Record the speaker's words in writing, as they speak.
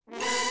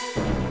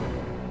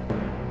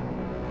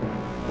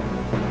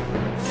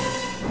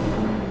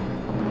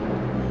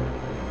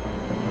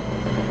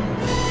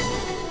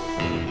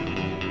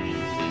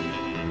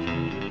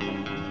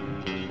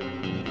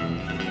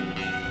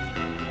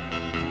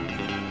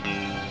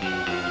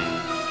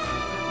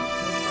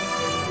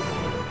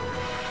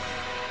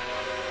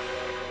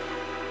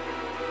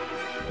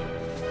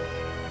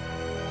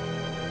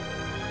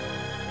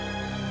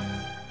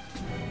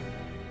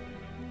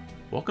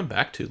welcome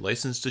back to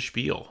License to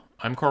Spiel.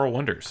 I'm Carl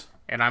Wonders,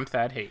 And I'm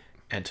Thad Haight.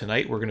 and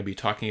tonight we're going to be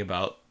talking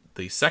about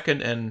the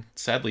second and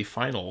sadly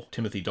final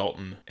Timothy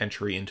Dalton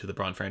entry into the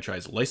Bond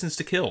franchise, License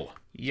to Kill.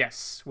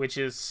 Yes, which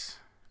is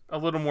a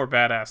little more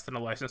badass than a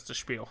License to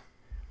Spiel.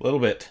 A little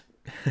bit.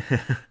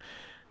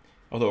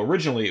 Although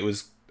originally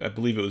I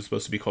believe it was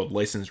supposed to be called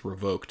License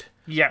Revoked,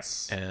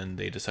 Yes. and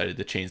they decided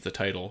to change the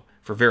title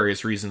for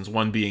various reasons.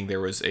 One being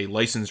there was a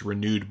License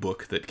Renewed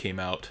book that came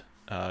out.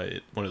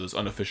 One of those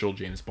unofficial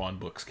James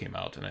Bond books came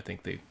out, and I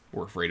think they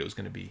were afraid it was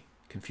going to be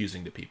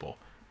confusing to people.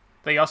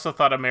 They also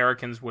thought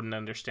Americans wouldn't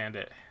understand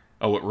it.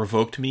 Oh, what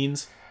revoked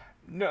means?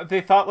 No,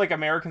 they thought like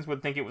Americans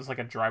would think it was like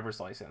a driver's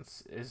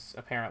license, is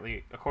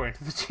apparently according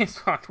to the James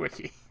Bond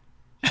wiki.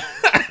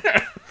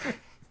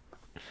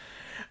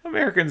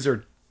 Americans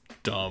are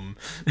dumb.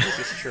 This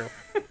is true.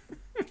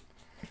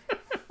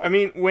 I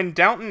mean, when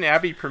Downton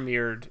Abbey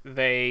premiered,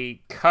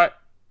 they cut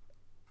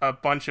a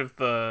bunch of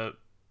the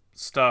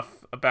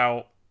stuff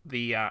about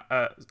the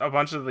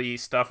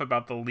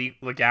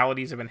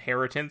legalities of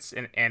inheritance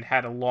and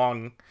had a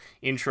long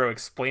intro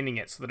explaining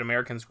it so that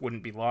Americans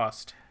wouldn't be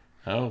lost.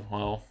 Oh,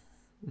 well,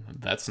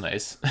 that's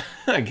nice,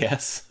 I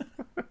guess.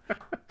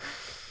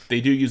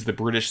 They do use the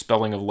British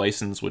spelling of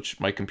license, which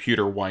my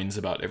computer whines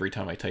about every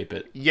time I type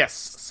it. Yes,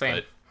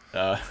 same.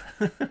 But,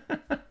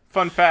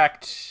 Fun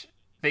fact,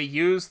 they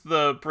used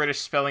the British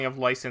spelling of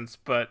license,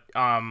 but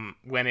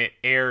when it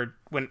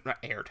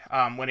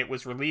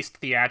was released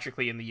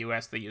theatrically in the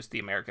US, they used the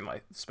American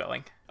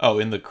spelling. oh,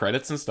 in the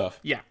credits and stuff?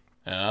 Yeah.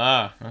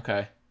 Ah,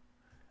 okay.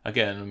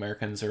 Again,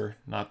 Americans are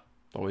not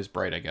always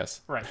bright, I guess.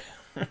 Right.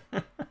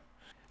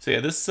 So yeah,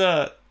 this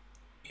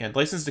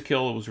License to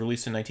Kill was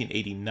released in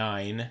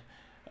 1989,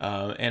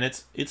 and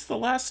it's the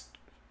last.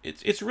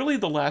 It's really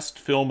the last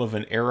film of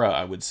an era,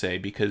 I would say,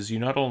 because you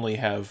not only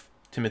have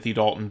Timothy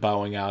Dalton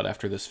bowing out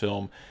after this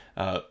film,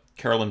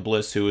 Carolyn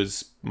Bliss, who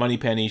is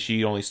Moneypenny,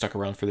 she only stuck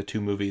around for the two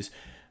movies.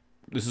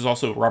 This is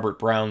also Robert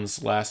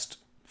Brown's last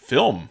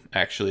film,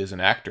 actually, as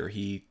an actor.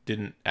 He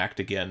didn't act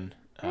again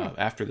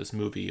after this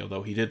movie,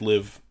 although he did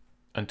live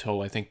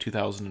until, I think,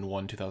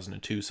 2001,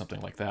 2002, something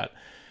like that.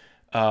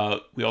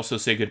 We also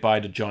say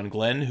goodbye to John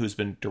Glenn, who's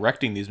been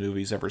directing these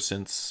movies ever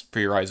since For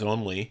Your Eyes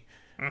Only.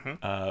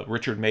 Mm-hmm.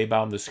 Richard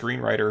Maybaum, the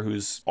screenwriter,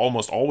 who's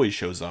almost always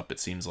shows up, it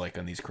seems like,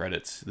 on these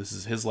credits. This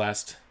is his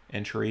last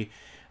entry.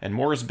 And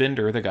Morris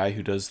Binder, the guy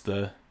who does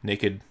the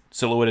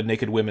silhouetted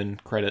naked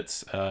women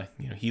credits,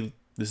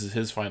 this is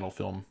his final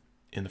film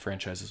in the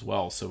franchise as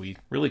well. So we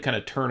really kind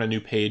of turn a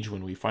new page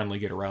when we finally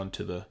get around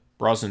to the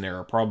Brosnan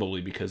era, probably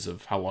because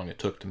of how long it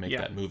took to make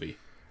that movie.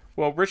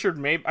 Well,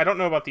 I don't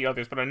know about the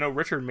others, but I know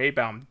Richard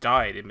Maybaum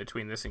died in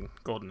between this and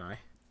GoldenEye.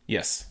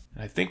 Yes.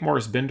 I think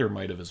Morris Binder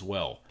might have as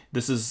well.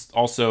 This is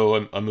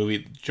also a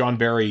movie John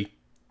Barry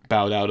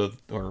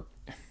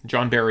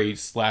John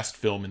Barry's last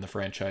film in the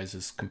franchise.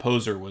 His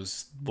composer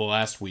was the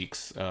last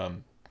week's,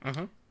 the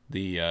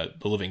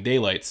Living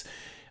Daylights.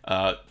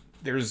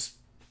 There's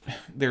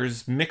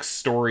mixed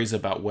stories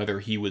about whether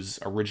he was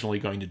originally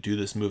going to do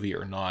this movie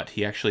or not.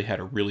 He actually had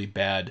a really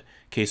bad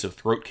case of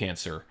throat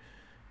cancer,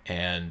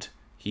 and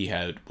he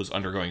was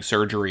undergoing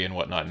surgery and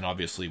whatnot, and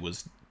obviously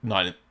was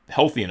not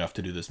healthy enough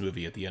to do this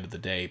movie at the end of the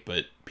day.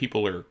 But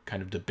people are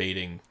kind of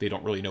debating. They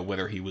don't really know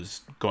whether he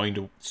was going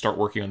to start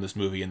working on this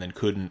movie and then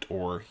couldn't,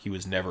 or he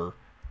was never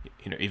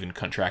even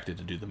contracted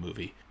to do the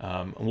movie.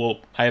 I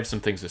have some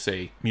things to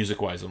say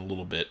music-wise in a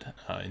little bit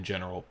in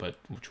general, but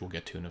which we'll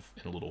get to in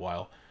a little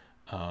while.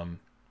 So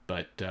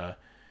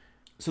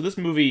this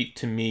movie,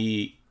 to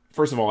me,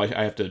 first of all,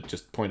 I have to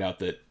just point out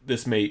that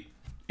this may,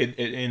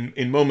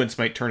 in moments,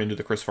 might turn into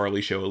the Chris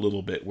Farley show a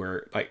little bit,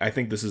 where I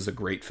think this is a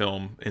great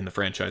film in the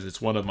franchise.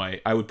 It's one of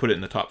I would put it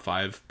in the top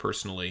 5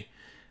 personally.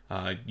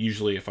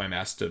 Usually, if I'm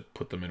asked to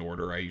put them in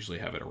order, I usually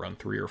have it around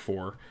 3 or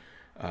 4.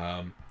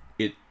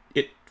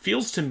 It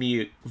feels to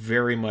me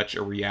very much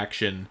a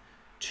reaction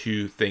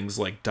to things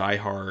like Die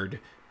Hard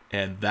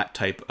and that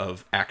type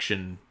of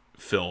action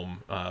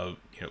film.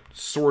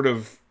 Sort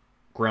of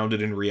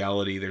grounded in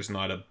reality. There's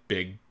not a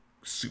big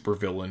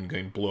supervillain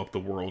going to blow up the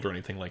world or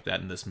anything like that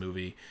in this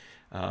movie.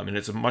 And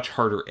it's a much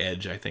harder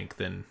edge, I think,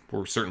 than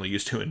we're certainly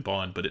used to in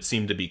Bond, but it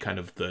seemed to be kind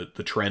of the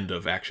trend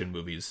of action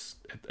movies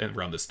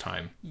around this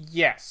time.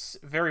 Yes,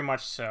 very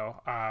much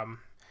so.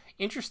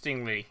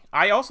 Interestingly,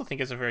 I also think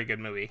it's a very good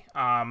movie.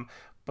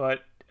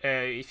 But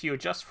if you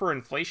adjust for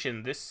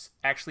inflation, this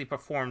actually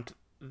performed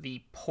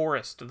the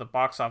poorest of the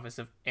box office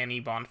of any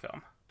Bond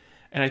film.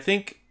 And I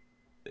think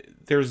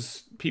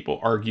there's people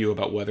argue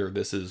about whether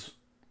this is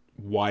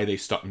why they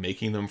stopped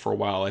making them for a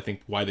while. I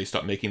think why they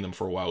stopped making them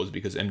for a while was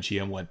because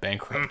MGM went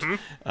bankrupt.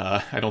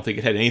 Mm-hmm. I don't think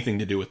it had anything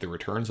to do with the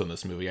returns on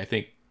this movie. I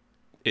think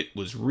it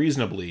was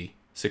reasonably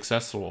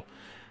successful.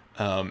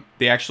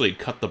 They actually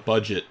cut the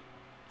budget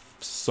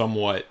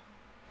somewhat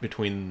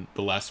between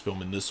the last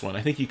film and this one.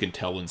 I think you can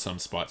tell in some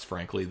spots,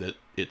 frankly, that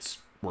it's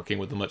working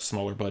with a much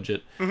smaller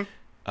budget.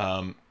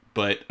 Mm-hmm.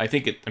 But I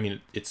think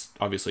it's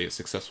obviously a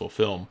successful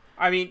film.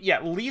 I mean,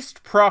 yeah,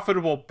 least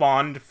profitable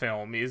Bond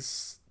film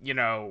is,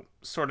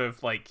 sort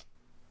of like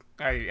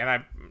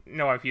I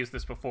know I've used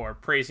this before,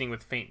 praising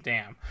with faint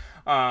damn.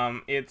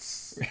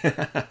 Its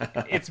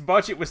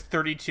budget was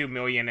 $32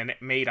 million and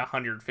it made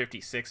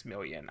 $156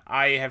 million.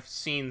 I have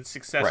seen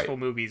successful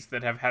movies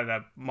that have had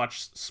a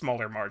much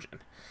smaller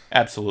margin.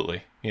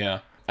 Absolutely, yeah.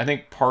 I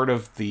think part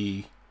of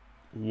the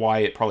why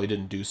it probably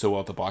didn't do so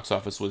well at the box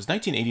office was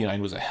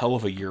 1989 was a hell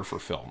of a year for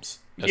films,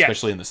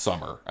 especially in the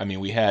summer. I mean,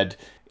 we had,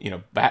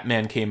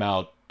 Batman came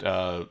out,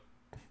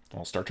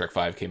 Star Trek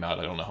V came out.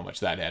 I don't know how much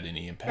that had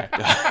any impact.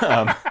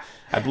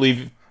 I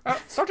believe...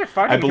 Star Trek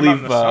V didn't come out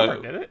in the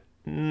summer, did it?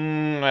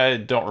 I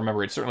don't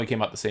remember. It certainly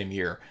came out the same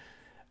year.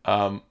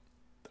 I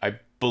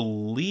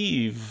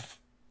believe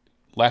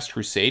Last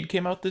Crusade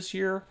came out this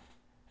year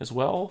as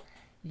well.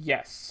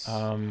 Yes.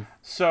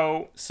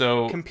 So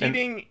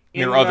competing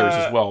there are others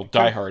as well.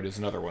 Die Hard is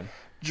another one.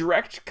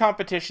 Direct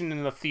competition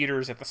in the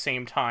theaters at the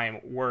same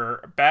time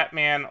were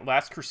Batman,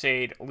 Last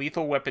Crusade,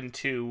 Lethal Weapon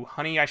 2,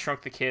 Honey, I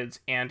Shrunk the Kids,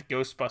 and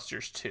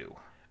Ghostbusters 2.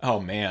 Oh,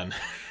 man.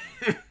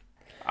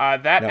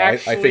 I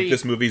think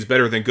this movie's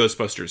better than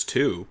Ghostbusters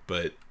 2,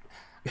 but...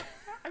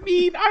 I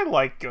mean, I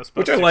like Ghostbusters.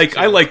 Which I like. 2.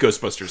 I like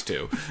Ghostbusters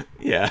 2.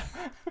 Yeah.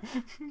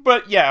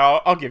 But yeah,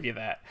 I'll give you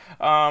that.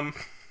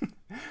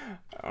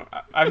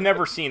 I've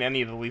never seen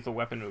any of the Lethal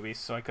Weapon movies,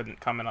 so I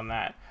couldn't comment on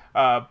that.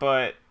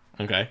 But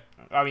okay.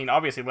 I mean,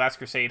 obviously, Last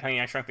Crusade, Honey,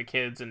 I Shrunk the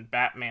Kids, and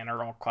Batman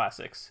are all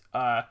classics.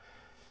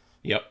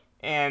 Yep.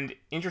 And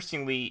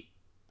interestingly,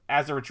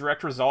 as a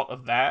direct result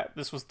of that,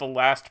 this was the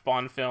last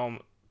Bond film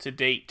to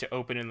date to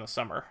open in the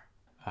summer.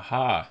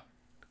 Aha.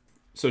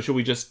 So should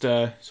we just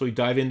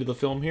dive into the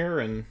film here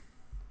and...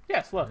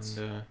 Yes, let's.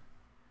 And,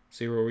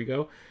 see where we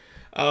go.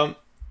 I'm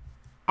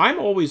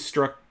always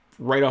struck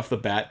right off the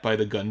bat by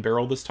the gun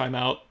barrel this time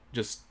out.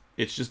 It's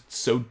just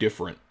so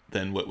different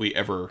than what we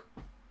ever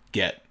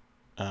get.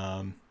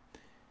 And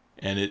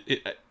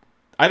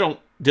I don't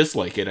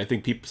dislike it. I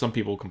think some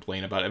people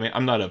complain about it. I mean,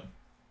 I'm not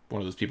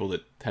one of those people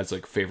that has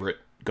like favorite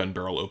gun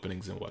barrel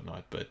openings and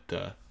whatnot, but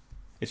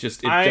it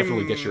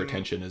definitely gets your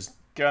attention as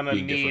gonna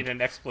being need different.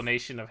 An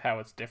explanation of how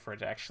it's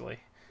different, actually.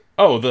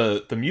 Oh,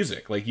 the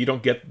music. Like, you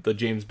don't get the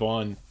James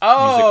Bond music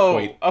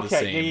quite the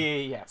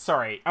same. Yeah.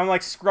 Sorry. I'm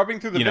like scrubbing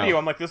through the video.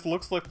 I'm like, this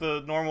looks like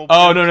the normal...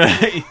 Oh, no.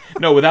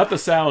 No, without the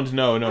sound,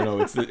 no.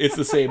 It's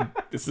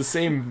the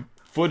same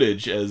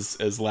footage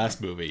as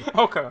last movie.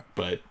 Okay.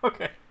 But...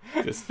 Okay.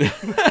 Just...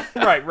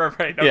 Right.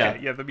 Okay,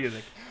 yeah, the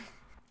music.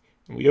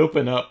 We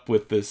open up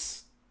with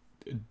this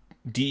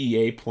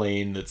DEA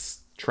plane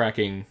that's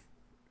tracking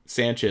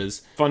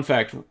Sanchez. Fun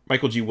fact,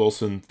 Michael G.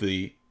 Wilson,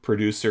 the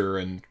producer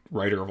and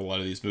writer of a lot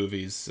of these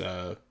movies,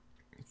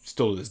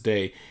 still to this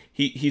day,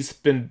 he's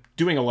been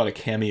doing a lot of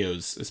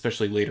cameos,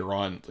 especially later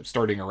on,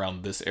 starting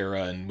around this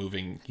era and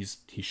moving.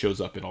 He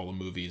shows up in all the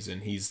movies,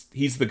 and he's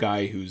the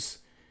guy who's,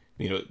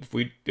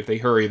 if they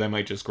hurry, they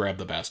might just grab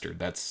the bastard.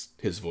 That's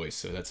his voice,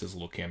 so that's his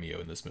little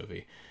cameo in this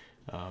movie.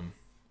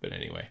 But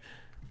anyway,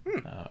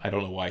 I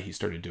don't know why he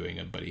started doing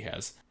it, but he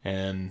has.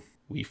 And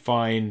we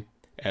find,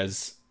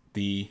 as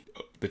the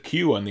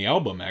cue on the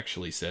album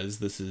actually says,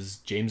 this is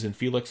James and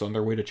Felix on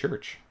their way to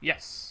church.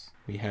 Yes.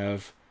 We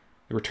have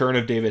the return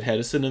of David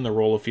Hedison in the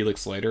role of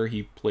Felix Leiter.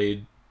 He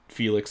played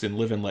Felix in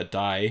Live and Let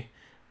Die,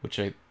 which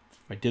I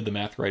did the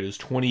math right, is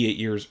 28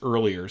 years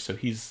earlier, so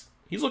he's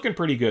looking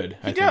pretty good.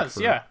 I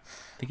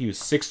think he was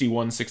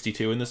 61,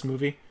 62 in this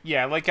movie.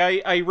 Yeah, like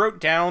I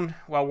wrote down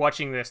while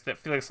watching this that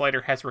Felix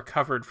Leiter has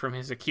recovered from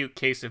his acute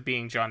case of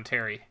being John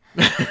Terry.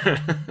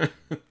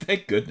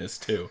 Thank goodness,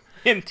 too.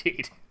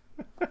 Indeed.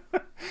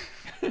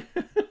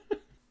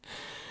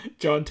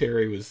 John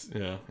Terry was...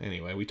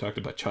 anyway, we talked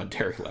about John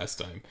Terry last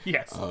time.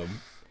 Yes.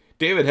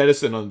 David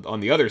Hedison on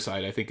the other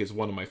side, I think, is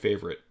one of my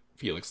favorite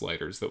Felix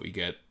Leiters that we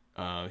get.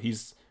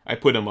 I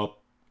put him up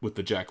with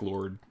the Jack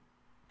Lord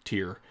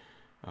tier.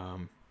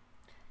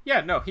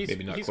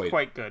 He's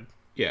quite good.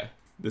 Yeah.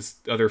 This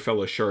other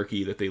fellow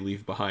Sharky that they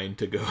leave behind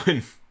to go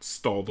and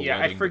stall the wedding.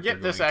 Yeah, I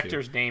forget this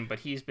actor's name, but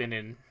he's been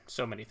in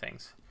so many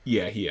things.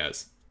 Yeah, he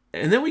has.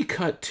 And then we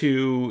cut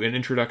to an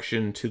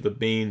introduction to the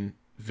main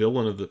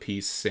villain of the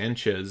piece,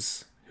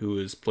 Sanchez, who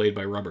is played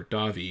by Robert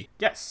Davi.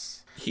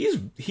 Yes. He's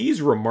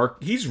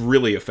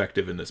really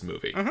effective in this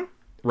movie. Mm-hmm.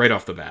 Right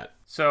off the bat.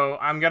 So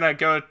I'm gonna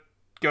go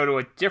to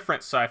a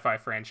different sci-fi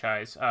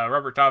franchise.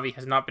 Robert Davi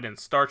has not been in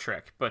Star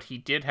Trek, but he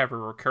did have a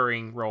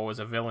recurring role as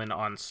a villain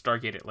on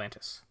Stargate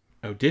Atlantis.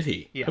 Oh, did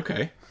he? Yeah.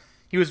 Okay.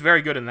 He was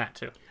very good in that,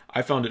 too.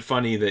 I found it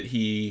funny that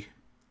he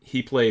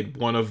played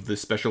one of the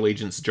Special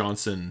Agents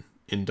Johnson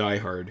in Die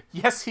Hard.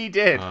 Yes, he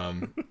did.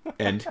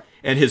 And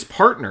his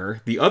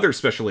partner, the other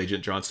Special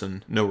Agent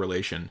Johnson, no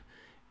relation,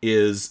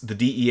 is the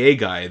DEA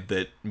guy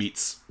that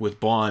meets with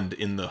Bond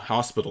in the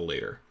hospital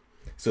later.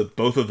 So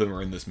both of them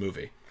are in this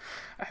movie.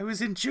 I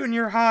was in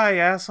junior high,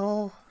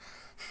 asshole.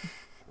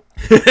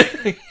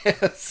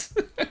 Yes.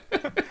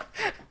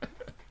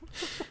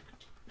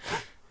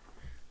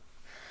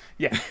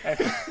 Yeah.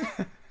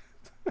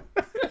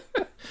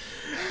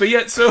 But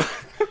yet, so...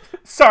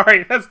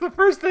 Sorry, that's the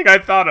first thing I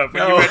thought of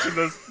when you mentioned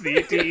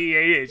the DEA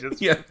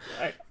agents. Yeah.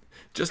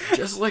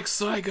 Just like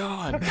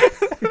Saigon.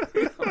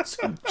 I was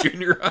in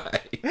junior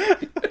high.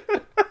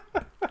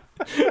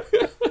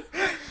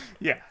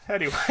 Yeah.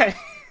 Anyway.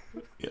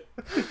 Yeah.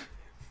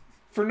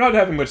 For not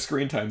having much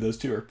screen time, those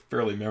two are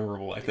fairly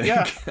memorable, I think.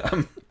 Yeah.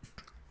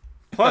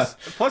 Plus,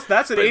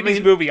 that's an but,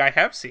 80s movie I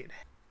have seen.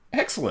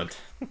 Excellent.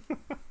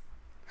 I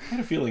had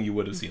a feeling you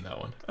would have seen that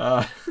one.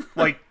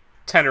 Like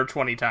 10 or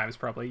 20 times,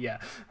 probably, yeah.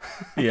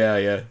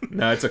 Yeah.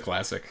 No, it's a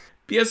classic.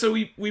 But yeah, so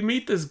we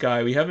meet this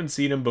guy. We haven't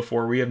seen him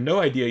before. We have no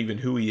idea even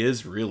who he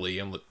is, really.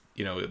 And,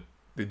 you know,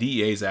 the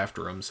DEA's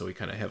after him, so we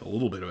kind of have a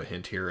little bit of a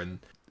hint here. And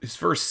his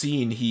first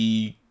scene,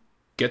 he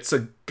gets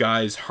a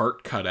guy's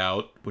heart cut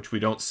out, which we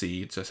don't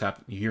see. It just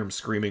happens. You hear him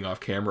screaming off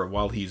camera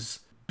while he's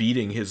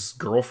beating his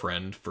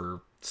girlfriend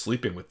for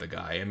sleeping with the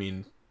guy. I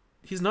mean,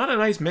 he's not a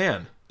nice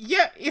man.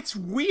 Yeah, it's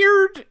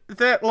weird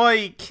that,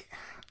 like...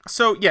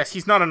 So, yes,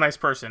 he's not a nice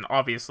person,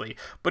 obviously.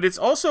 But it's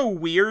also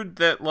weird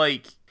that,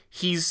 like,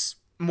 he's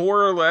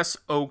more or less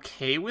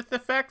okay with the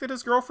fact that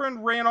his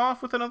girlfriend ran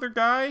off with another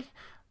guy.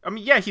 I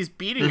mean, yeah, he's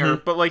beating her,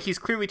 but, like, he's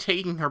clearly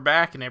taking her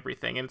back and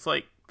everything. And it's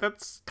like,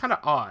 that's kind of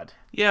odd.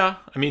 Yeah,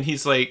 I mean, he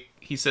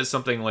says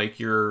something like,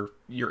 your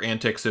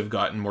antics have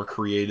gotten more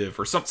creative,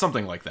 or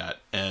something like that.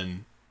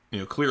 And, you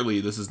know,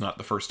 clearly this is not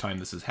the first time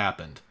this has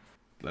happened.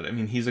 But, I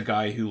mean, he's a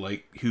guy who,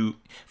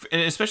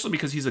 and especially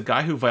because he's a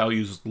guy who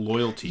values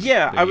loyalty.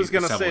 Yeah, I was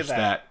going to say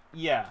that.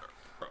 Yeah.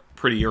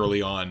 Pretty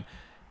early on.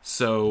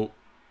 So,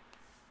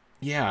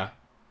 yeah.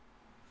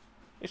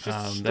 It's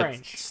just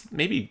strange. That's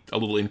maybe a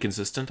little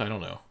inconsistent, I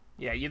don't know.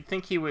 Yeah, you'd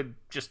think he would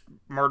just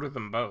murder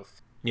them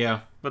both.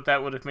 Yeah. But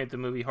that would have made the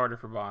movie harder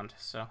for Bond,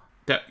 so...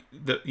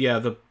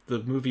 The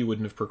movie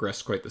wouldn't have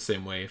progressed quite the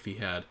same way if he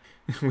had.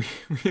 we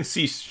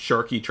see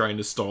Sharky trying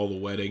to stall the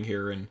wedding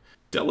here, and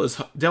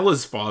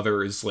Della's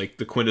father is like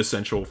the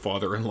quintessential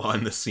father-in-law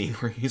in this scene,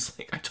 where he's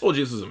like, I told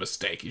you this was a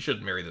mistake. You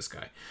shouldn't marry this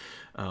guy.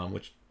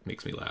 Which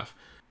makes me laugh.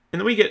 And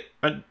then we get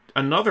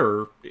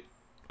another,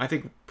 I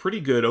think,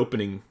 pretty good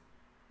opening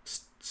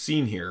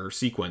scene here, or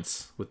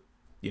sequence, with,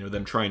 you know,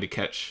 them trying to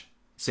catch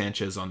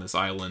Sanchez on this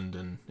island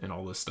and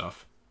all this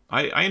stuff.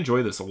 I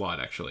enjoy this a lot,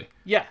 actually.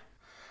 Yeah.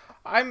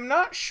 I'm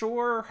not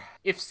sure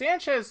if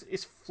Sanchez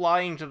is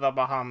flying to the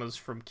Bahamas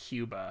from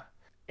Cuba,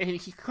 and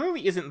he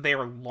clearly isn't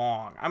there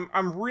long.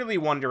 I'm really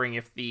wondering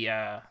if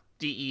the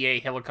DEA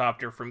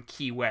helicopter from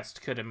Key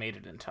West could have made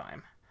it in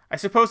time. I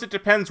suppose it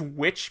depends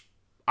which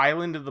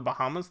island of the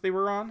Bahamas they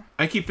were on.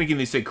 I keep thinking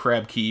they say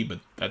Crab Key, but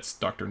that's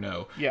Dr.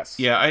 No. Yes.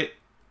 Yeah,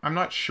 I'm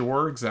not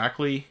sure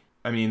exactly.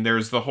 I mean,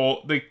 there's the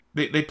whole...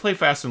 They play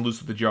fast and loose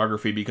with the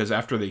geography, because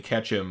after they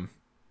catch him,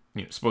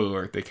 you know, spoiler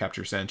alert, they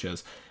capture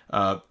Sanchez,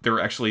 they're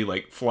actually,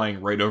 like,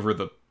 flying right over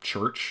the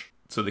church,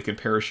 so they can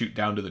parachute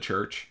down to the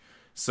church.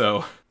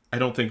 So, I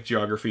don't think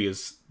geography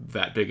is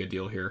that big a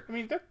deal here. I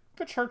mean,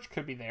 the church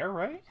could be there,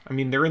 right? I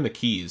mean, they're in the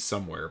Keys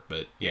somewhere,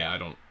 but yeah, I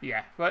don't...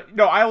 Yeah, but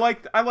no, I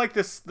like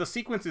this. The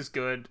sequence is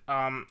good.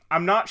 I'm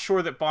not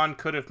sure that Bond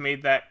could have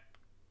made that.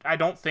 I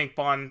don't think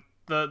Bond...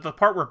 The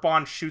part where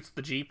Bond shoots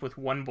the Jeep with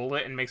one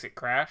bullet and makes it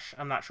crash,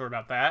 I'm not sure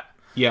about that.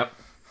 Yep.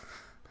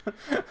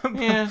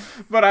 Yeah.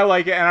 But I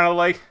like it, and I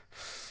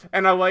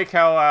like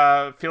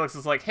how Felix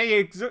is like,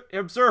 hey,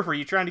 observer,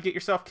 you trying to get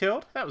yourself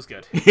killed? That was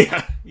good.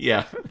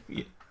 Yeah.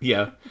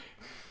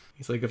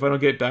 He's like, if I don't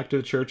get back to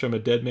the church, I'm a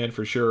dead man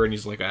for sure. And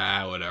he's like,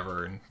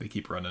 whatever. And they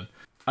keep running.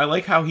 I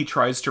like how he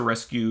tries to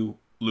rescue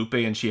Lupe,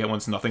 and she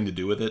wants nothing to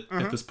do with it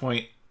at this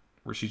point,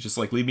 where she's just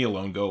like, leave me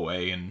alone, go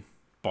away. And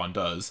Bond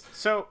does.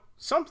 So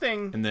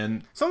something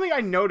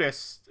I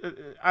noticed,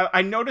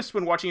 I noticed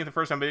when watching it the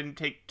first time, but didn't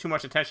take too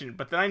much attention.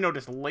 But then I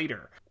noticed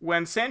later,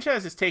 when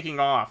Sanchez is taking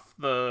off,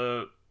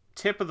 the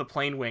tip of the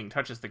plane wing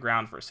touches the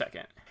ground for a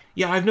second.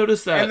 Yeah, I've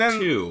noticed that and then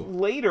too.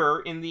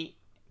 Later,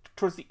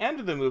 towards the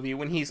end of the movie,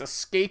 when he's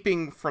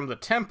escaping from the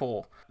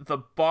temple, the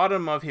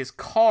bottom of his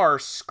car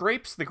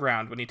scrapes the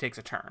ground when he takes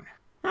a turn.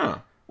 Huh.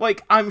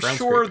 Like, I'm Ground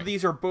sure scraping.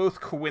 These are both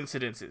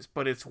coincidences,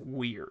 but it's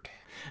weird.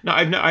 No,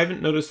 I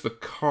haven't noticed the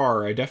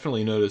car. I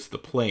definitely noticed the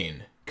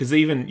plane, because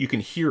you can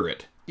hear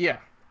it. Yeah.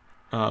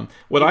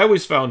 What I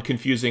always found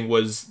confusing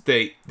was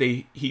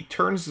he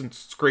turns and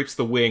scrapes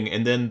the wing,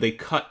 and then they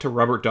cut to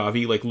Robert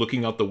Davi, like,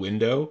 looking out the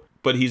window,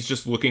 but he's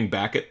just looking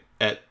back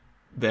at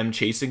them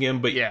chasing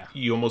him, but yeah.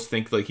 You almost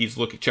think like he's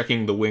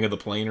checking the wing of the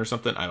plane or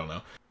something. I don't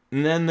know.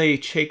 And then they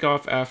take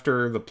off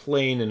after the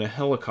plane in a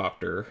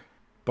helicopter.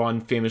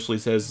 Bond famously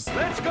says,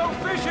 "Let's go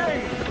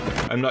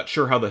fishing!" I'm not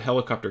sure how the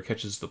helicopter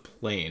catches the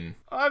plane.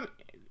 I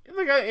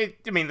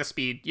mean, the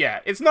speed, yeah.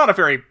 It's not a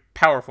very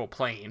powerful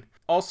plane.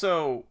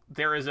 Also,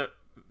 there is a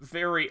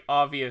very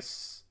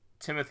obvious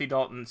Timothy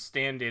Dalton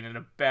stand-in in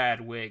a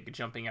bad wig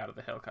jumping out of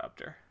the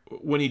helicopter.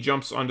 When he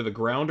jumps onto the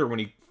ground, or when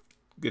he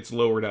gets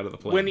lowered out of the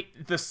plane?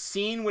 The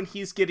scene when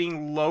he's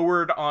getting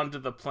lowered onto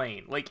the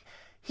plane. Like,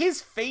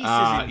 his face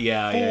is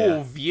in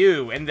full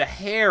view, and the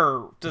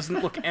hair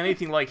doesn't look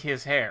anything like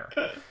his hair.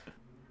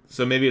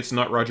 So maybe it's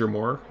not Roger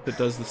Moore that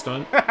does the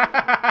stunt?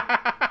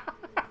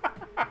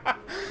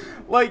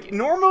 Like,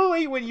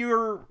 normally when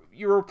you're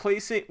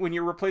replacing with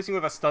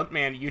a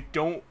stuntman, you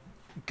don't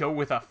go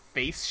with a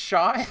face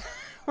shot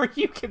where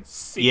you can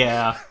see.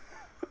 Yeah.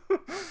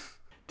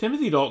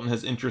 Timothy Dalton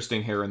has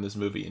interesting hair in this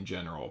movie in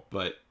general,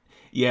 but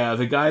yeah,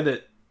 the guy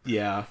that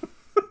Yeah.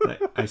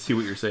 I see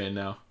what you're saying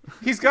now.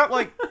 He's got,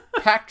 like,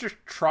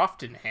 Patrick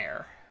Troughton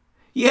hair.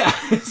 Yeah,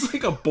 it's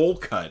like a bowl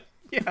cut.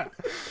 Yeah.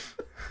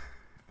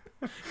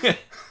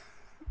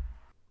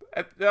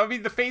 I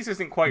mean, the face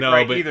isn't quite No,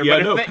 right but either. yeah,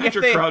 But no, if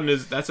Patrick they,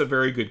 Troughton that's a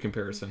very good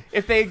comparison.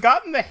 if they had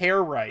gotten the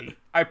hair right,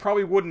 I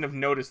probably wouldn't have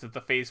noticed that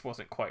the face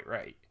wasn't quite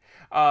right.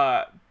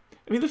 I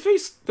mean, the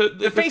face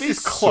face is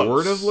close.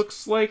 sort of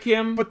looks like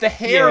him, But the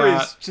hair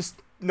Yeah. is just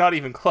not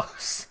even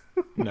close.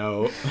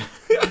 No.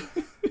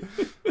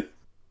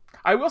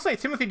 I will say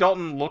Timothy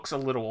Dalton looks a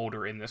little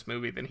older in this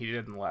movie than he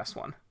did in the last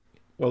one.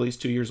 Well, he's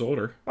 2 years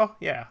older. Well,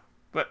 yeah.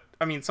 But,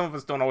 I mean, some of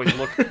us don't always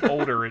look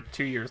older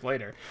 2 years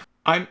later.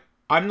 I'm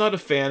not a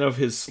fan of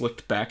his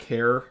slicked back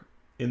hair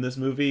in this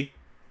movie.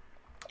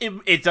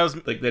 It does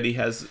Like that he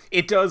has.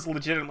 it does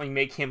legitimately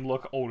make him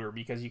look older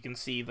because you can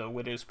see the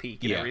widow's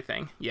peak and Yeah.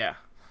 everything. Yeah.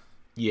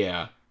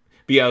 Yeah,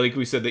 but yeah, like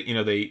we said that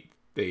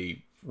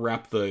they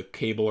wrap the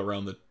cable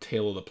around the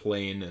tail of the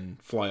plane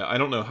and fly. I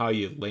don't know how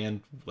you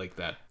land like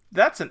that.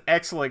 That's an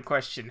excellent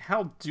question.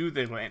 How do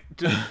they land?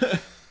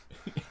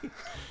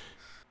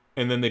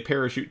 And then they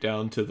parachute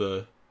down to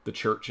the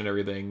church and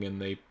everything,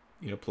 and they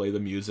play the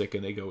music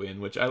and they go in,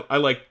 which I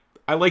like.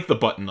 I like the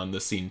button on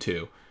this scene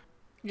too.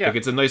 Yeah. Like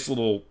it's a nice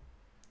little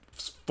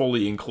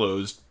fully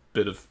enclosed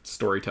bit of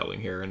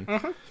storytelling here,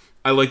 and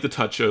I like the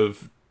touch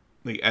of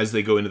like as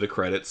they go into the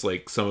credits,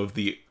 like some of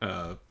the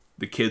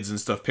kids and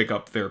stuff pick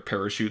up their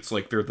parachutes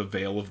like they're the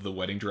veil of the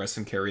wedding dress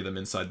and carry them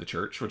inside the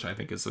church, which I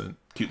think is a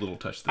cute little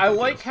touch. I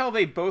like how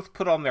they both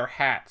put on their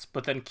hats,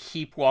 but then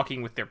keep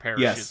walking with their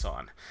parachutes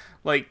on.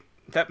 Like,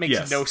 that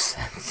makes no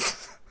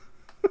sense.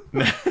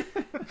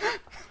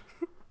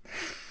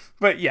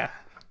 But yeah.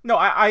 No,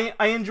 I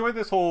enjoy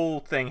this whole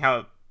thing,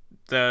 how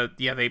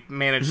they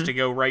managed to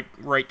go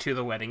right to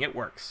the wedding. It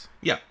works.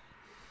 Yeah.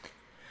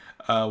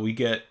 We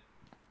get,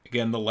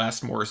 again, the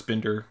last Morris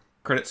Binder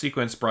credit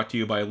sequence brought to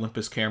you by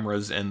Olympus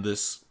Cameras and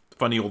this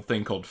funny old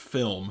thing called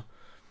film.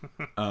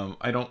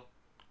 I don't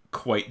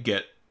quite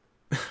get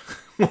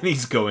what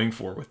he's going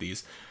for with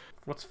these.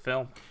 What's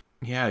film?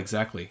 Yeah,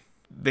 exactly.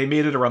 They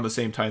made it around the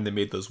same time they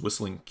made those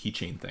whistling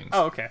keychain things.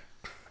 Oh, okay.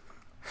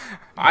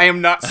 I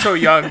am not so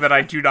young that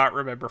I do not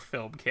remember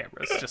film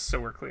cameras, just so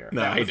we're clear.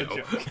 No, That I was a know.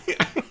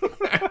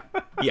 joke.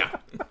 Yeah.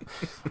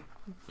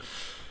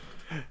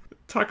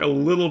 Talk a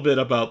little bit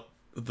about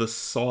the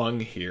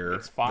song here.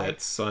 It's Fine.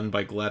 That's sung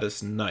by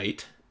Gladys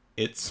Knight.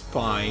 It's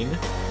Fine.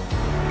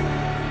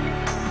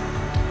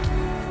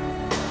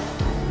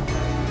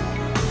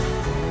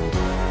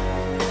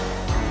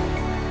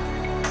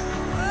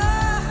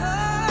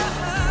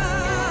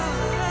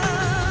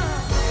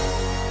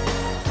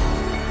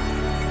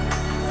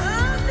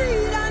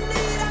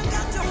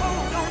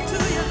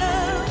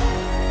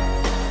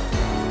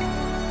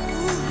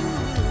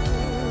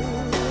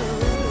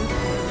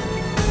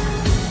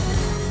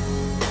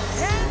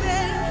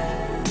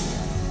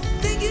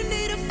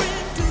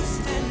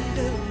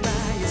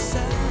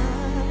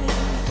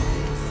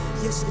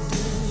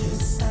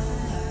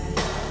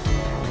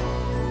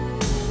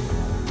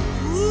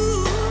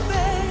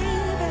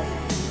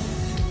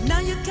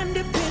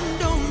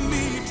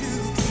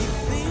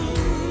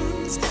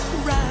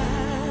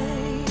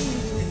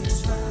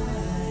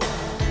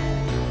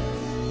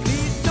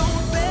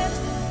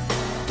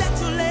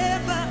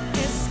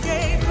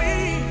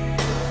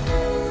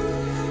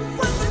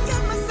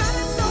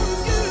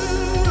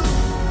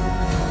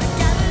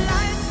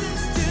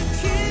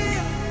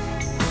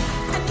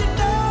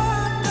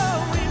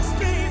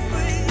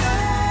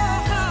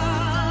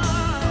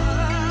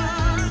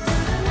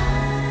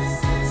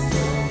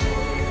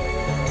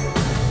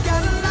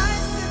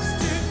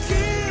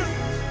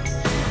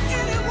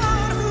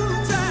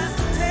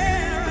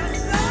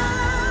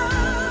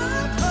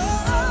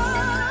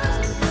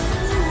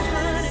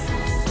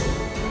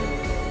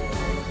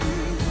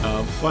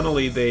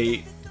 Funnily,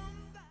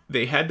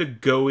 they had to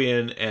go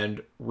in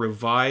and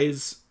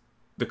revise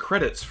the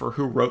credits for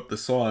who wrote the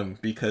song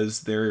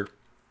because they're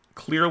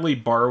clearly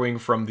borrowing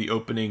from the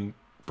opening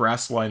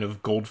brass line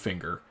of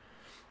Goldfinger,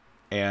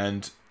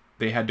 and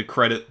they had to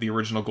credit the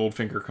original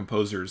Goldfinger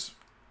composers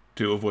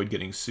to avoid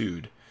getting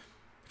sued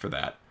for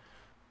that.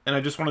 And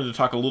I just wanted to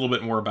talk a little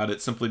bit more about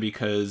it simply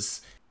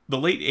because the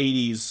late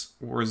 80s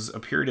was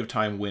a period of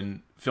time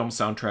when film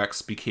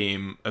soundtracks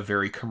became a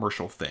very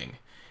commercial thing.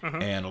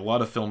 And a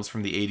lot of films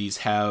from the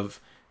 80s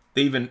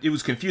it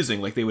was confusing,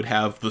 like they would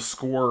have the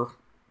score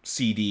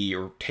CD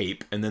or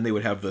tape, and then they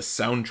would have the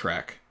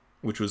soundtrack,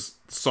 which was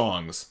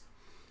songs.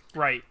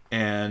 Right.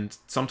 And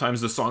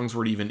sometimes the songs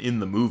weren't even in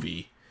the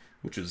movie,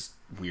 which is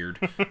weird.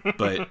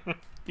 But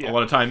Yeah. a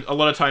lot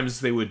of times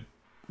they would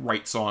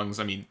write songs.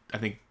 I mean, I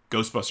think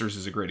Ghostbusters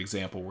is a great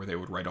example where they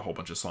would write a whole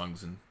bunch of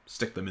songs and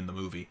stick them in the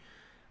movie.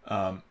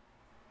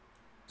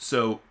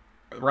 So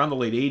around the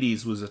late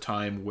 80s was a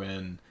time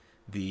when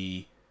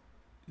the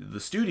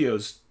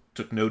studios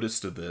took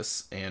notice of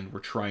this and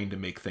were trying to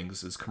make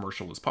things as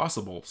commercial as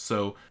possible.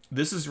 So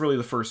this is really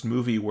the first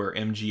movie where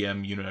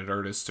MGM, United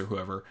Artists, or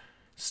whoever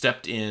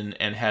stepped in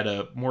and had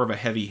more of a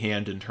heavy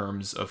hand in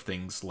terms of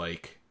things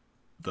like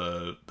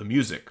the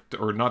music,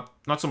 or not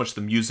so much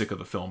the music of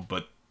the film,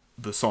 but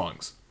the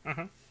songs.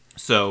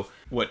 So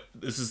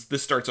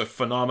this starts a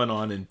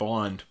phenomenon in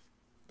Bond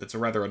that's a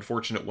rather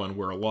unfortunate one,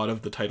 where a lot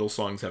of the title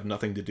songs have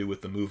nothing to do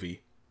with the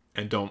movie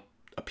and don't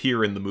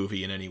appear in the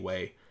movie in any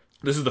way.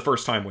 This is the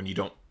first time when you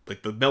don't,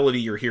 like, the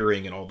melody you're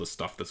hearing and all the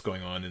stuff that's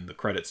going on in the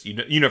credits,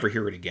 you never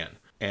hear it again.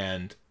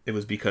 And it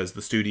was because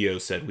the studio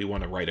said, we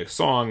want to write a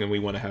song, and we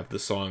want to have the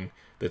song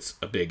that's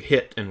a big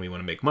hit, and we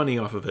want to make money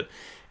off of it.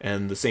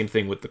 And the same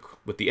thing with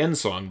the end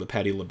song, the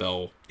Patti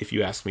LaBelle "If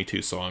You Ask Me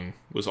To" song,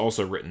 was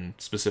also written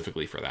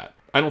specifically for that.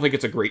 I don't think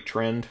it's a great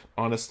trend,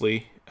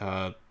 honestly.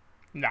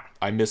 No.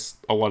 I miss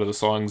a lot of the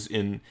songs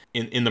in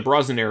the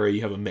Brosnan era.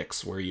 You have a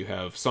mix where you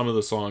have some of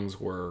the songs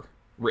were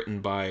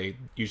written by,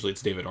 usually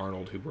it's David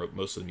Arnold who wrote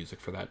most of the music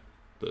for that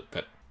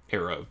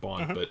era of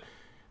Bond, but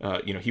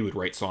he would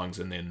write songs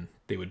and then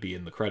they would be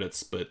in the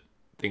credits. But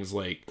things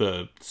like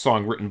the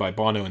song written by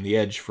Bono and The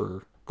Edge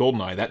for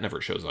Goldeneye, that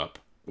never shows up,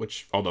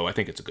 which, although I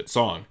think it's a good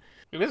song.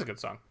 It is a good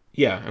song.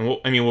 Yeah,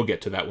 and we'll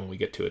get to that when we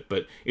get to it,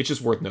 but it's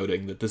just worth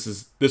noting that this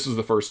was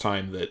the first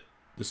time that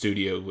the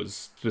studio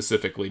was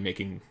specifically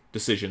making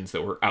decisions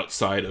that were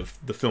outside of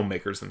the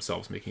filmmakers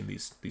themselves making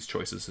these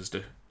choices as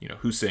to,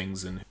 who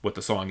sings and what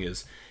the song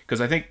is. Because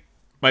I think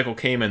Michael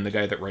Kamen, the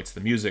guy that writes the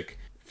music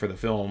for the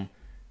film,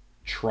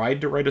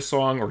 tried to write a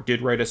song, or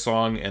did write a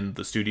song, and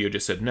the studio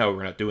just said, no,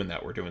 we're not doing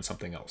that, we're doing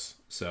something else.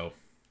 So,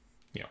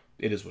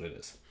 it is what it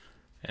is.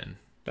 And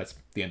that's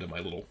the end of my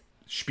little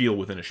spiel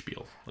within a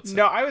spiel, let's say.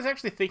 No, I was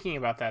actually thinking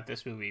about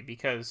this movie,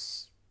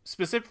 because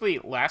specifically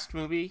last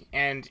movie,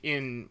 and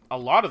in a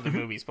lot of the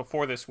movies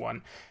before this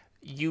one,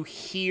 you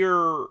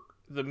hear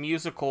the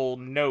musical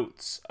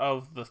notes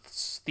of the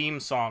theme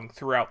song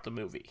throughout the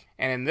movie.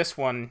 And in this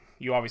one,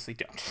 you obviously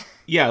don't.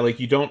 Yeah, like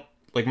you don't,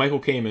 like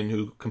Michael Kamen,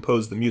 who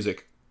composed the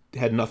music,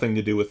 had nothing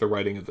to do with the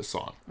writing of the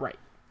song. Right.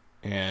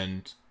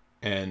 And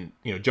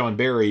John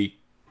Barry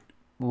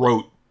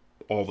wrote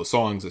all the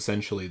songs,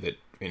 essentially, that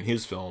in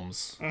his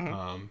films.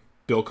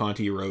 Bill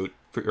Conti wrote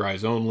For Your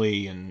Eyes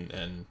Only,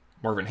 and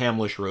Marvin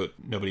Hamlish wrote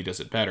Nobody Does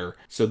It Better.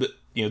 So that,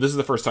 this is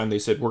the first time they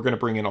said, we're going to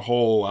bring in a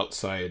whole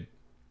outside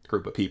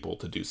group of people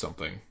to do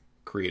something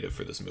creative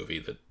for this movie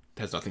that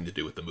has nothing to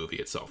do with the movie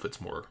itself. It's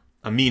more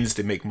a means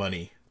to make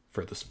money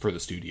for the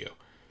studio.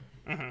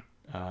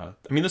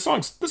 The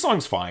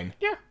song's fine.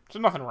 Yeah,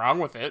 there's nothing wrong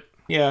with it.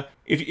 Yeah,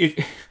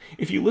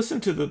 if you listen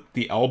to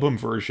the album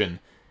version,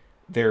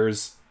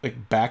 there's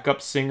like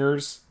backup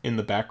singers in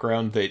the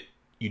background that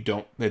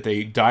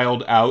they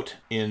dialed out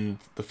in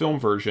the film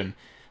version.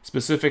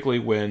 Specifically,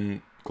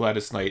 when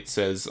Gladys Knight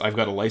says, "I've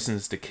got a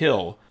license to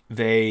kill,"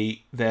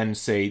 they then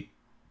say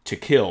 "to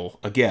kill"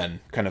 again,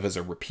 kind of as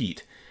a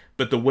repeat.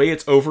 But the way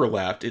it's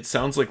overlapped, it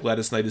sounds like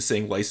Gladys Knight is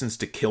saying "license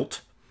to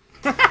kilt."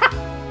 Once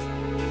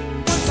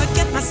I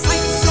get my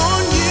sights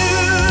on you,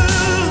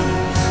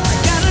 I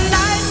got a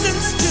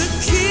license to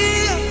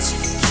kill,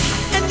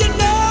 and you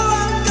know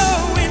I'm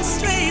going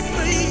straight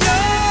for your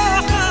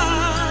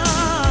heart.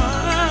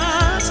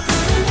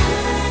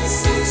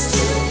 License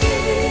to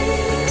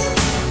kill,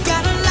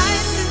 got a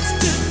license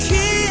to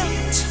kill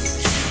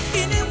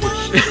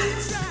anyone who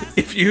tries.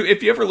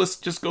 If you ever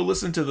just go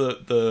listen to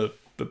the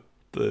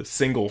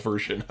single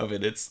version of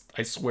it,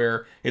 I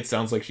swear it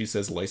sounds like she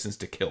says "license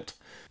to kilt,"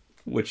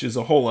 which is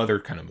a whole other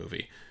kind of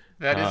movie.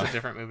 That is a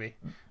different movie.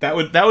 That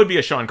would be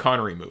a Sean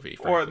Connery movie.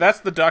 Frankly. Or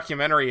that's the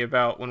documentary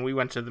about when we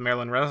went to the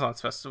Maryland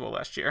Renaissance Festival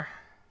last year.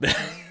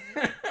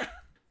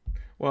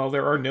 Well,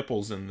 there are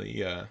nipples in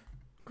the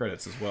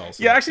credits as well.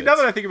 So Yeah, actually, now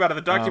that I think about it,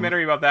 the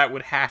documentary about that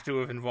would have to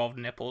have involved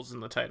nipples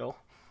in the title.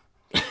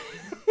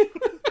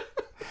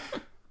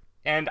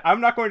 And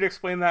I'm not going to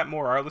explain that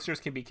more. Our listeners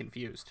can be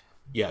confused.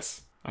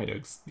 Yes, I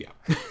know. Yeah.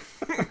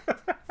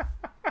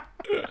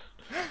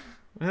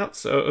 Well,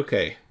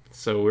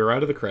 so we're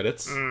out of the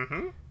credits.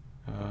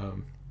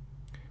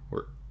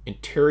 We're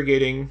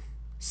interrogating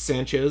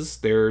Sanchez.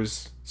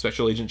 There's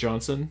Special Agent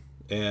Johnson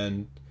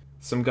and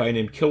some guy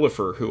named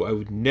Killifer, who I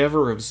would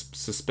never have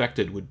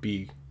suspected would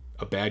be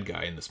a bad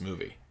guy in this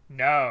movie.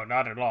 No,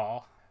 not at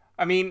all.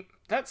 I mean,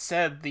 that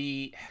said,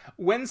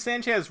 when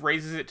Sanchez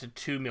raises it to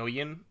 $2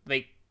 million,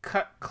 they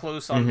cut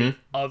close on the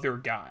other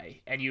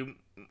guy, and you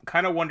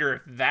kind of wonder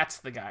if that's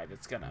the guy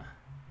that's gonna.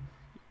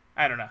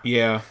 I don't know.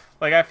 Yeah.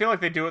 Like, I feel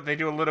like they do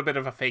a little bit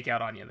of a fake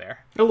out on you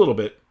there. A little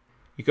bit.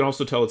 You can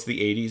also tell it's the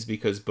 80s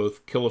because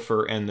both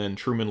Killifer and then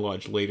Truman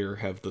Lodge later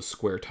have the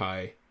square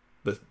tie,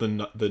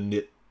 the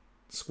knit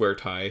square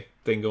tie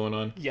thing going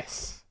on.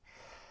 Yes.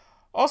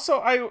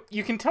 Also,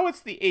 you can tell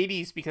it's the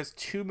 80s because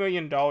 $2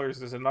 million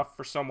is enough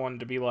for someone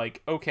to be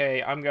like,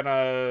 okay, I'm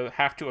gonna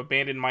have to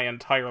abandon my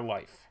entire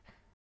life.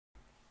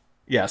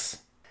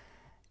 Yes.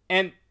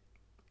 And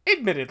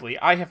admittedly,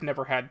 I have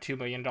never had $2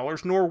 million,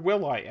 nor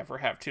will I ever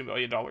have $2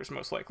 million,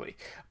 most likely.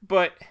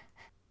 But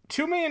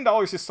 $2 million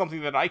is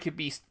something that I could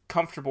be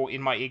comfortable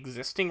in my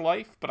existing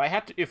life, but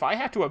if I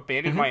had to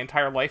abandon my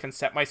entire life and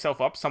set myself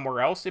up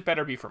somewhere else, it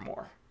better be for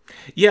more.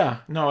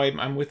 Yeah, no,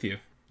 I'm with you.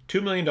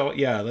 $2 million,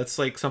 yeah, that's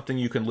like something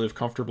you can live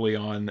comfortably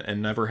on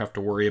and never have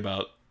to worry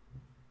about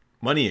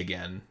money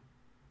again.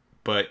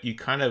 but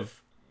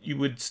you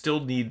would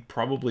still need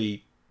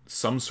probably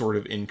some sort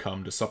of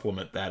income to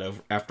supplement that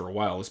after a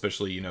while,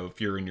 especially,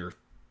 if you're in your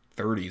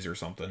 30s or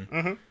something.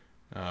 Mm-hmm.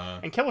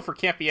 And Killefer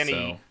can't be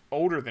any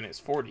older than his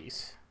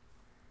 40s.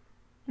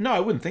 No, I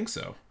wouldn't think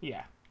so.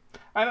 Yeah.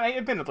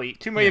 Admittedly,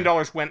 $2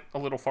 million went a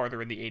little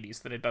farther in the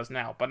 80s than it does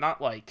now, but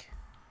not like...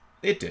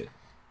 It did.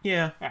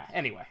 Yeah.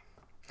 Anyway.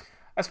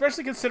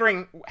 Especially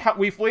considering how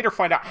we've later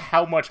find out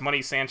how much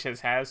money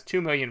Sanchez has,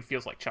 $2 million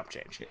feels like chump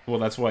change. Well,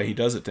 that's why he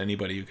does it to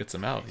anybody who gets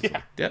him out. He's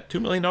like, yeah,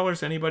 $2 million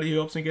to anybody who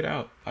helps me get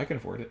out. I can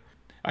afford it.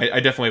 I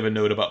definitely have a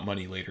note about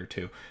money later,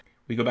 too.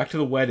 We go back to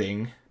the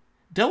wedding.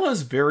 Della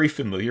is very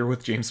familiar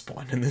with James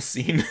Bond in this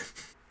scene.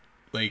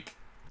 Like...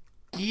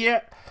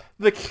 Yeah,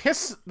 that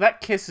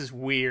kiss is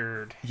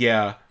weird.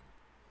 Yeah.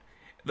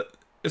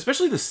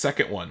 Especially the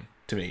second one,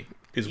 to me,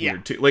 is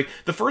weird, too. Like,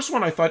 the first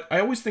one, I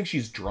always think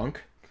she's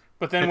drunk.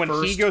 But then when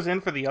he goes in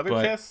for the other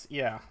kiss,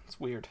 it's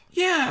weird.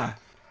 Yeah.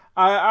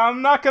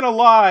 I'm not gonna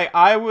lie,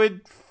 I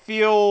would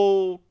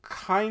feel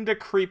kind of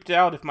creeped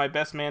out if my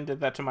best man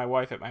did that to my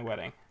wife at my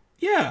wedding.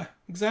 Yeah,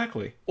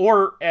 exactly.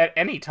 Or at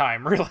any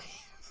time, really.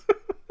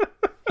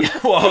 Yeah,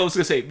 well, I was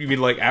gonna say, you mean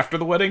like after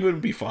the wedding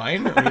would be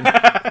fine? I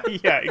mean...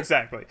 Yeah,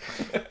 exactly.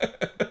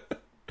 At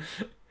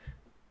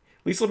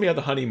least let me have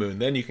the honeymoon,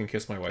 then you can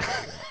kiss my wife.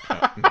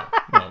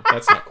 No,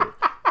 that's not cool.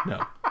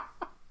 No.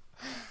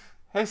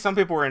 Hey, some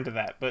people were into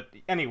that, but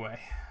anyway.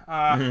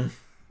 And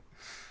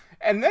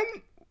then,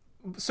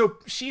 so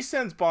she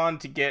sends Bond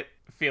to get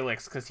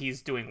Felix because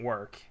he's doing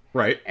work.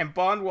 Right. And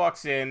Bond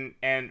walks in,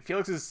 and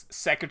Felix's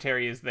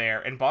secretary is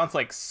there, and Bond's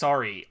like,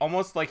 sorry.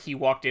 Almost like he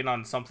walked in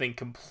on something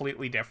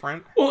completely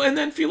different. Well, and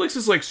then Felix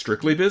is like,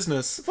 strictly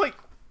business. It's like,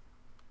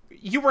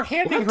 you were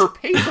handing her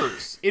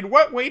papers. In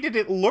what way did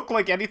it look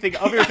like anything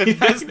other than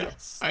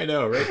business? I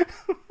know, right?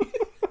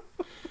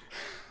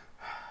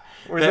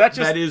 Or is that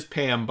just... That is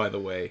Pam, by the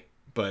way,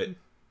 but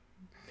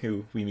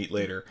who we meet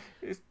later.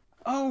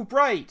 Oh,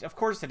 right. Of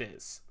course it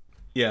is.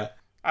 Yeah.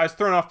 I was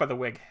thrown off by the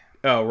wig.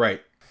 Oh,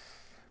 right.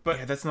 But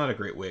yeah, that's not a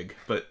great wig,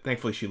 but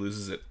thankfully she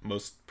loses it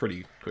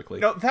pretty quickly.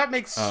 No, that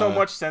makes so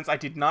much sense. I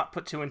did not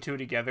put two and two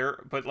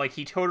together, but like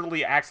he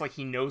totally acts like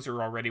he knows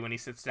her already when he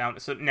sits down.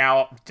 So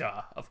now,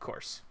 of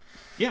course.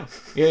 Yeah.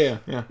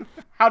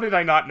 How did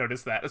I not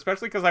notice that?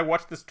 Especially because I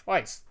watched this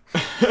twice.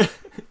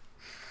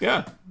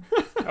 Yeah.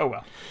 Oh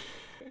well.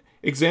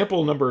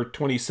 Example number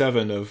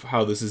 27 of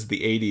how this is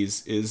the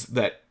 80s is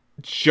that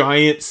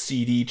giant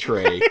CD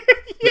tray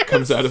that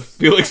comes out of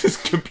Felix's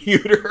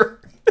computer.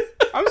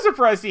 I'm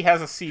surprised he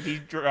has a CD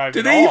drive.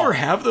 Did they ever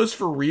have those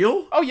for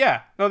real? Oh,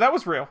 yeah. No, that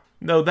was real.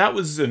 No, that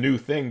was a new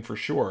thing for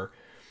sure.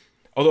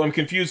 Although I'm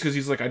confused because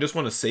he's like, I just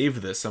want to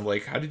save this. I'm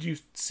like, how did you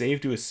save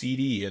to a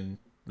CD in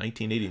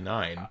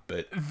 1989?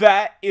 But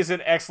that is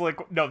an excellent...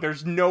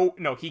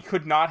 No, he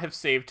could not have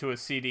saved to a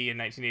CD in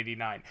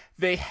 1989.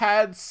 They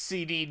had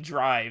CD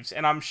drives,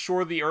 and I'm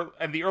sure the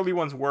early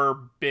ones were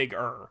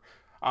bigger.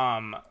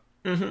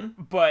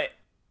 But,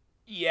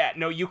 yeah,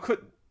 no, you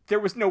could... There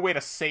was no way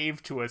to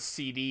save to a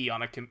CD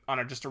on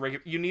just a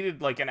regular... You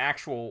needed, like, an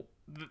actual...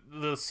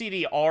 The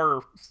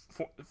CD-R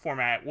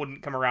format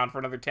wouldn't come around for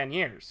another 10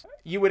 years.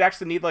 You would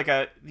actually need, like,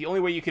 the only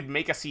way you could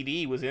make a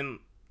CD was in,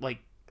 like,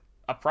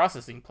 a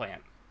processing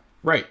plant.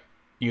 Right.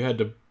 You had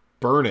to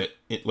burn it,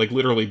 like,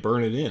 literally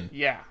burn it in.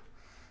 Yeah.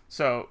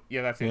 So,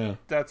 yeah,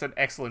 that's an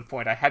excellent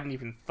point. I hadn't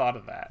even thought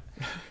of that.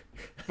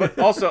 But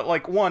also,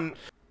 like, one...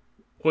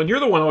 Well, and you're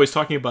the one always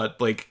talking about,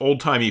 like,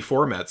 old-timey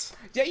formats.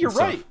 Yeah, you're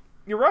right.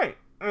 You're right.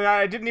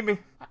 I didn't even...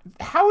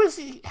 How is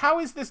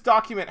this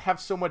document have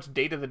so much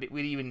data that it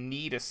would even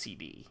need a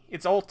CD?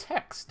 It's all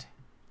text.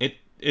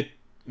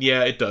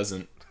 It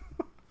doesn't.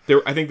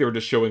 I think they were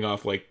just showing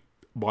off, like,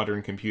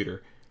 modern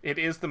computer. It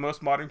is the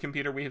most modern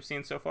computer we have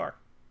seen so far.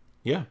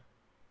 Yeah.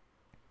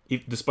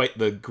 Despite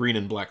the green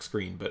and black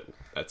screen, but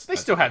They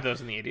still had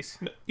those in the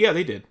 80s. Yeah,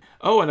 they did.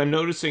 Oh, and I'm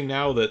noticing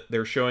now that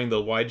they're showing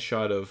the wide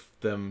shot of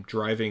them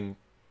driving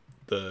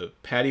the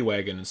paddy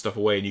wagon and stuff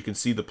away, and you can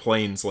see the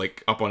planes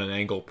like up on an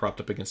angle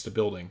propped up against a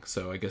building.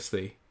 So I guess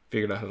they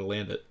figured out how to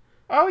land it.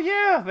 Oh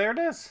yeah, there it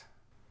is.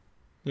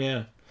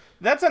 Yeah.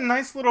 That's a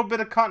nice little bit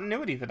of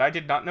continuity that I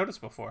did not notice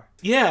before.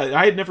 Yeah,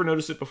 I had never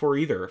noticed it before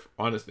either,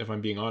 if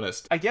I'm being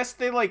honest. I guess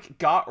they like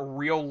got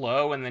real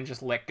low and then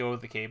just let go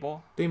of the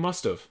cable. They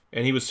must have.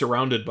 And he was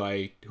surrounded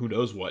by who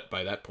knows what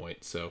by that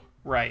point, so.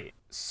 Right.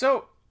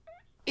 So,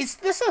 is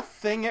this a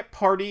thing at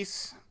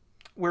parties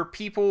where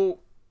people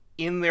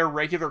in their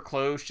regular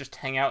clothes just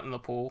hang out in the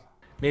pool?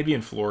 Maybe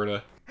in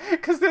Florida.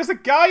 Because there's a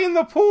guy in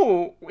the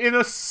pool in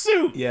a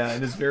suit. Yeah,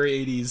 in his very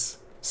 80s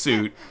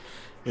suit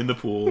in the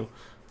pool.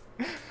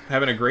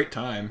 Having a great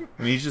time.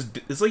 I mean,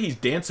 it's like he's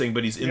dancing,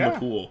 but he's in the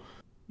pool.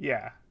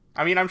 Yeah.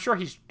 I mean, I'm sure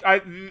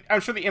I'm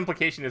sure the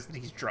implication is that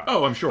he's drunk.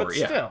 Oh, I'm sure. But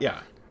yeah. Still,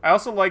 yeah. I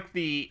also like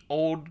the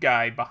old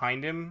guy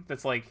behind him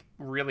that's like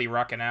really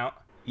rocking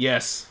out.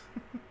 Yes.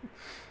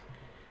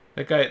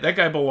 That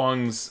guy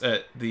belongs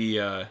at the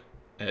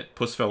at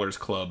Pussfeller's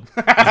Club.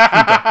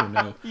 Dr.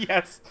 No.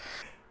 Yes.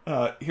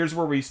 Here's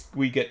where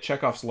we get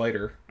Chekhov's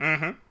lighter.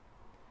 Mm-hmm.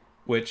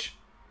 Which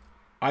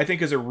I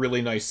think is a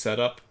really nice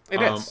setup.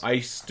 It is.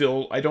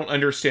 I don't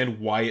understand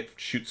why it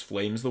shoots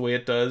flames the way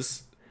it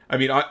does. I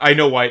mean, I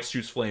know why it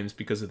shoots flames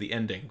because of the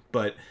ending,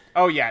 but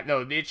Oh yeah,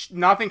 no,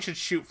 nothing should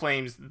shoot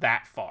flames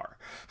that far.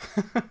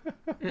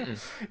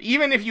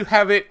 Even if you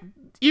have it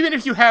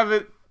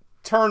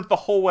turned the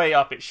whole way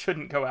up, it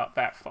shouldn't go out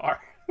that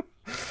far.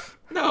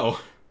 no.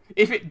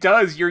 If it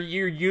does, you're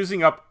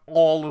using up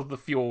all of the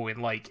fuel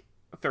in like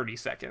 30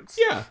 seconds.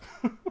 Yeah.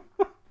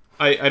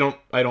 I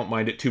don't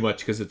mind it too much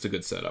because it's a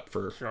good setup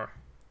for Sure.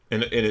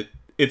 and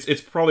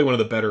it's probably one of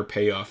the better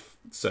payoff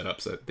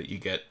setups that you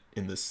get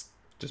in this,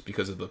 just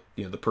because of the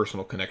the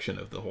personal connection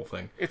of the whole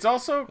thing. It's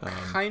also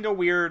kind of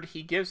weird.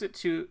 He gives it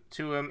to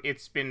him.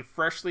 It's been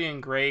freshly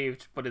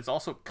engraved, but it's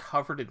also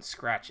covered in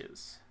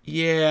scratches.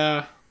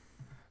 Yeah.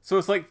 So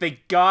it's like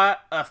they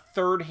got a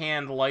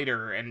third-hand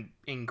lighter and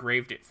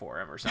engraved it for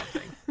him or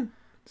something.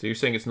 So you're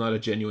saying it's not a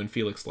genuine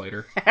Felix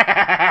lighter?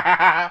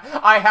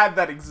 I had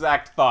that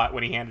exact thought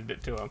when he handed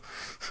it to him.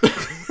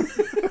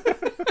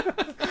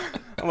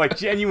 I'm like,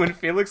 genuine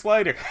Felix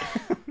lighter.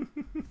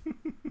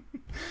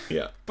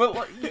 Yeah.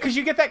 But because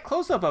you get that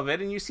close-up of it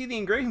and you see the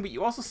engraving, but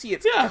you also see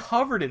it's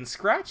covered in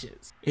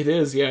scratches. It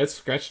is, yeah. It's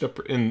scratched up,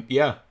 and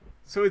yeah.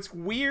 So it's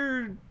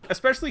weird,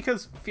 especially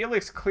because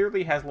Felix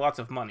clearly has lots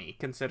of money,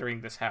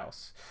 considering this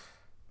house.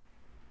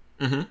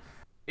 Mm-hmm.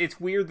 It's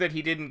weird that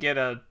he didn't get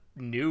a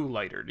new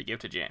lighter to give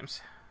to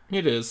James.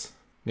 It is.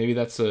 Maybe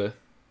that's a...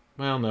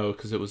 Well, no,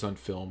 because it was on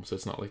film, so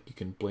it's not like you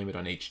can blame it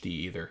on HD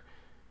either.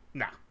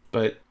 Nah.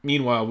 But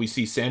meanwhile, we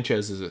see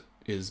Sanchez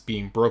is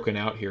being broken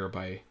out here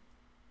by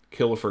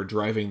Killefer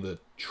driving the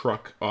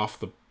truck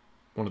off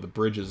one of the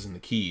bridges in the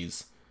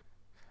Keys.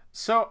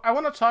 So I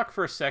want to talk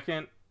for a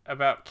second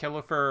about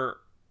Killefer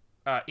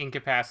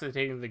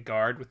incapacitating the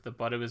guard with the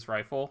butt of his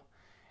rifle,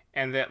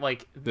 and that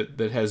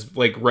that has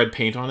like red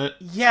paint on it.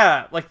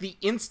 Yeah, like the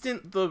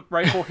instant the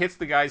rifle hits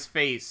the guy's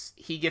face,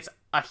 he gets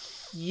a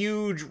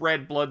huge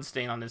red blood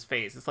stain on his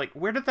face. It's like,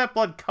 where did that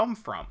blood come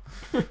from?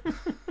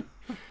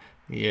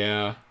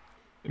 Yeah,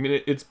 I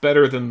mean it's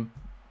better than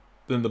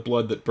the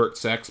blood that Burt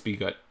Saxby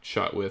got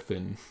shot with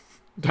in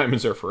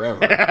Diamonds Are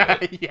Forever.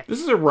 Yeah.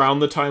 This is around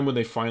the time when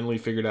they finally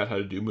figured out how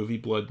to do movie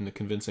blood in a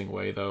convincing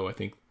way, though. I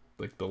think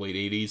like the late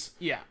 80s.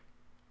 Yeah.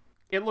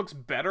 It looks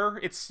better.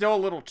 It's still a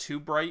little too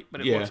bright,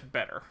 but it looks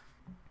better.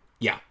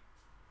 Yeah.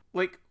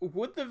 Like,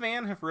 would the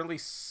van have really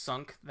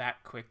sunk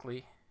that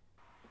quickly?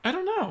 I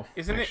don't know.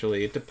 Isn't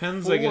actually, it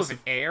depends, full I guess. Of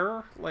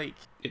air? Like,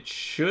 it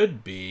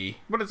should be.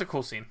 But it's a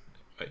cool scene.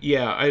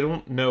 Yeah, I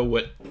don't know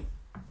what...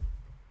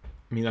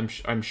 I mean,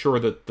 I'm sure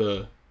that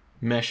the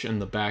mesh in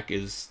the back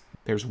is...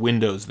 There's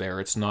windows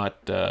there. It's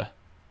not...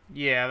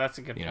 Yeah, that's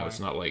a good point. You know, it's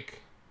not like...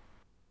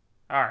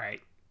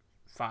 Alright.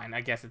 Fine.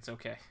 I guess it's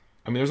okay.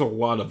 I mean, there's a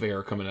lot of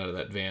air coming out of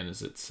that van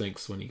as it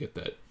sinks when you get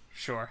that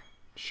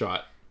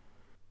shot.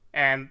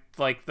 And,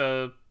 like,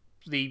 the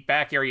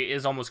back area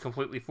is almost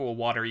completely full of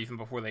water even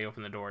before they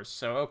open the doors,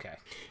 so okay.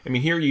 I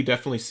mean, here you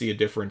definitely see a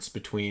difference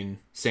between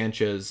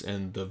Sanchez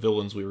and the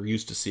villains we were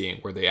used to seeing,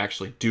 where they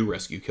actually do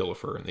rescue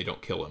Killefer and they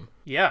don't kill him.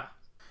 Yeah.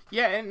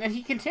 Yeah, and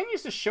he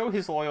continues to show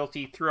his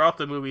loyalty throughout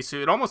the movie, so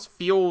it almost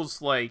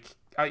feels like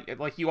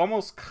you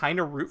almost kind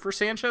of root for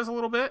Sanchez a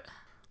little bit.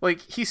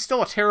 Like, he's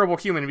still a terrible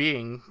human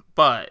being,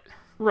 but...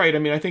 Right, I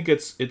mean, I think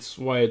it's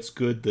why it's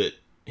good that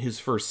his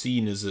first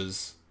scene is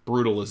as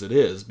brutal as it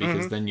is,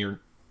 because then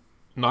you're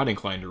not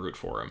inclined to root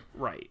for him.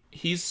 Right.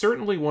 He's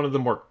certainly one of the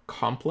more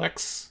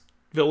complex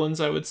villains,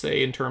 I would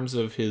say, in terms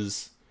of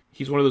his...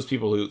 He's one of those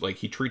people who, like,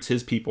 he treats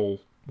his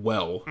people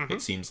well,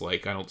 it seems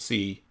like.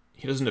 He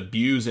doesn't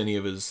abuse any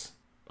of his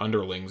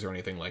underlings or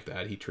anything like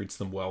that. He treats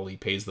them well, he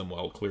pays them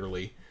well,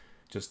 clearly.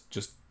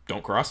 Just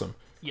don't cross him.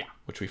 Yeah.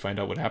 Which we find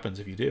out what happens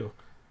if you do.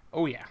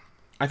 Oh, yeah.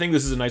 I think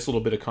this is a nice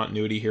little bit of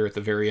continuity here at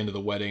the very end of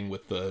the wedding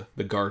with the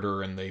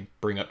garter, and they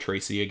bring up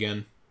Tracy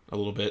again a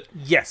little bit.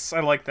 Yes, I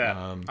like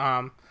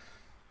that.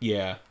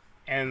 Yeah.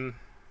 And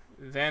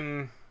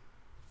then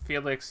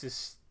Felix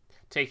is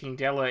taking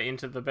Della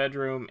into the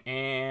bedroom,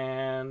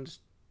 and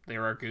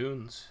there are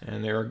goons.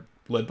 And they're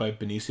led by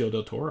Benicio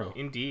del Toro.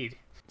 Indeed.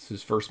 It's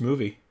his first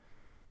movie.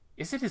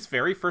 Is it his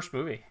very first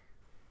movie?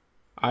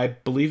 I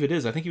believe it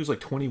is. I think he was like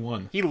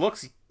 21. He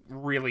looks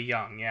really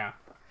young, yeah.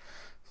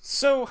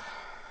 So,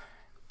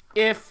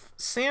 if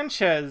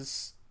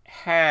Sanchez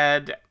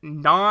had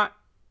not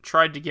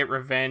tried to get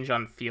revenge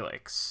on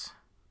Felix,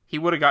 he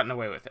would have gotten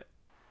away with it.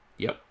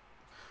 Yep.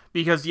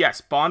 Because,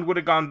 yes, Bond would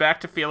have gone back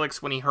to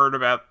Felix when he heard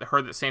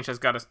that Sanchez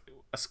got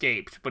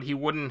escaped, but he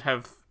wouldn't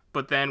have...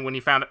 But then when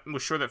he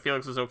was sure that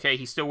Felix was okay,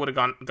 he still would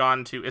have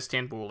gone to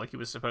Istanbul like he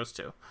was supposed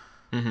to.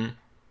 Mm-hmm.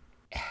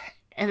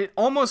 And it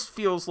almost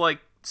feels like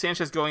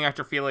Sanchez going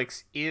after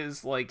Felix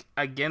is, like,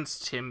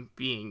 against him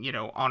being,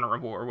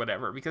 honorable or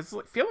whatever. Because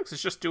like, Felix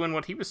is just doing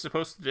what he was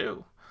supposed to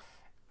do.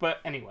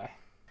 But anyway,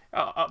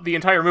 the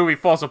entire movie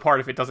falls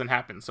apart if it doesn't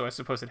happen, so I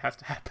suppose it has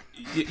to happen.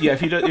 Yeah, if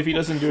he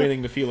doesn't do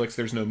anything to Felix,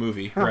 there's no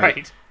movie.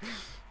 Right.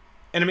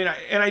 And I mean,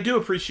 I do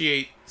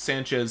appreciate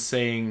Sanchez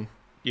saying...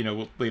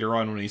 later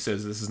on when he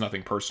says this is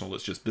nothing personal,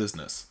 it's just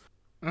business.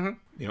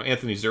 Mm-hmm.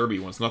 Anthony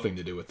Zerbe wants nothing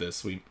to do with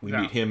this. We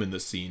meet him in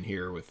this scene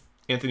here with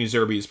Anthony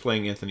Zerbe is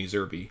playing Anthony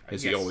Zerbe,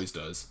 as he Yes. always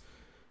does.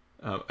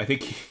 I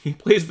think he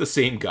plays the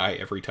same guy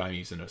every time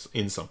he's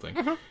in something.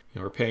 Mm-hmm.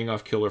 We're paying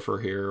off Killer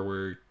for Hair,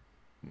 where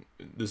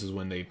this is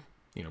when they,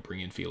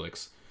 bring in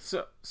Felix.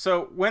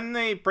 So when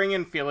they bring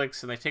in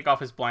Felix and they take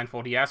off his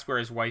blindfold, he asks where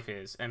his wife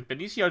is, and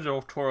Benicio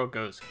del Toro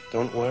goes,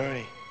 Don't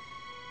worry.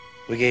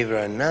 We gave her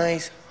a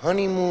nice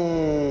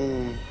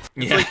honeymoon.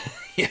 Yeah.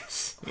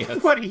 yes.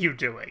 "What are you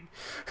doing?"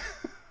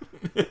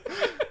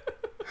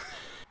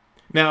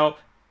 Now,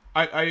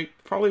 I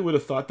probably would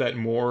have thought that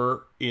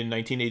more in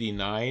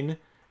 1989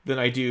 than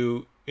I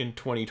do in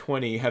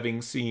 2020,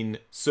 having seen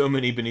so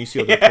many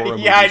Benicio del Toro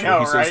movies I know, where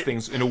he says right?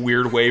 things in a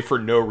weird way for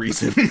no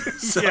reason.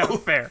 So Yeah,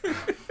 fair.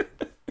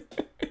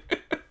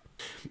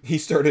 he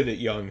started it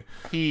young.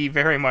 He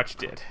very much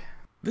did.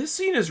 This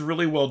scene is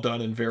really well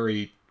done and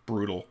very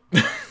brutal.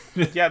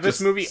 Yeah, this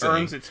Just movie saying.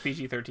 earns its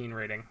PG-13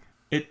 rating.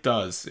 It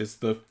does. It's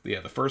the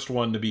first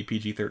one to be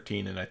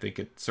PG-13, and I think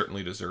it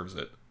certainly deserves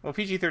it. Well,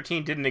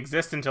 PG-13 didn't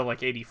exist until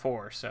like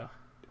 84, so...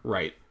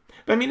 Right.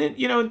 But I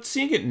mean,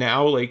 seeing it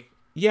now, like,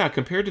 yeah,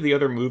 compared to the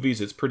other movies,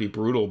 it's pretty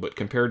brutal, but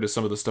compared to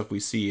some of the stuff we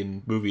see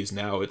in movies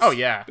now, it's... Oh,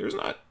 yeah.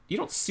 You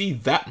don't see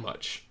that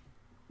much.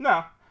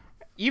 No.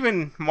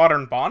 Even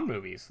modern Bond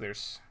movies,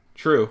 there's...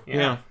 True, Yeah.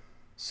 yeah. I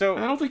So,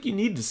 don't think you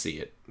need to see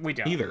it we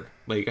don't. either.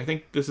 Like, I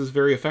think this is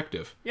very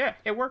effective. Yeah,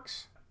 it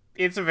works.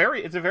 It's a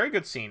very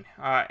good scene.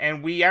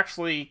 And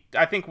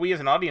I think we as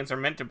an audience are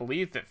meant to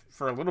believe that,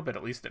 for a little bit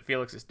at least, that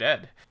Felix is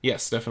dead.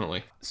 Yes,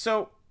 definitely.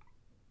 So,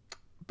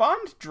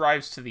 Bond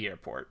drives to the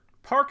airport,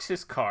 parks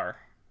his car,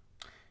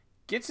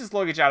 gets his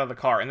luggage out of the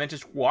car, and then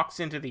just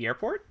walks into the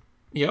airport?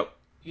 Yep.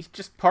 He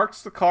just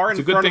parks the car It's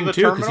in a good front thing, of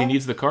the too, because terminal? he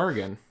needs the car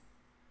again.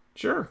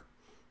 Sure.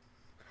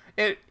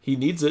 He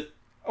needs it.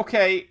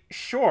 Okay,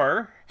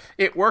 sure.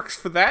 It works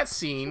for that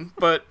scene,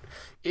 but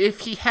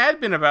if he had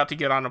been about to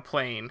get on a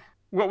plane,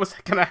 what was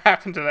going to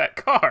happen to that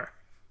car?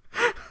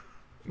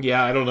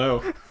 Yeah, I don't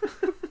know.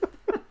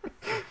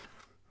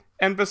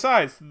 And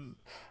besides,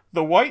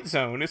 the white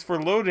zone is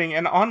for loading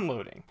and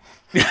unloading.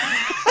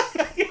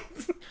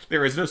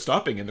 There is no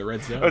stopping in the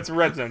red zone. Oh, it's a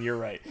red zone, you're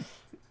right.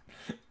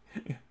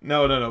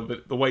 No,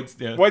 but the white...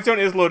 Yeah. White zone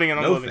is loading and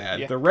No, unloading. Thad.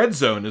 Yeah. The red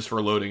zone is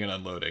for loading and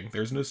unloading.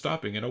 There's no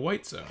stopping in a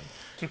white zone.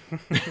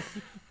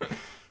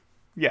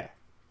 Yeah.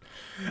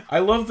 I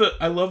love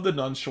the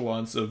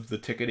nonchalance of the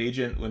ticket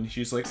agent when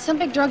she's like, Some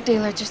big drug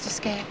dealer just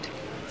escaped.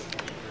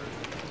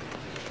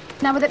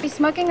 Now, would that be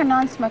smoking or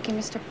non-smoking,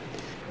 Mr.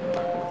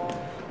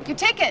 Your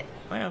ticket!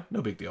 well,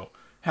 no big deal.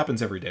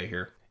 Happens every day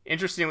here.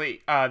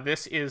 Interestingly,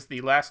 this is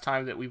the last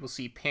time that we will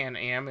see Pan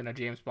Am in a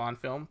James Bond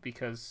film,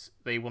 because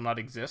they will not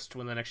exist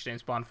when the next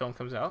James Bond film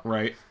comes out.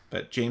 Right.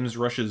 But James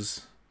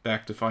rushes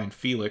back to find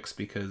Felix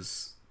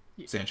because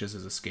Sanchez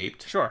has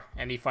escaped. Sure,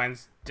 and he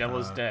finds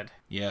Della's dead.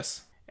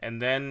 Yes.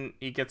 And then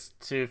he gets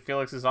to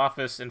Felix's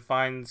office and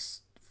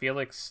finds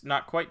Felix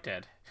not quite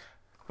dead.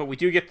 But we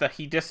do get the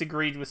he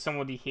disagreed with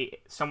somebody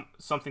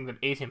something that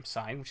ate him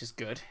sign, which is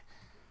good.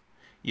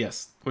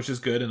 Yes, which is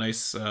good. A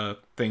nice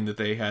thing that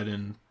they had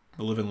in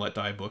the Live and Let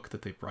Die book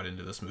that they brought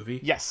into this movie.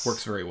 Yes.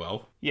 Works very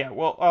well. Yeah,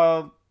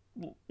 well,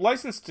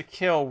 License to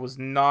Kill was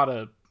not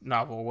a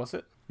novel, was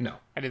it? No.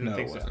 I didn't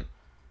think it so. wasn't.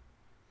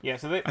 Yeah,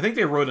 so they... I think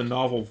they wrote a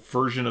novel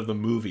version of the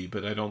movie,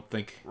 but I don't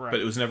think... Right. But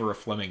it was never a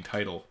Fleming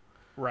title.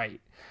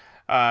 Right.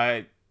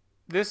 They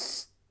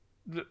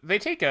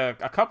take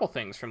a couple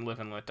things from Live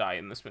and Let Die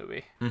in this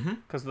movie. Mm-hmm.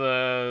 Because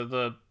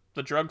the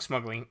drug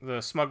smuggling, the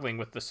smuggling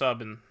with the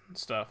sub and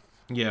stuff.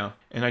 Yeah,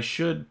 and I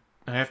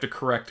have to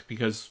correct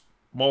because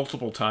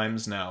multiple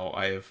times now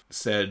I have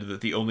said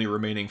that the only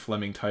remaining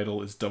Fleming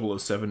title is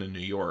 007 in New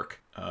York,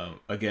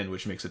 again,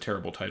 which makes a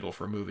terrible title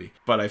for a movie.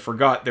 But I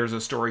forgot there's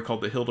a story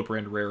called The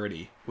Hildebrand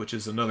Rarity, which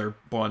is another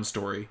Bond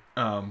story,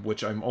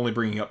 which I'm only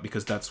bringing up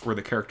because that's where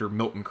the character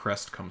Milton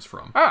Crest comes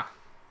from. Ah!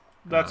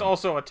 That's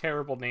also a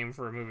terrible name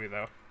for a movie,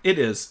 though. It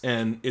is,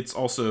 and it's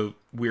also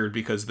weird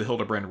because the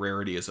Hildebrand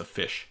Rarity is a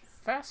fish.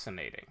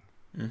 Fascinating.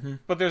 Mm-hmm.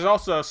 But there's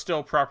also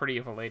still Property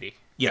of a Lady.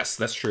 Yes,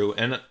 that's true,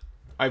 and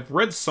I've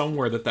read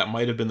somewhere that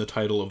might have been the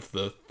title of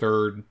the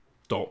third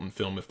Dalton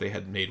film if they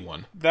had made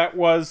one. That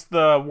was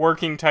the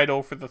working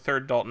title for the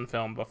third Dalton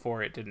film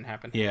before it didn't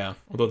happen. Yeah,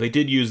 although they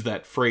did use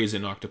that phrase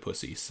in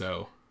Octopussy,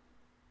 so...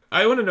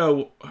 I want to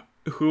know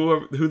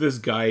who this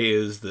guy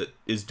is that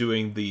is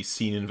doing the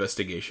scene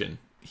investigation.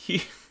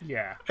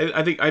 Yeah.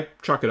 I think I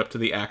chalk it up to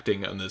the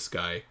acting on this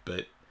guy,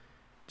 but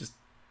just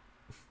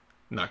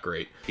not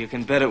great. You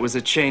can bet it was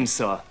a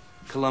chainsaw.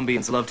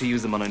 Colombians love to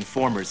use them on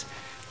informers.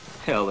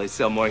 Hell, they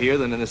sell more here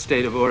than in the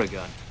state of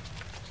Oregon.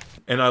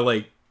 And I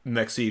like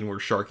next scene where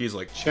Sharky's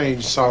like,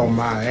 Chainsaw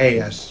my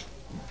ass.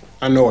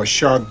 I know a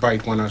shark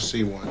bite when I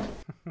see one.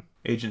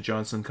 Agent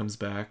Johnson comes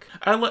back.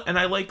 I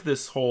like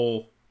this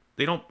whole...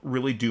 They don't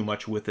really do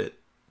much with it,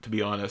 to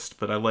be honest,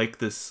 but I like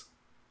this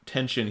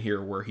tension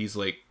here where he's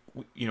like,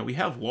 we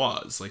have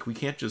laws. Like, we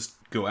can't just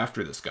go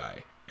after this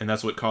guy. And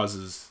that's what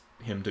causes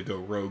him to go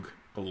rogue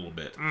a little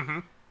bit. Mm-hmm.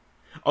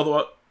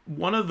 Although,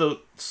 One of the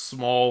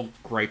small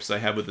gripes I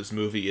have with this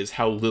movie is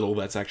how little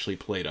that's actually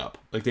played up.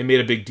 Like, they made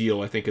a big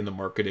deal, I think, in the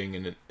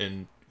marketing,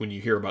 and when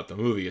you hear about the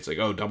movie, it's like,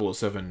 oh,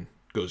 007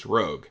 goes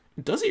rogue.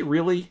 Does he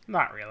really?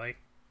 Not really.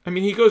 I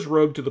mean, he goes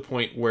rogue to the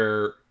point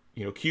where,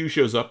 you know, Q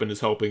shows up and is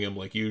helping him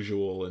like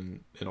usual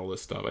and all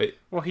this stuff.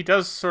 Well, he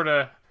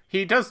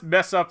does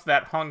mess up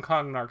that Hong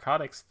Kong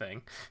narcotics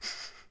thing.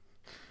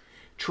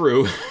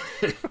 True.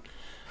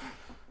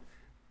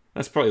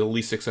 That's probably the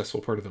least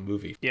successful part of the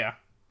movie. Yeah.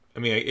 I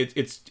mean,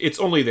 it's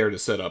only there to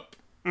set up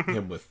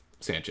him with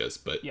Sanchez,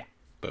 but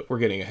we're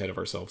getting ahead of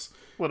ourselves.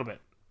 A little bit.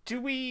 Do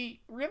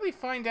we really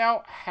find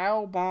out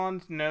how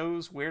Bond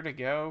knows where to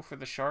go for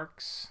the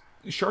sharks?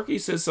 Sharky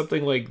says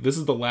something like, this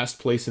is the last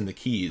place in the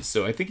Keys,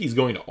 so I think he's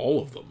going to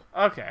all of them.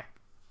 Okay.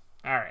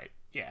 Alright,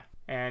 yeah.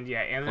 And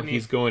yeah, Anthony... Like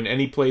he's going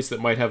any place that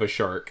might have a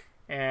shark.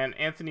 And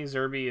Anthony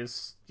Zerbe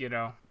is, you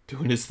know...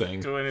 Doing his thing.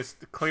 Doing his...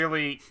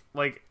 Clearly,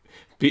 like...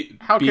 being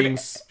a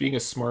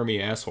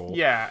smarmy asshole.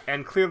 Yeah,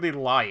 and clearly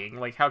lying.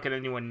 Like, how could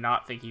anyone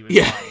not think he was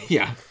lying?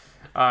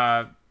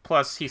 Yeah.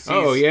 Plus, he sees...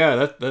 Oh,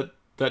 yeah,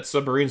 that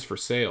submarine's for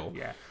sale.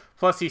 Yeah.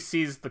 Plus, he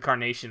sees the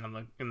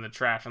carnation in the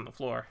trash on the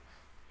floor.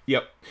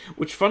 Yep.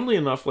 Which, funnily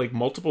enough, like,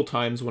 multiple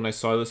times when I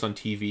saw this on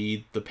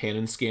TV, the pan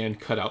and scan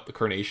cut out the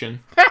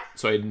carnation.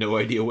 So I had no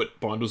idea what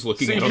Bond was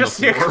looking at on the floor.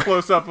 So you just see a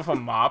close-up of a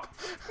mop.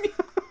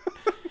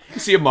 You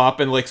see a mop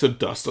and, like, some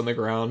dust on the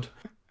ground.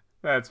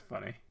 That's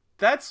funny.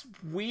 That's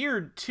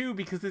weird, too,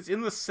 because it's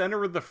in the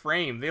center of the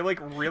frame. They, like,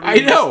 really I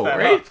know, messed that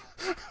right?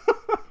 up.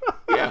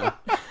 Yeah.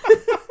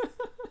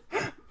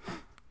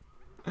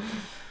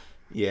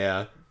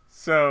 Yeah.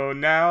 So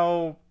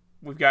now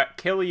we've got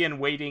Killian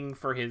waiting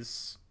for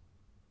his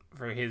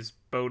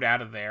boat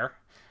out of there,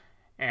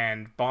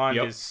 and Bond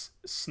is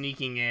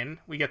sneaking in.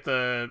 We get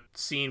the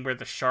scene where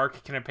the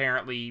shark can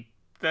apparently...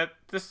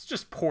 This is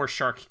just poor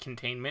shark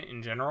containment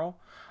in general.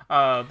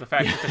 The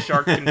fact that the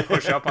shark can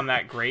push up on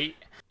that grate,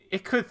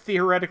 it could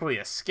theoretically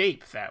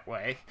escape that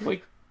way.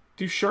 Like,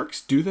 do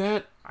sharks do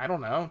that? I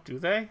don't know. Do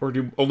they? Or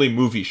do only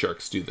movie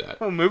sharks do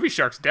that? Well, movie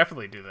sharks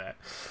definitely do that.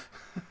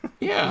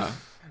 Yeah.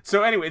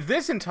 So anyway,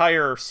 this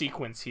entire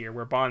sequence here,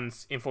 where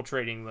Bond's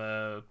infiltrating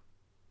the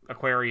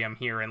aquarium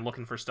here and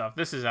looking for stuff,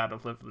 this is out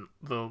of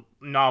the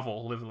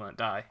novel Live and Let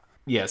Die.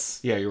 Yes.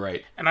 Yeah, you're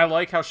right. And I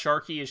like how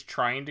Sharky is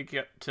trying to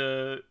get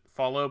to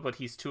follow, but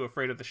he's too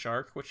afraid of the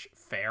shark, which,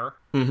 fair.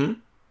 Mm-hmm.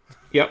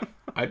 Yep.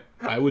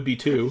 I would be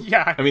too.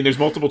 Yeah. I mean, there's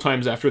multiple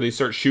times after they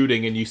start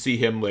shooting and you see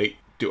him like,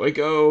 do I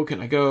go?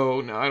 Can I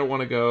go? No, I don't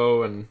want to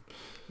go. And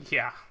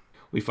yeah.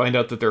 We find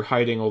out that they're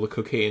hiding all the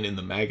cocaine in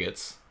the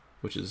maggots,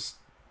 which is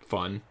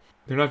fun.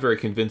 They're not very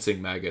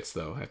convincing maggots,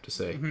 though, I have to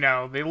say.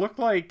 No, they look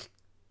like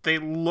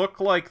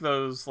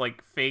those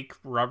like fake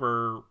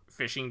rubber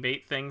fishing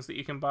bait things that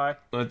you can buy.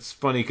 That's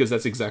funny because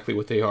that's exactly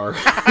what they are.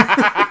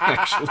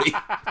 Actually,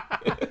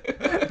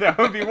 that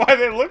would be why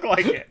they look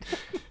like it.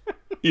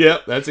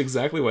 Yep, that's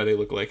exactly why they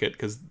look like it,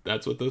 because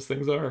that's what those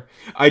things are.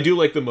 I do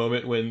like the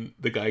moment when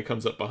the guy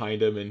comes up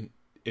behind him and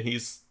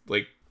he's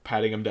like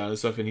patting him down and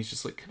stuff, and he's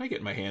just like, "Can I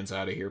get my hands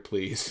out of here,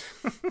 please?"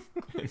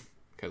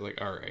 Guy's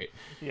like, "All right."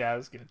 Yeah, it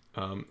was good.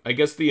 I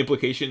guess the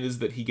implication is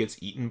that he gets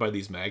eaten by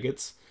these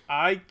maggots.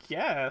 I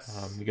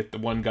guess. You get the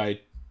one guy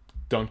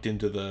dunked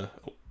into the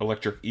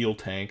electric eel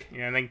tank.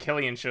 Yeah, and then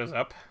Killian shows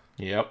up.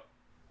 Yep.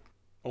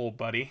 Old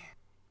buddy.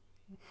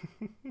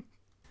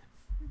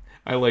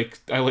 I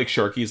like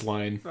Sharky's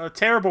line. A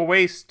terrible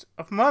waste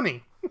of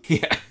money.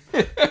 Yeah.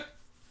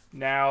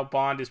 Now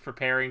Bond is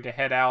preparing to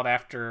head out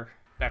after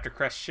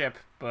Crest's ship,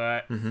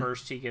 but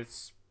first he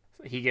gets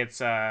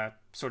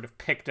sort of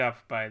picked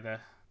up by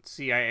the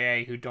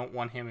CIA, who don't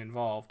want him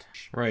involved.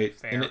 Right.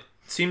 Fair. And it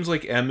seems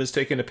like M is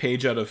taking a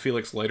page out of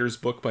Felix Leiter's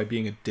book by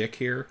being a dick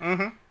here.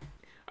 Mm-hmm.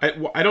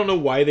 I don't know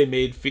why they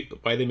made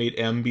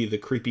M be the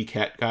creepy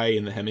cat guy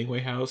in the Hemingway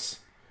house.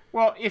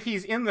 Well, if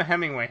he's in the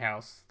Hemingway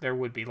house, there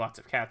would be lots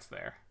of cats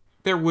there.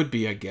 There would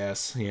be, I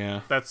guess.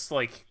 Yeah. That's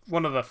like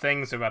one of the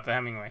things about the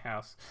Hemingway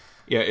house.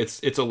 Yeah,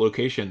 it's a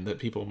location that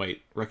people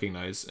might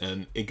recognize,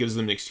 and it gives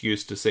them an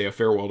excuse to say a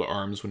farewell to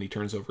arms when he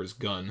turns over his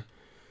gun.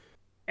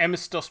 M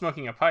is still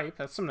smoking a pipe.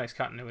 That's some nice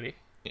continuity.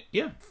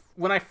 Yeah.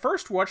 When I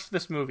first watched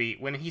this movie,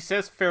 when he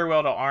says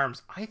farewell to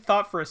arms, I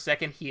thought for a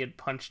second he had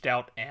punched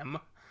out M.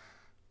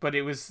 But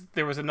there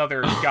was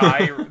another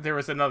guy.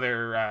 There's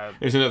another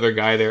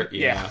guy there.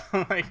 Yeah.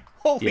 Like,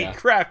 holy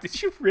crap! Did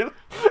you really?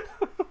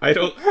 I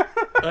don't.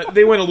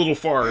 They went a little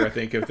far, I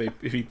think, if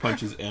he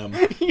punches M.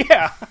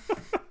 Yeah.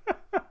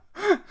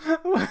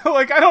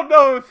 Like, I don't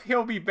know if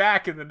he'll be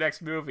back in the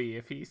next movie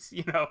if he's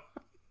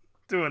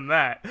doing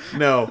that.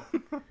 No.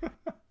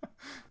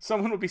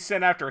 Someone will be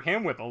sent after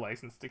him with a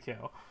license to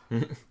kill.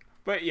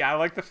 But yeah, I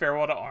like the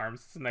farewell to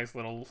arms. It's a nice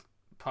little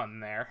pun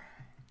there.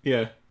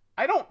 Yeah.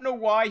 I don't know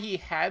why he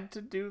had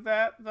to do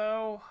that,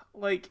 though.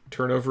 Like,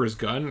 turn over his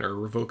gun or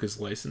revoke his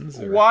license?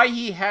 Or why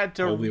he had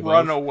to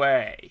run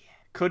away?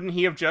 Couldn't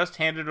he have just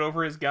handed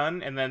over his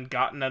gun and then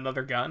gotten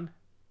another gun?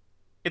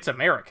 It's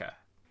America.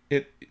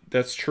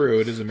 That's true.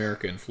 It is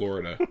America in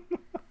Florida,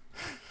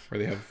 where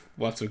they have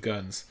lots of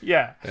guns.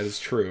 Yeah, that is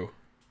true.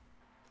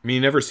 I mean, he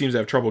never seems to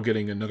have trouble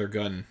getting another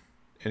gun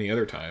any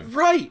other time.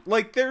 Right.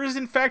 Like, there is,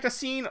 in fact, a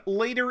scene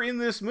later in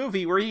this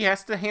movie where he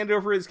has to hand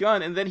over his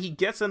gun, and then he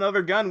gets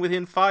another gun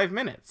within 5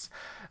 minutes.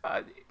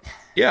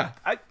 Yeah.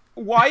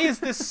 Why is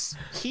this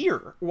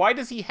here? Why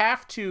does he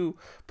have to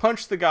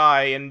punch the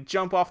guy and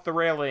jump off the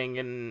railing?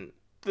 And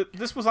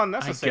this was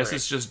unnecessary. I guess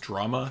it's just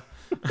drama.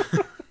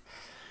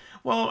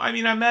 Well, I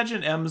mean, I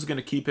imagine M's going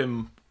to keep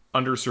him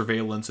under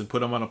surveillance and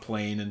put him on a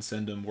plane and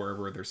send him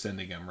wherever they're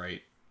sending him,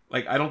 right?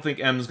 Like, I don't think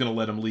M's going to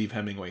let him leave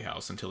Hemingway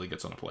House until he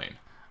gets on a plane.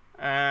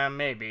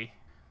 Maybe.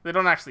 They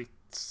don't actually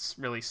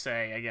really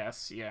say, I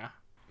guess. Yeah.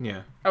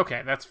 Yeah.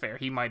 Okay, that's fair.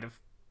 He might have,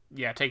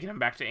 taken him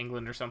back to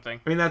England or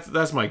something. I mean,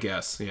 that's my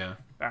guess, yeah.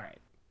 All right.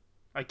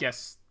 I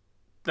guess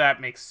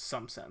that makes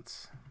some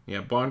sense.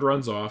 Yeah, Bond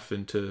runs off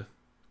into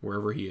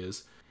wherever he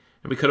is.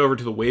 And we cut over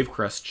to the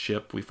Wavecrest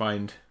ship. We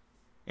find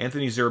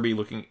Anthony Zerbe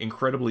looking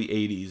incredibly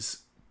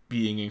 80s,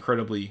 being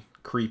incredibly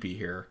creepy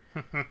here.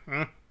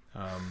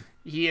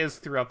 He is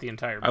throughout the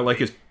entire movie. I like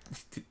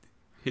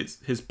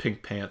his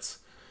pink pants.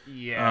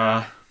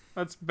 Yeah.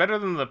 That's better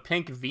than the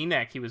pink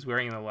V-neck he was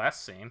wearing in the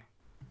last scene.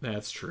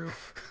 That's true.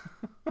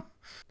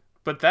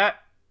 But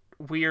that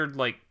weird,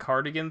 like,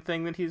 cardigan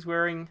thing that he's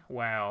wearing,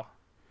 wow.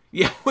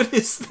 Yeah, what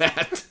is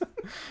that?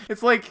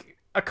 It's like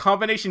a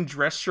combination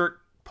dress shirt,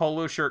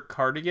 polo shirt,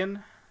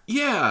 cardigan.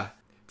 Yeah.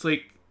 It's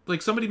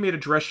like somebody made a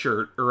dress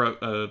shirt,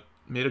 or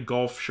made a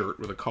golf shirt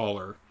with a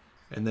collar,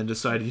 and then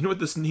decided, you know what,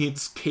 this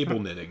needs cable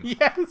knitting.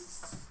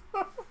 Yes!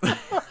 What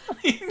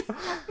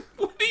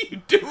are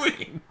you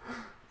doing?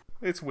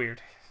 It's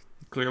weird.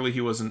 Clearly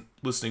he wasn't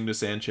listening to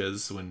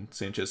Sanchez when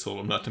Sanchez told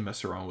him not to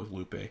mess around with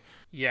Lupe.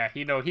 Yeah,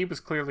 he was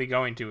clearly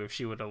going to if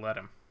she would have let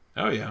him.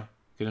 Oh, yeah.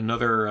 Get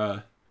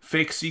another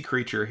fake sea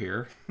creature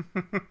here.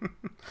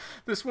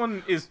 This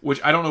one is...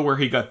 Which, I don't know where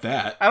he got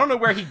that. I don't know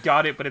where he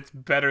got it, but it's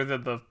better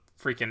than the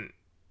freaking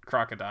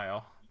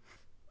crocodile.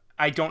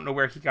 I don't know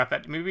where he got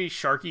that. Maybe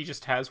Sharky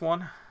just has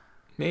one?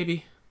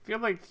 Maybe. I feel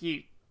like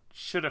he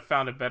should have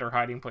found a better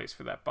hiding place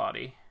for that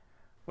body.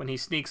 When he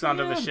sneaks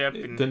onto the ship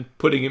and... Then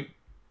putting him...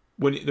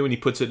 When he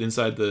puts it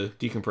inside the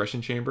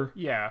decompression chamber?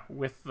 Yeah,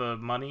 with the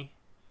money.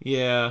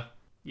 Yeah.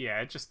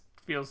 Yeah, it just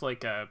feels like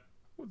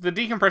the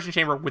decompression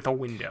chamber with a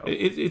window.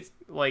 It's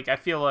like, I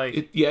feel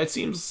like... it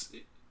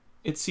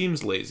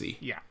seems lazy.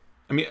 Yeah.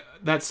 I mean,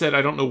 that said,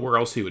 I don't know where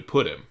else he would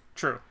put him.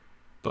 True.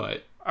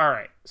 But...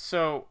 Alright,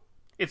 so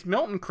it's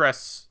Milton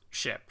Crest's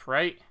ship,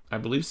 right? I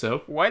believe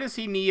so. Why does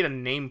he need a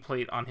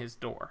nameplate on his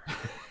door?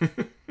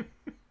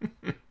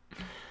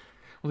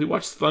 Well, he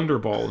watched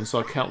Thunderball and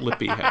saw Count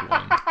Lippy had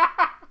one.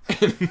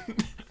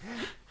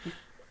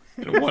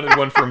 and wanted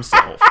one for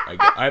himself.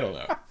 I don't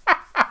know.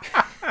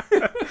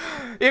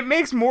 It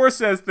makes more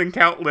sense than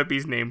Count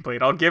Lippy's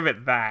nameplate. I'll give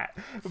it that.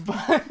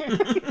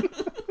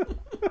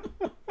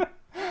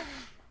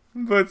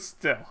 But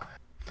still.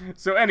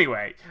 So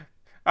anyway,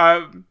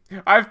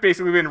 I've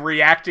basically been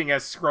reacting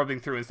as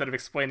scrubbing through instead of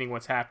explaining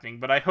what's happening.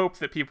 But I hope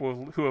that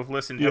people who have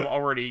listened have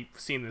already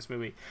seen this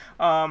movie.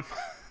 I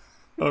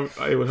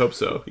would hope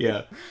so.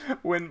 Yeah.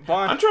 When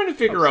Bond, I'm trying to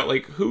figure out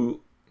like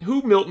who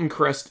Milton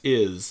Crest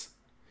is,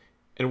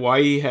 and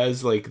why he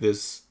has like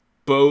this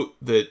boat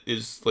that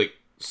is like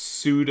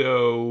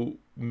pseudo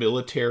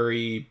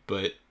military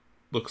but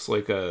looks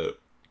like a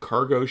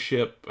cargo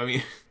ship. I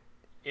mean,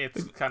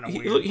 it's kind of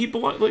weird.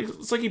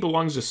 It's like he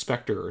belongs to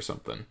Spectre or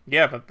something.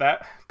 Yeah, but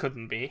that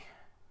couldn't be.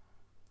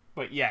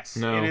 But yes,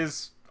 no, it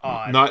is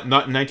odd. Not in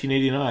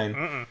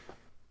 1989.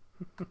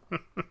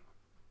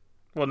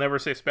 We'll never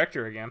say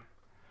Spectre again.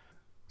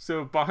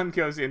 So Bond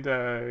goes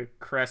into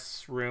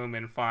Crest's room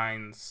and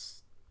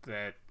finds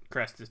that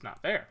Crest is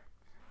not there.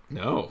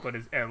 No. But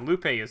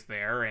Lupe is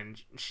there, and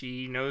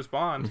she knows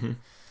Bond. Mm-hmm.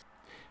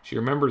 She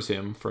remembers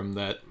him from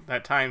that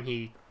time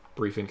he...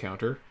 brief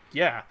encounter.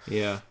 Yeah.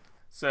 Yeah.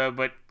 So,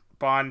 but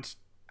Bond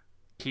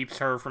keeps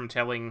her from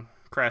telling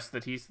Crest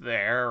that he's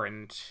there,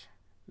 and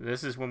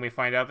this is when we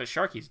find out that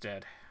Sharky's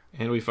dead.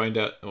 And we find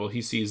out... Well,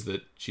 he sees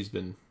that she's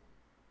been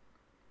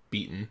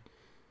beaten.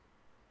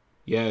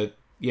 Yeah,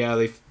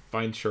 they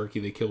find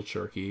Sharky, they kill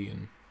Sharky,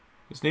 and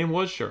his name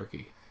was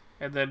Sharky.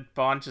 And then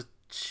Bond just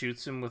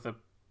shoots him with a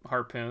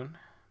harpoon.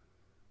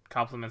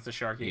 Compliments the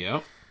Sharky.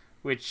 Yeah.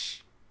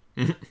 Which,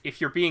 if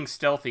you're being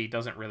stealthy,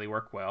 doesn't really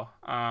work well.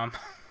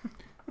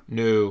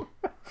 No.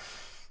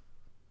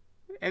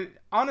 And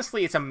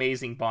honestly, it's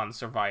amazing Bond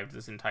survived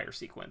this entire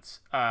sequence.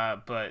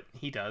 But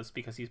he does,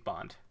 because he's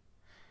Bond.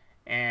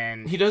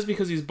 And he does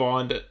because he's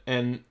Bond,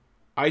 and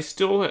I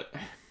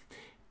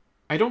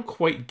don't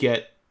quite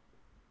get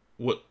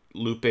what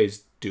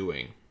Lupe's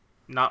doing.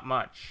 Not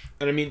much.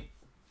 And I mean,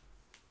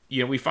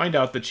 we find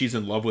out that she's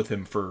in love with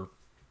him for,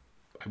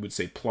 I would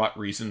say, plot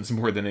reasons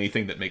more than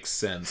anything that makes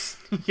sense.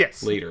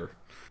 Yes. Later.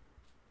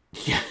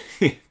 Yeah.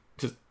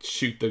 Just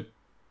shoot the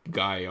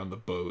guy on the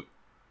boat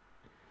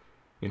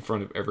in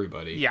front of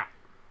everybody. Yeah.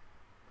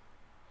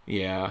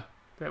 Yeah.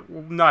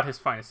 Not his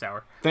finest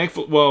hour.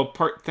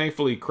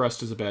 Thankfully,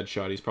 Crest is a bad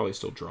shot. He's probably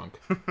still drunk.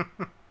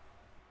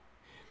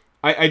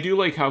 I do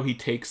like how he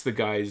takes the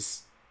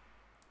guy's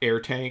air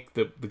tank,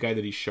 the guy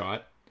that he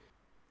shot,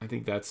 I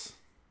think that's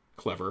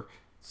clever.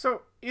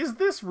 So, is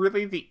this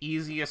really the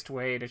easiest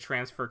way to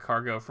transfer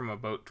cargo from a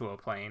boat to a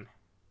plane?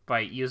 By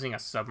using a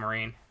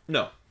submarine?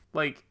 No.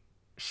 Like,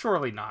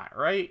 surely not,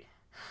 right?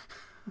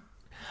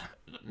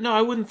 No,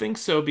 I wouldn't think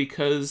so,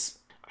 because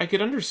I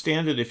could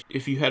understand it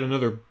if you had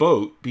another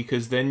boat,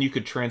 because then you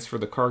could transfer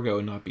the cargo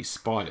and not be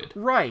spotted.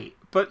 Right,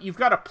 but you've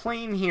got a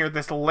plane here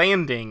that's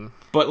landing.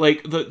 But,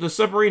 like, the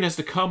submarine has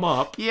to come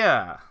up.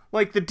 Yeah.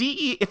 Like,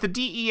 if the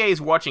DEA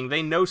is watching,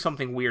 they know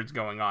something weird's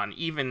going on,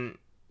 even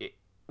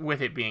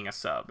with it being a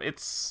sub.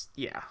 It's,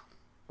 yeah.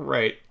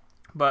 Right.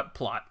 But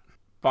plot.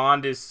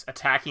 Bond is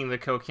attacking the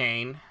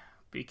cocaine,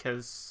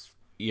 because...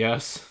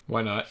 Yes,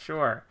 why not?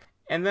 Sure.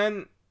 And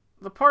then,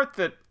 the part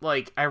that,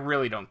 like, I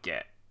really don't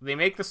get. They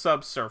make the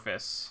sub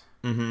surface.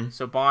 Mm-hmm.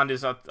 So Bond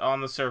is up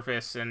on the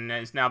surface and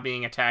is now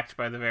being attacked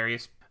by the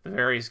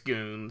various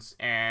goons,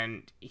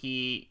 and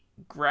he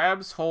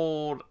grabs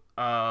hold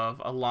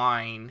of a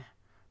line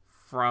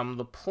from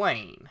the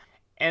plane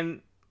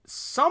and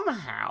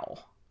somehow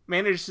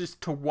manages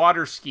to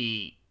water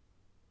ski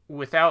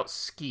without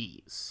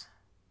skis.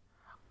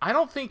 I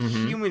don't think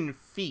human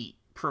feet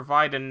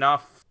provide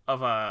enough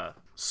of a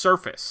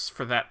surface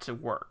for that to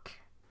work.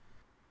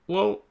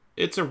 Well,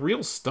 it's a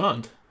real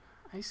stunt.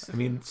 I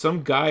mean,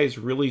 some guy's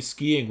really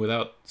skiing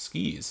without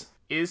skis.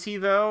 Is he,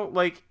 though?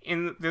 Like,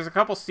 there's a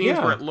couple scenes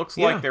where it looks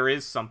like there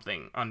is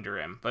something under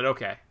him, but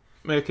okay.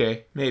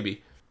 Okay,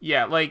 maybe.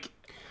 Yeah, like,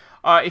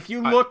 if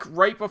you look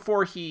right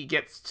before he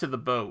gets to the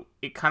boat,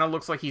 it kind of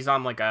looks like he's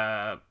on, like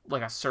a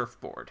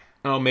surfboard.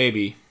 Oh,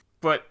 maybe.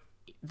 But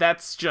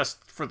that's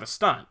just for the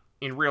stunt.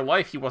 In real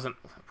life, he wasn't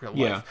real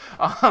life.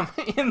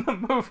 In the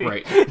movie.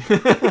 Right.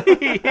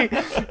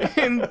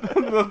 In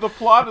the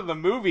plot of the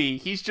movie,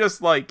 he's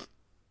just, like,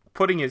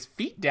 putting his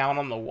feet down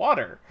on the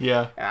water.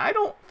 Yeah. And I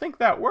don't think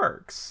that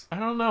works. I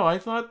don't know. I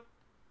thought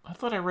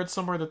I read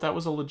somewhere that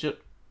was a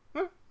legit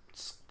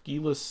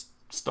skiless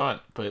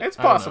stunt, but it's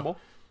I don't possible.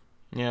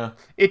 know. Yeah.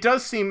 It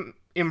does seem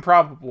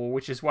improbable,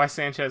 which is why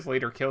Sanchez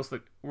later kills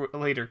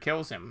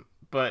him.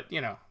 But,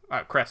 you know,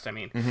 Crest, I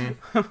mean.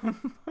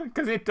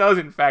 Because it does,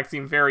 in fact,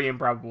 seem very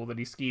improbable that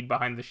he skied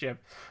behind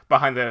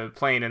the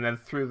plane, and then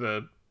threw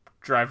the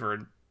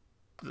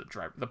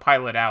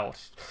pilot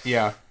out.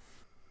 Yeah.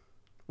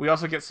 We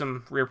also get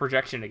some rear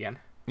projection again.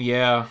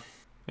 Yeah.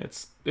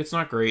 It's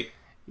not great.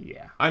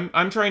 Yeah.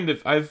 I'm trying to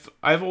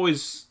I've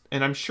always,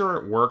 and I'm sure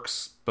it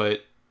works,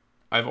 but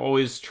I've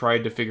always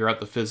tried to figure out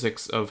the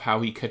physics of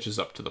how he catches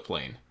up to the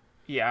plane.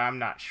 Yeah, I'm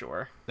not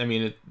sure. I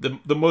mean,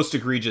 the most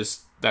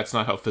egregious "that's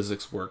not how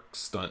physics works"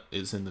 stunt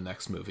is in the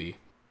next movie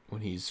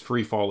when he's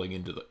free falling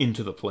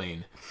into the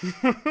plane.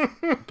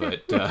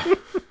 But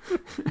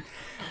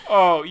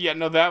oh yeah,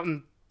 no, that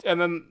one, and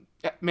then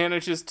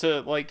manages to,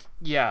 like,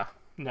 yeah,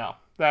 no,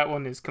 that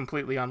one is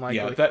completely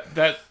unlikely. Yeah,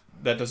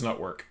 that does not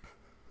work.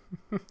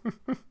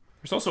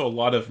 There's also a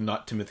lot of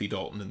not Timothy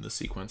Dalton in this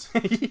sequence.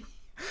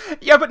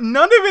 Yeah, but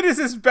none of it is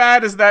as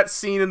bad as that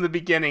scene in the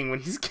beginning when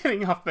he's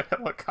getting off the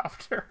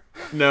helicopter.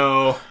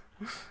 No.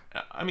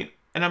 I mean,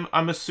 and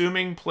I'm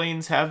assuming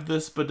planes have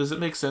this, but does it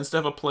make sense to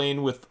have a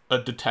plane with a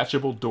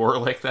detachable door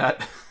like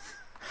that?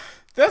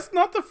 That's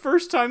not the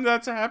first time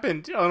that's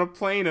happened on a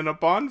plane in a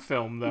Bond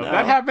film, though. No.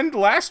 That happened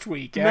last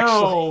week,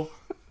 actually. No.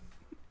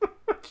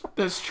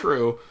 That's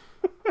true.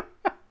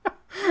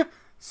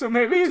 So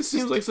maybe It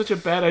seems like such a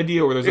bad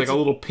idea where there's like a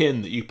little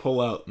pin that you pull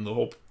out and the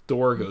whole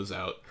door goes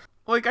out.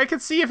 Like, I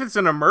could see if it's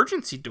an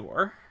emergency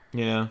door.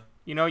 Yeah.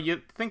 You know,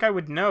 you'd think I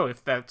would know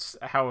if that's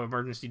how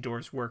emergency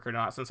doors work or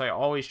not, since I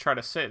always try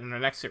to sit in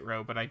an exit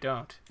row, but I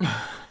don't.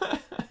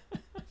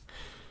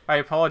 I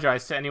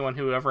apologize to anyone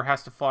who ever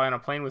has to fly on a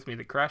plane with me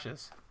that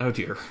crashes. Oh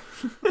dear.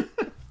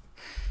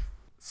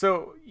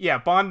 So, yeah,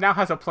 Bond now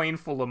has a plane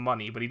full of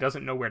money, but he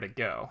doesn't know where to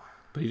go.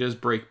 But he does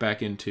break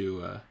back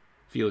into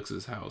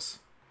Felix's house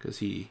because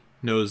he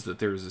knows that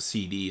there's a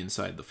CD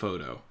inside the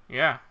photo.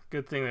 Yeah,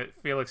 good thing that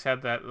Felix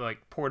had that,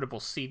 like, portable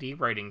CD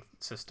writing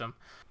system.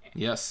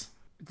 Yes.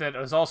 That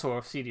is also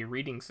a CD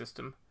reading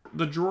system.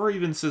 The drawer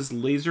even says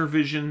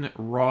LaserVision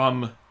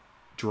ROM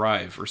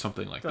drive or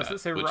something like that. Does it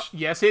say which...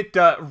 Yes, it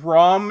does.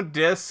 ROM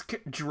disk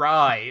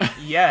drive.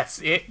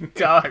 Yes, it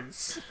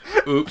does.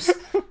 Oops.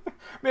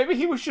 Maybe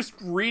he was just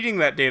reading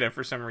that data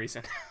for some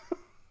reason.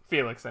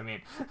 Felix, I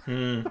mean.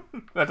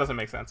 That doesn't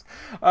make sense.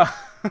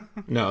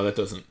 No, that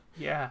doesn't.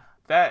 Yeah,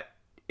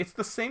 it's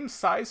the same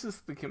size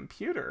as the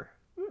computer.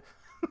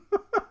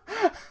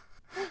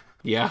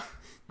 Yeah.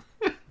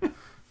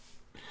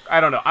 I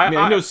don't know.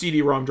 I know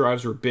CD-ROM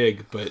drives were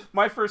big, but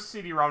my first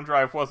CD-ROM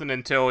drive wasn't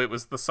until it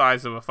was the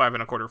size of a 5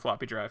 1/4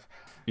 floppy drive.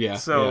 Yeah.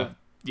 So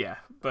yeah,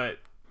 but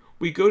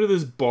we go to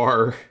this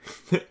bar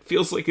that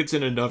feels like it's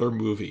in another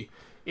movie.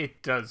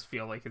 It does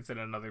feel like it's in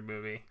another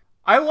movie.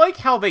 I like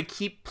how they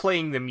keep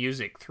playing the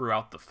music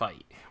throughout the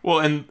fight. Well,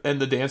 and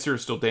the dancer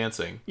is still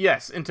dancing.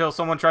 Yes, until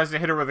someone tries to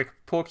hit her with a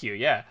pull cue.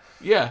 Yeah.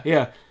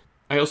 Yeah.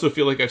 I also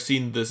feel like I've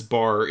seen this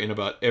bar in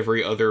about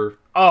every other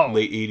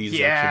late 80s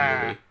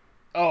action movie.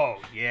 Oh,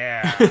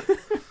 yeah.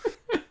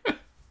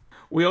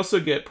 We also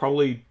get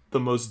probably the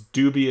most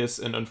dubious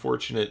and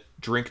unfortunate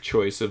drink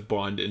choice of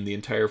Bond in the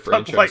entire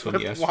franchise when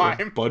he asked for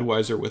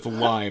Budweiser with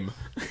lime.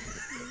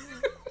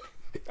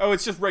 Oh,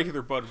 it's just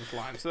regular Bud with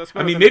lime. So that's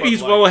I mean, maybe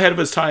he's well ahead of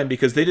his time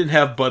because they didn't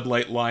have Bud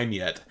Light Lime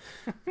yet.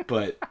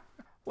 But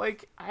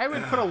like, I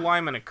would put a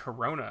lime in a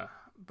Corona,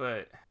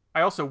 but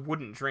I also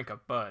wouldn't drink a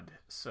Bud.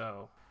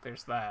 So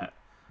there's that.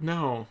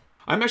 No.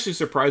 I'm actually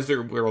surprised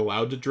we're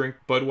allowed to drink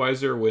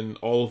Budweiser when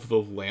all of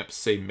the lamps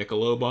say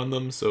Michelob on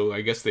them, so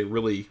I guess they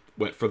really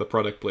went for the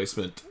product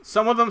placement.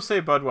 Some of them say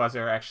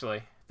Budweiser,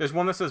 actually. There's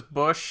one that says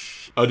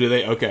Busch. Oh, do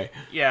they? Okay.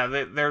 Yeah,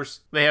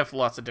 they have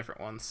lots of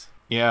different ones.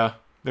 Yeah,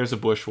 there's a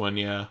Busch one,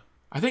 yeah.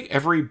 I think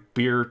every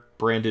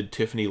beer-branded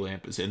Tiffany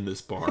lamp is in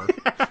this bar.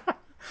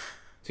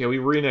 So yeah, we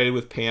reunited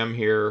with Pam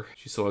here.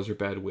 She still has her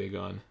bad wig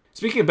on.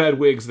 Speaking of bad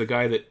wigs, the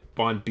guy that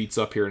Bond beats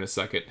up here in a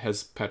second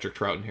has Patrick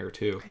Troughton hair,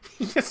 too.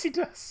 Yes, he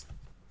does.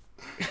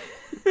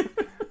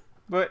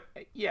 But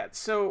yeah,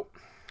 so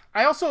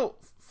I also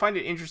find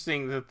it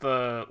interesting that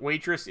the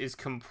waitress is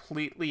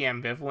completely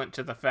ambivalent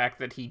to the fact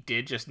that he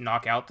did just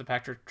knock out the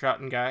Patrick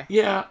Troughton guy.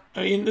 Yeah,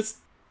 I mean,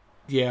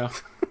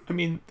 I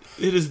mean,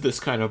 it is this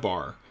kind of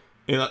bar.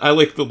 And I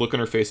like the look on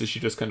her face as she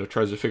just kind of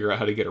tries to figure out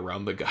how to get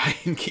around the guy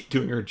and keep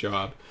doing her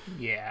job.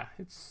 Yeah,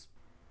 it's...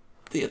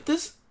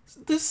 This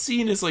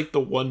scene is like the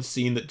one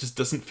scene that just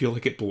doesn't feel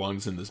like it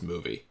belongs in this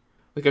movie.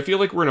 Like, I feel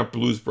like we're in a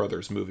Blues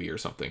Brothers movie or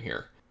something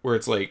here. Where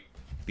it's like,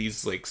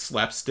 these like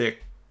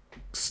slapstick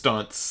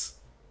stunts.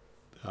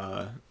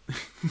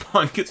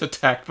 Bond gets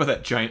attacked by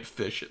that giant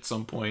fish at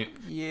some point.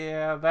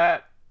 Yeah,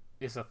 that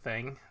is a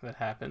thing that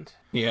happened.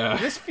 Yeah.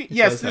 This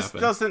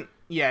doesn't.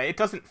 Yeah, it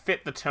doesn't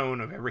fit the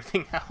tone of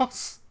everything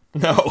else.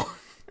 No.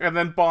 And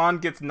then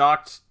Bond gets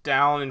knocked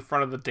down in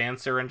front of the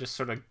dancer and just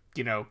sort of,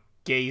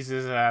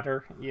 gazes at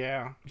her.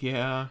 Yeah.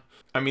 Yeah.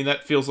 I mean,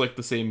 that feels like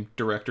the same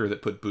director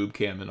that put boob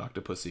cam in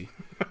Octopussy.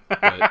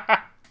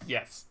 But...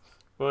 Yes.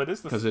 Well, it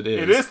is because it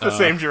is. It is the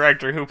same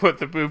director who put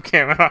the boob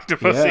cam in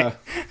Octopussy.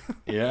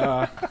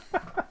 Yeah.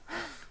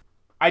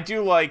 I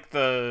do like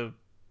the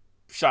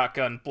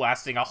shotgun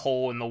blasting a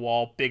hole in the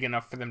wall big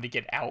enough for them to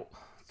get out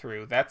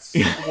through. That's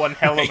one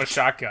hell of a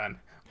shotgun.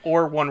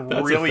 Or one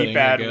really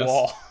bad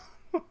wall.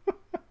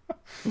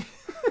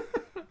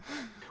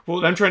 Well,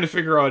 what I'm trying to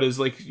figure out is,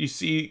 like, you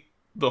see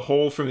the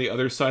hole from the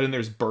other side and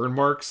there's burn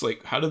marks.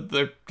 Like, how did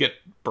they get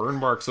burn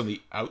marks on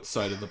the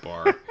outside of the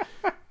bar?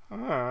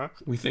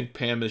 We think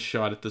Pam is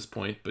shot at this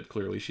point, but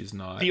clearly she's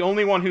not. The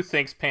only one who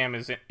thinks Pam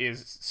is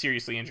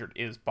seriously injured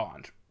is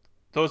Bond.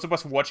 Those of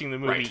us watching the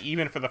movie,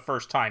 even for the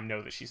first time,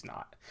 know that she's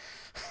not.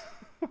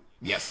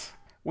 Yes.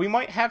 We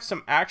might have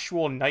some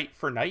actual night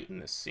for night in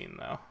this scene,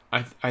 though.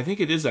 I think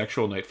it is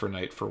actual night for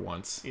night for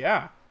once.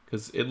 Yeah.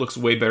 Because it looks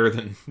way better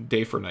than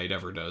day for night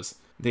ever does.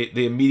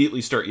 They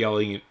immediately start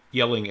yelling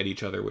at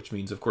each other, which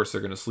means, of course, they're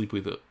going to sleep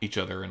with each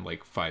other in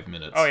like 5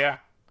 minutes. Oh, yeah.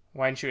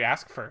 Why didn't you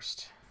ask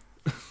first?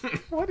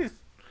 What is...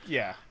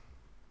 Yeah.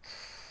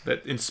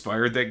 That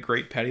inspired that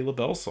great Patti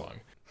LaBelle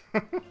song.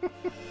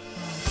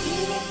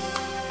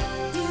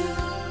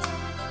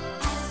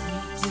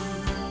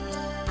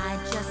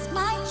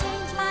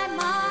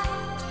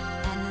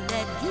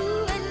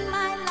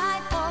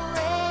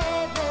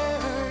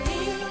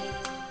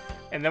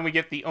 And then we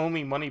get the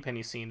only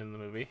Moneypenny scene in the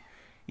movie.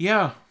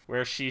 Yeah.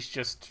 Where she's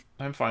just...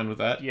 I'm fine with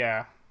that.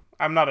 Yeah.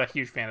 I'm not a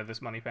huge fan of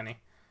this Moneypenny.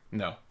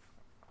 No.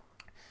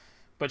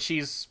 But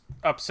she's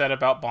upset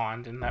about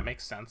Bond, and that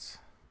makes sense.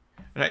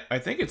 And I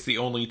think it's the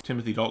only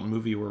Timothy Dalton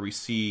movie where we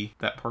see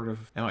that part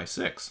of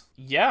MI6.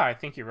 Yeah, I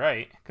think you're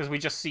right. Because we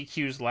just see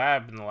Q's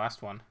lab in the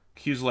last one.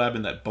 Q's lab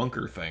in that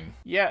bunker thing.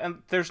 Yeah,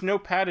 and there's no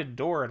padded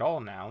door at all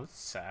now. It's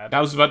sad.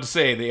 I was about to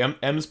say, the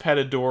M's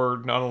padded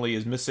door not only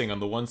is missing on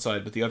the one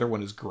side, but the other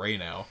one is gray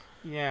now.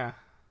 Yeah,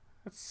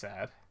 that's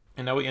sad.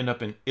 And now we end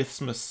up in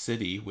Isthmus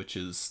City, which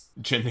is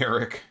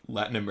generic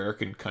Latin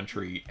American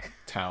country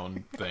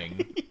town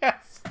thing.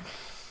 Yes.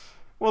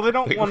 Well, they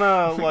don't want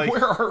to, like...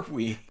 Where are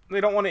we?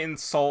 They don't want to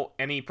insult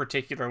any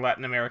particular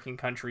Latin American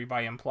country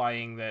by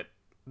implying that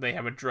they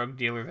have a drug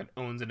dealer that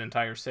owns an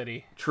entire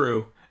city.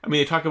 True. I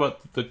mean, they talk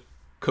about the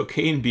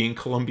cocaine being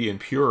Colombian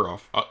pure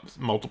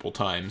multiple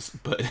times,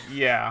 but...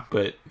 Yeah.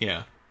 But,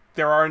 yeah.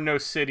 There are no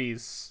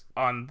cities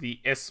on the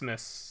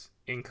isthmus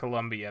in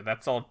Colombia.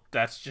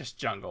 That's just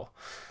jungle.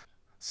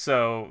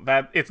 So,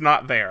 it's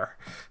not there.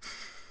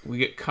 We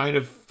get kind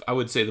of, I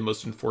would say, the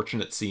most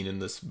unfortunate scene in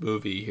this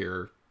movie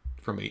here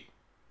from a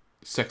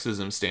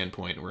sexism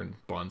standpoint, where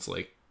Bond's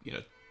like,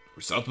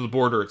 we're south of the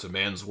border, it's a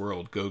man's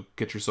world, go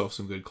get yourself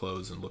some good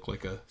clothes and look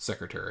like a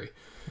secretary.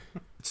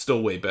 It's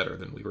still way better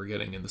than we were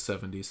getting in the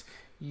 70s.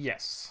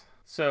 Yes.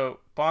 So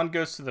Bond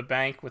goes to the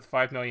bank with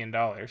 $5 million.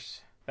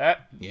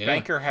 That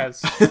banker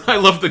has... I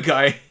love the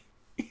guy.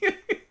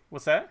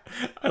 What's that?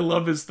 I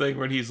love his thing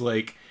when he's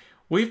like,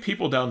 we have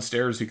people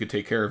downstairs who could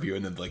take care of you,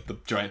 and then like the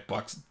giant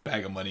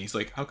bag of money, he's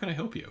like, how can I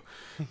help you?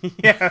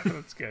 Yeah,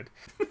 that's good.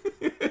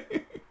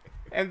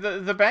 And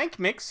the bank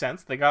makes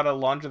sense. They gotta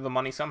launder the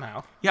money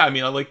somehow. Yeah, I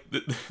mean, I like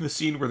the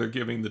scene where they're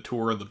giving the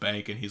tour of the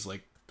bank, and he's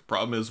like, the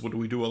problem is, what do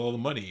we do with all the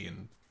money?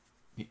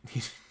 And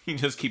he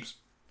just keeps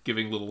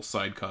giving little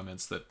side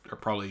comments that are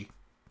probably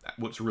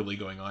what's really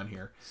going on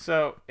here.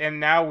 So, and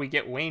now we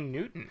get Wayne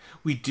Newton.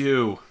 We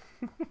do.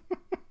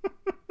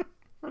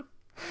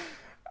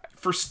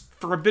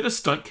 For a bit of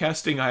stunt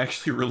casting, I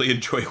actually really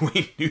enjoy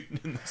Wayne Newton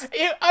in this.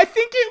 I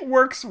think it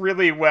works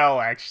really well,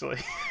 actually.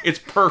 It's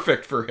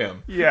perfect for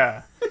him.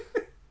 Yeah.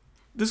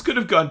 This could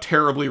have gone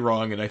terribly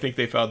wrong, and I think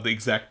they found the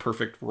exact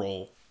perfect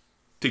role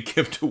to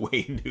give to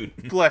Wayne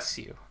Newton. Bless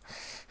you.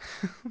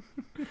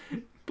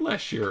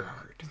 Bless your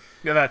heart.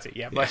 Yeah, that's it.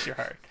 Yeah, bless your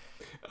heart.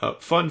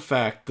 Fun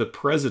fact, the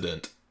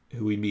president,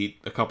 who we meet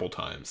a couple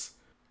times,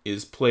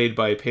 is played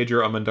by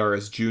Pedro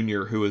Armendáriz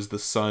Jr., who is the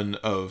son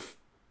of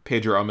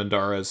Pedro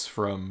Armendáriz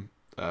from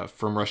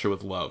Russia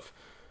with Love.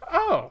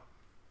 Oh.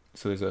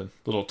 So there's a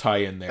little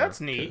tie-in there. That's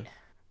neat.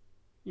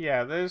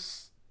 Yeah,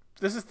 this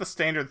is the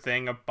standard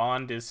thing. A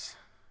Bond is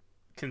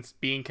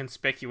being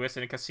conspicuous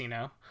in a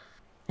casino.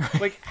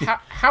 Like,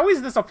 how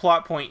is this a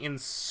plot point in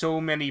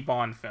so many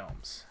Bond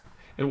films?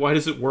 And why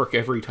does it work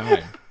every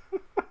time?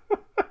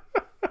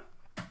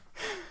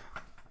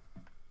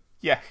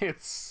 Yeah,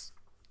 it's...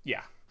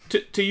 Yeah.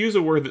 To use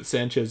a word that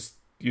Sanchez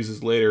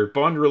uses later,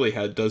 Bond really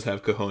does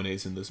have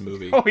cojones in this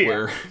movie. Oh, yeah.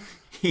 Where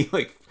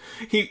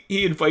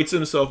he invites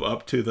himself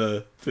up to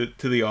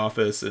the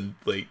office and,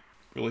 like,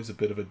 really is a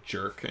bit of a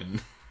jerk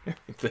and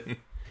everything.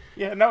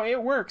 Yeah, no,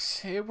 it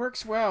works. It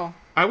works well.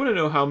 I want to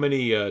know how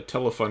many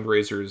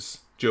telefundraisers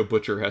Joe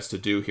Butcher has to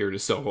do here to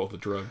sell all the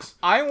drugs.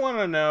 I want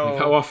to know... Like,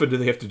 how often do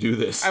they have to do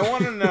this? I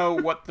want to know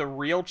what the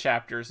real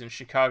chapters in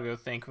Chicago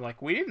think.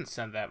 Like, we didn't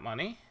send that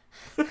money.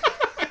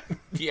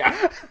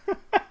 Yeah.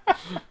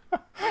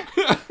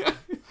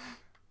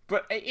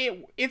 But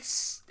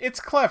it's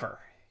clever.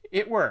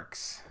 It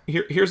works.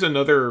 Here's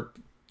another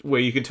way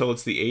you can tell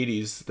it's the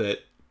 80s, that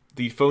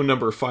the phone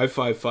number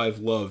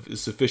 555-LOVE is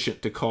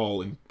sufficient to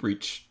call and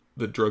reach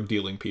the drug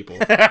dealing people.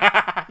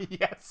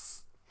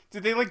 Yes.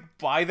 Did they, like,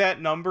 buy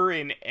that number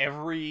in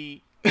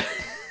every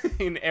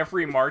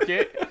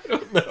market? I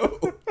don't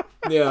know.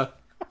 Yeah.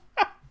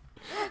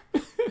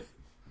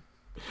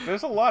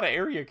 There's a lot of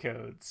area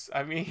codes.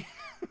 I mean...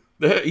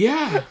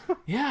 Yeah.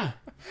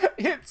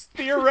 It's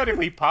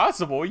theoretically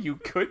possible you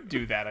could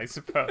do that, I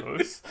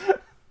suppose.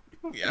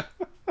 Yeah.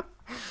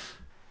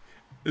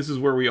 This is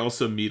where we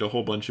also meet a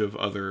whole bunch of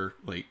other,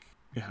 like,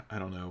 I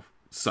don't know,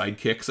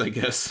 sidekicks, I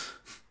guess,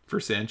 for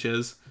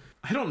Sanchez.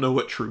 I don't know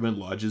what Truman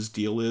Lodge's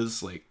deal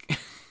is. Like,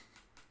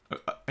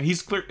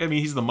 he's clear. I mean,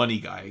 he's the money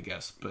guy, I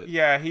guess. But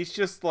yeah, he's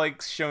just,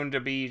 like, shown to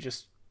be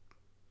just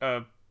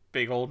a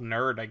big old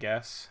nerd, I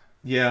guess.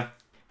 Yeah.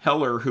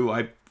 Heller, who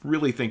I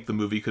really think the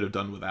movie could have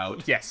done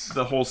without. Yes.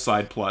 The whole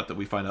side plot that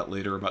we find out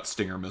later about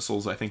Stinger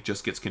missiles, I think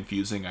just gets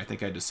confusing. I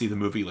think I had to see the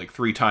movie like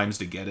 3 times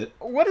to get it.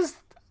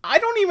 I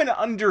don't even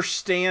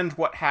understand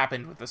what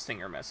happened with the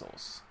Stinger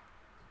missiles.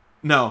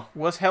 No.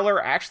 Was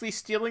Heller actually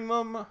stealing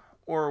them?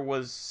 Or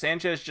was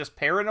Sanchez just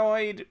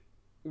paranoid?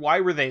 Why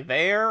were they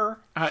there?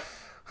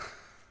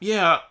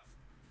 Yeah.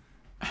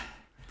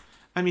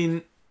 I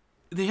mean,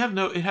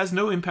 it has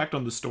no impact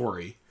on the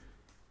story.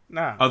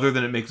 No. Other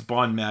than it makes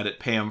Bond mad at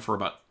Pam for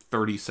about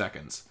 30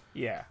 seconds.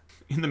 Yeah.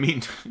 In the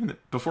meantime,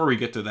 before we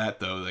get to that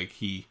though, like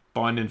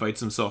Bond invites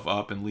himself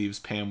up and leaves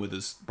Pam with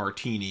his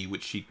martini,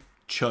 which she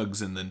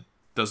chugs and then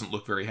doesn't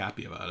look very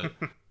happy about it.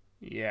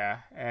 Yeah,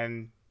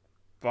 and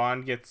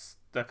Bond gets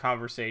the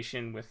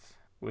conversation with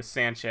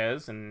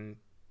Sanchez, and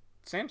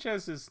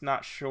Sanchez is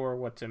not sure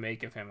what to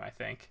make of him, I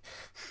think.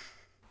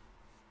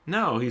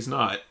 No, he's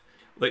not.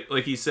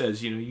 Like he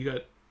says, you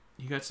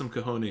got some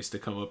cojones to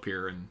come up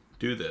here and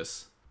do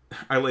this.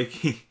 I like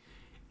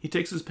he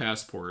takes his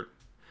passport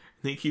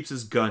and then he keeps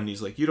his gun. And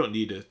he's like, you don't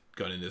need a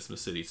gun in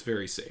Isthmus City. It's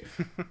very safe,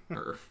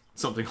 or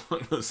something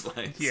along those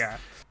lines. Yeah.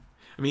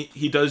 I mean,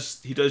 he does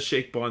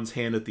shake Bond's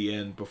hand at the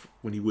end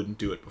when he wouldn't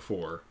do it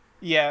before.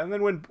 Yeah,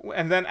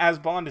 and then as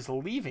Bond is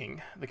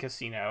leaving the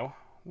casino,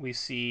 we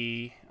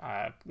see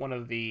one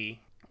of the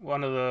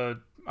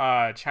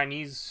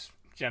Chinese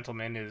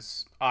gentlemen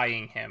is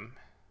eyeing him,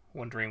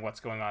 wondering what's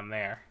going on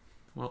there.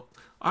 Well,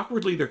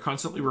 awkwardly, they're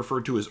constantly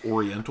referred to as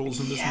Orientals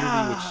in this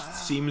movie, which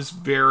seems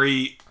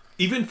very...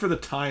 Even for the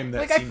time,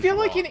 that seems I feel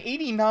wrong. like in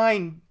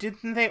 89,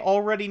 didn't they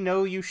already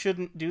know you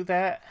shouldn't do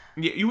that?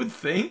 Yeah, you would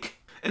think.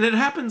 And it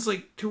happens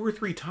like 2 or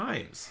 3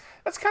 times.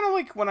 That's kind of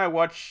like when I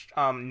watch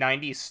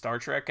 90s Star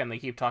Trek and they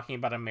keep talking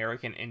about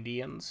American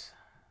Indians.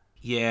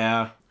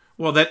 Yeah.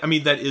 Well, that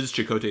is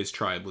Chakotay's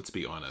tribe, let's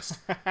be honest.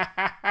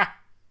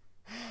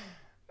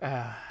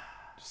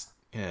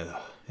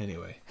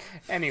 Anyway.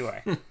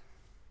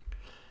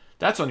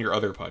 That's on your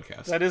other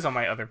podcast. That is on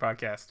my other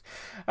podcast.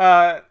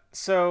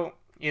 So,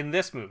 in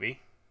this movie,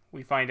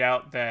 we find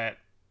out that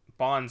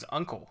Bond's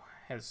uncle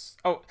has...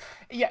 Oh,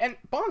 yeah, and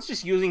Bond's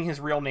just using his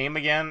real name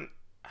again.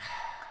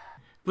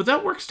 But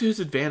that works to his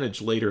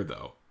advantage later,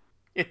 though.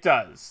 It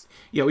does.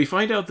 Yeah, we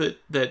find out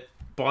that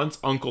Bond's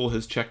uncle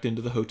has checked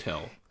into the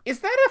hotel. Is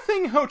that a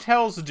thing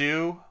hotels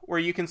do, where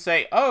you can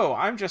say, oh,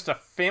 I'm just a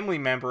family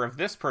member of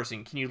this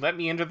person, can you let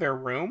me into their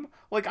room?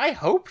 Like, I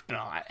hope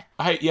not.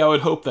 I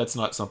would hope that's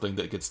not something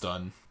that gets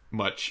done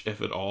much,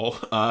 if at all.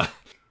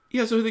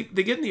 So they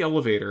get in the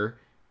elevator,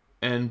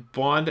 and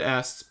Bond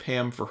asks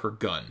Pam for her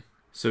gun.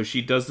 So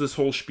she does this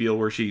whole spiel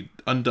where she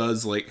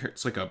undoes, like,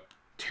 it's like a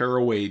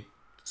tearaway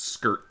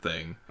skirt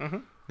thing. Mm-hmm.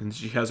 And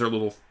she has her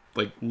little,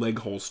 like, leg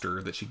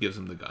holster that she gives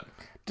him the gun.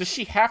 Does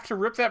she have to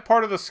rip that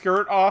part of the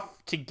skirt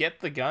off to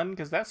get the gun?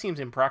 Because that seems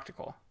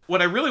impractical.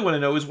 What I really want to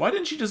know is why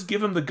didn't she just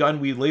give him the gun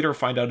we later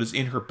find out is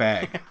in her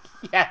bag?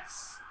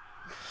 Yes.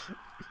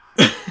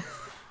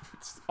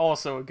 It's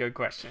also a good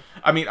question.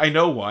 I mean, I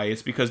know why.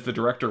 It's because the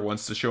director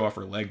wants to show off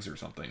her legs or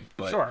something.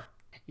 But Sure.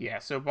 Yeah,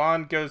 so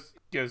Bond goes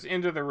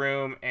into the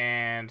room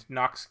and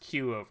knocks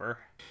Q over.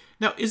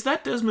 Now, is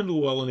that Desmond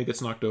Llewellyn who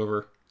gets knocked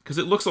over? Because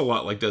it looks a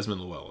lot like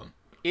Desmond Llewellyn.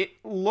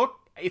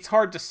 It's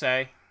hard to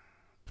say.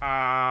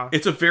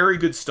 It's a very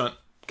good stunt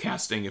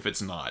casting if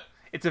it's not.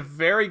 It's a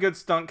very good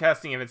stunt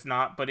casting if it's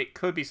not, but it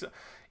could be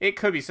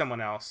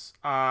someone else.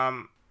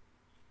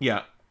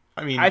 Yeah,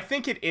 I mean, I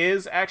think it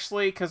is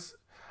actually, because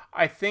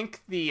I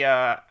think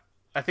the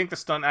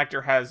stunt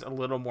actor has a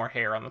little more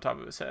hair on the top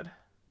of his head.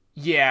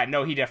 Yeah,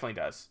 no, he definitely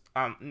does.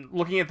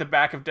 Looking at the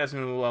back of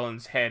Desmond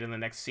Llewellyn's head in the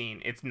next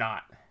scene, it's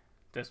not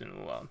Desmond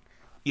Llewellyn.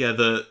 Yeah,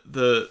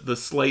 the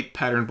slight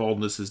pattern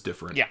baldness is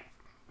different. Yeah.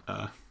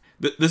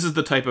 This is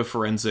the type of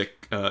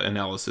forensic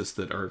analysis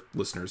that our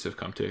listeners have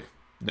come to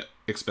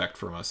expect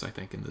from us, I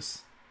think, in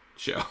this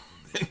show.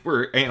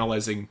 We're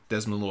analyzing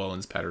Desmond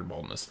Llewellyn's pattern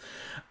baldness.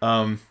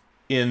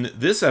 In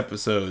this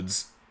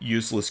episode's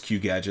Useless Q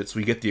Gadgets,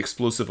 we get the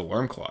explosive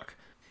alarm clock,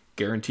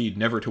 guaranteed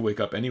never to wake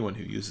up anyone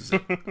who uses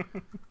it.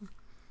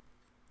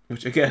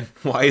 Which, again,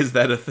 why is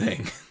that a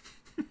thing?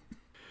 I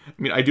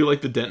mean, I do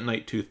like the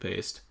Dentonite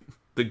toothpaste.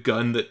 The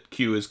gun that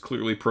Q is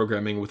clearly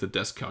programming with a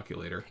desk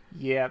calculator.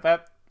 Yeah,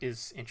 that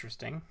is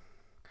interesting.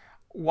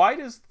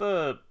 What's with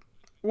the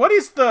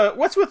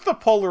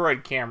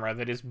Polaroid camera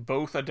that is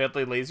both a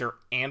deadly laser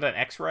and an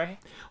X-ray?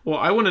 Well,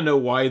 I want to know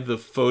why the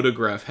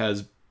photograph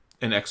has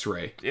an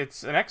X-ray.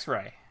 It's an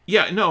X-ray.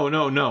 Yeah,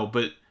 no,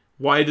 but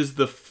why does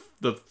the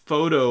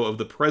photo of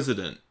the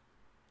president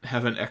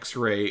have an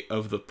X-ray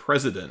of the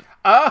president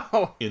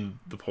in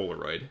the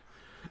Polaroid?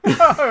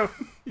 Oh,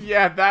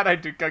 yeah, that I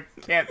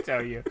can't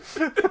tell you.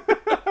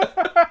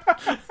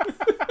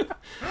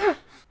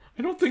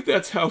 I don't think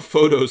that's how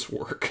photos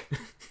work.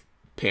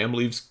 Pam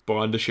leaves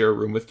Bond to share a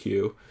room with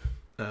Q.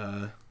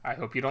 I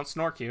hope you don't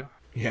snore, Q.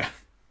 Yeah.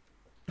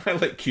 I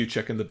like Q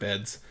checking the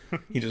beds.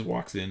 He just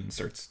walks in and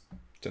starts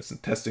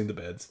just testing the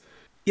beds.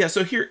 Yeah,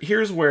 so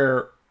here's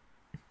where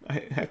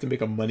I have to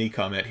make a money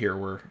comment here,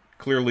 where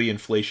clearly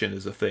inflation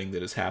is a thing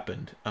that has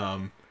happened.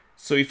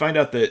 So you find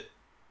out that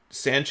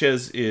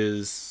Sanchez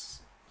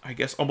is, I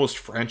guess, almost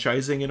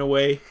franchising in a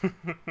way,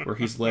 where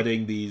he's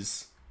letting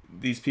these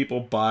people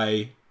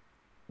buy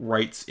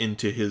rights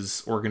into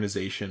his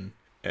organization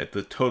at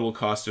the total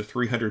cost of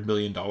 $300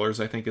 million,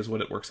 I think is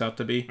what it works out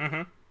to be.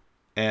 Mm-hmm.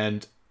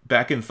 And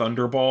back in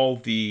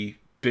Thunderball, the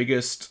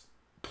biggest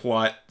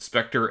plot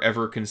Spectre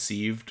ever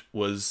conceived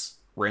was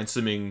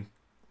ransoming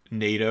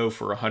NATO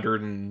for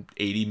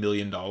 $180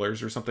 million or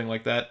something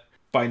like that.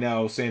 By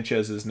now,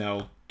 Sanchez is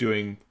now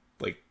doing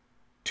like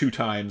 2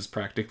 times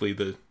practically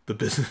the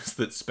business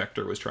that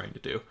Spectre was trying to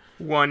do.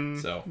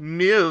 $1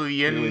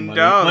 million.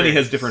 Money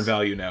has different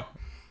value now.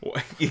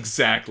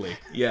 Exactly.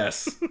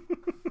 Yes.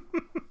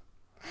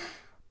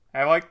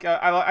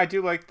 I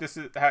do like this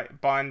is how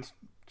Bond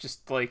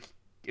just like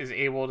is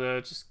able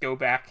to just go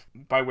back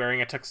by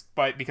wearing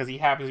because he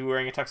happens to be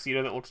wearing a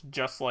tuxedo that looks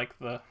just like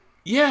the.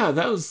 Yeah,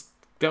 that was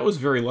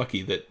very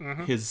lucky that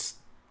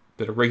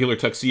that a regular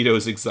tuxedo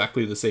is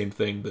exactly the same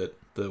thing that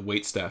the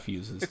waitstaff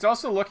uses. It's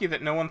also lucky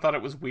that no one thought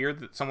it was weird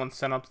that someone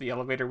sent up the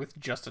elevator with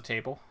just a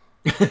table.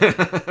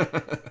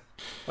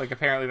 Like,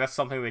 apparently that's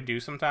something they do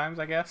sometimes,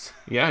 I guess.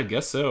 Yeah, I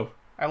guess so.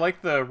 I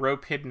like the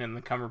rope hidden in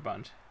the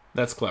cummerbund.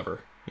 That's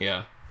clever,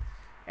 yeah.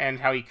 And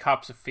how he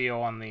cops a feel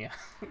on the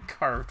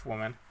carved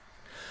woman.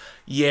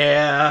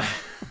 Yeah.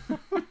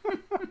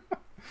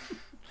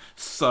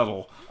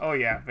 Subtle. Oh,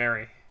 yeah,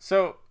 very.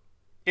 So,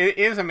 it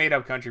is a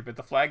made-up country, but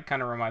the flag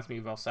kind of reminds me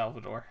of El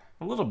Salvador.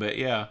 A little bit,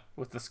 yeah.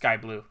 With the sky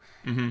blue.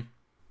 Mm-hmm.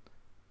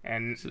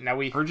 And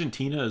now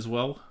Argentina as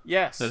well?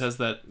 Yes. That has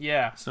that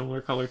similar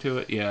color to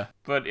it? Yeah.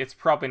 But it's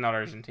probably not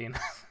Argentina.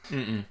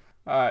 Mm-mm.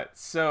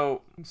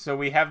 So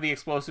we have the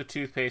explosive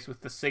toothpaste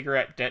with the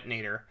cigarette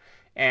detonator.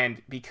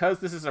 And because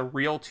this is a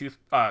real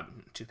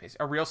toothpaste,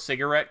 a real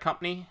cigarette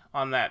company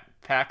on that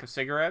pack of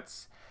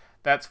cigarettes,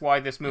 that's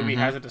why this movie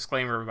has a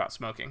disclaimer about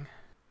smoking.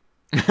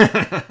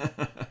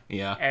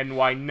 Yeah. And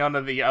why none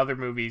of the other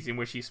movies in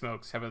which he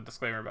smokes have a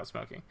disclaimer about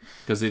smoking.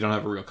 Because they don't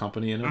have a real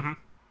company in them?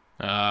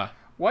 Mm-hmm.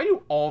 Why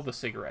do all the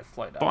cigarettes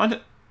light up? Bond...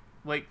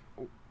 Like...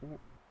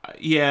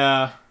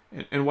 Yeah.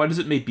 And why does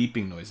it make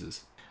beeping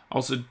noises?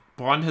 Also,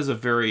 Bond has a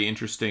very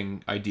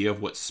interesting idea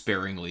of what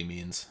sparingly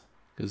means.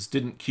 Because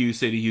didn't Q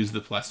say to use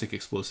the plastic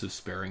explosives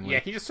sparingly?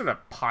 Yeah, he just sort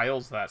of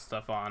piles that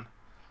stuff on.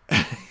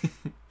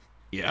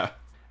 Yeah.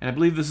 And I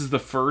believe this is the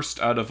first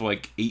out of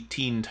like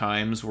 18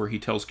 times where he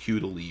tells Q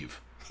to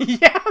leave.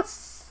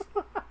 Yes!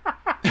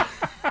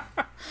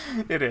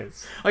 It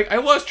is. Like, I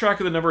lost track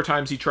of the number of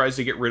times he tries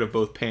to get rid of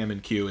both Pam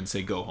and Q and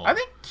say, go home. I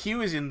think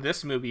Q is in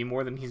this movie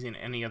more than he's in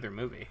any other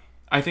movie.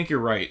 I think you're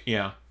right,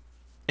 yeah.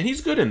 And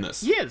he's good in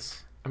this. He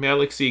is. I mean, I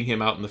like seeing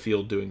him out in the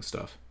field doing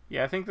stuff.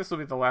 Yeah, I think this will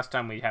be the last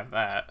time we have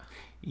that.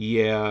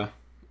 Yeah.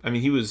 I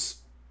mean, he was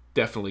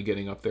definitely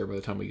getting up there by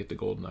the time we get to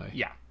GoldenEye.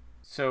 Yeah.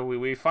 So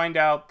we find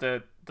out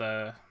that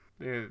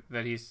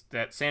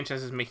that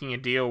Sanchez is making a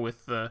deal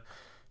with the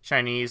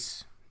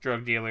Chinese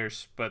drug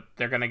dealers, but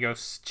they're gonna go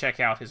check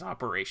out his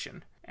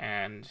operation.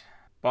 And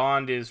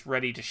Bond is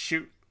ready to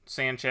shoot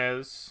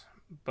Sanchez,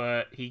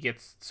 but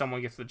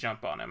someone gets the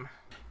jump on him.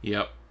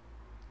 Yep.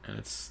 And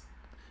it's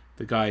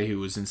the guy who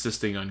was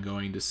insisting on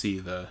going to see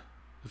the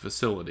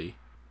facility.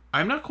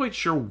 I'm not quite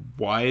sure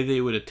why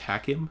they would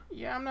attack him.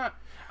 Yeah, I'm not.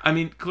 I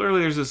mean,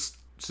 clearly there's this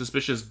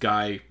suspicious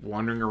guy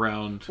wandering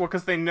around. Well,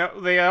 because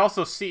they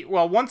also see.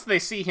 Well, once they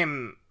see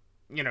him,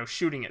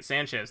 shooting at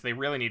Sanchez, they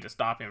really need to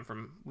stop him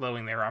from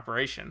blowing their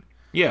operation.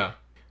 Yeah,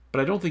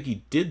 but I don't think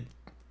he did.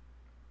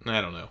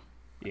 I don't know.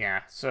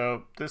 Yeah.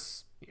 So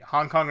this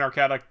Hong Kong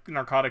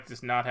narcotics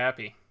is not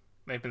happy.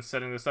 They've been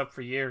setting this up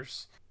for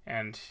years,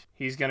 and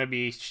he's gonna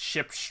be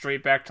shipped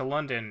straight back to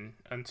London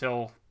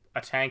until a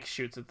tank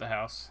shoots at the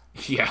house.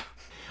 Yeah.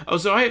 Oh,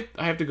 so I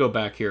have to go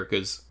back here,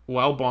 because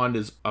while Bond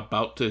is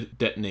about to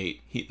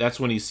detonate, that's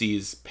when he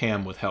sees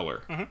Pam with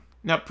Heller. Mm-hmm.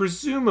 Now,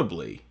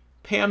 presumably,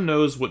 Pam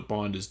knows what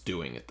Bond is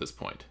doing at this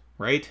point,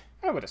 right?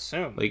 I would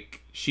assume.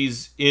 Like,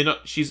 she's in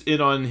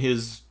on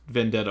his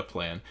vendetta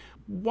plan.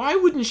 Why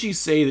wouldn't she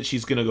say that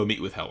she's gonna go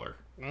meet with Heller?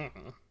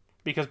 Mm-mm.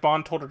 Because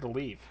Bond told her to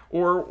leave.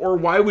 Or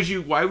why would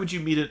you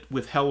meet it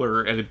with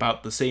Heller at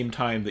about the same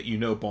time that you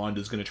know Bond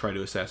is gonna try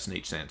to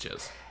assassinate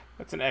Sanchez?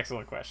 That's an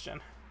excellent question.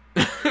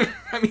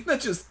 I mean,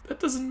 that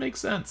doesn't make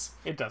sense.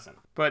 It doesn't.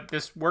 But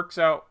this works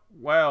out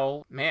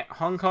well. Man,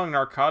 Hong Kong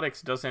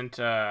narcotics doesn't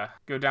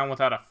go down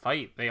without a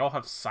fight. They all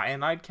have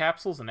cyanide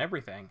capsules and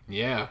everything.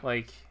 Yeah.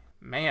 Like,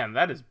 man,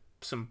 that is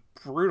some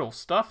brutal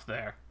stuff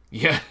there.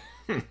 Yeah.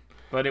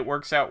 But it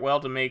works out well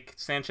to make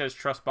Sanchez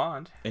trust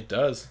Bond. It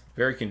does.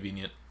 Very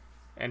convenient.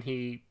 And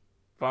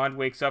Bond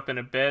wakes up in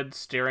a bed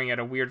staring at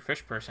a weird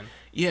fish person.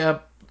 Yeah.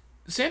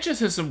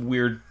 Sanchez has some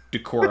weird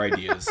decor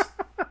ideas.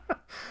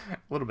 A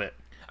little bit.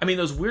 I mean,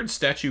 those weird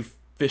statue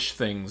fish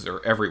things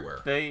are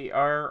everywhere. They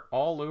are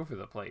all over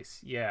the place,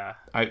 yeah.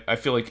 I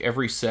feel like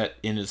every set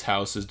in his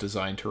house is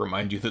designed to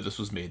remind you that this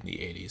was made in the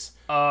 80s.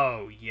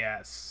 Oh,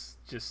 yes.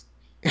 Just,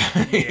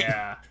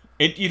 yeah.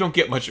 You don't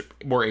get much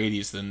more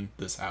 80s than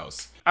this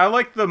house. I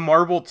like the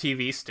marble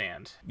TV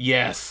stand.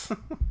 Yes.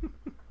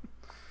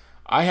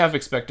 I have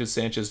expected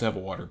Sanchez to have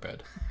a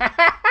waterbed.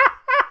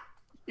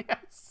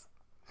 Yes.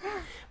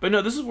 But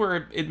no, this is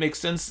where it makes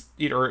sense,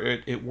 or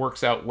it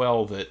works out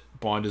well that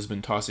Bond has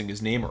been tossing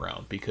his name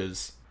around,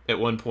 because at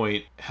one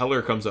point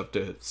Heller comes up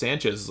to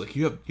Sanchez, is like,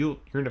 you're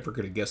never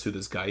going to guess who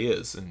this guy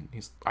is, and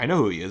I know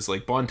who he is.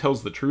 Like, Bond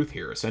tells the truth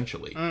here,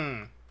 essentially.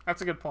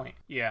 That's a good point.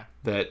 Yeah.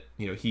 That,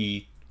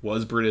 he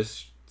was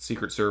British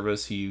Secret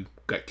Service, he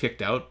got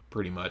kicked out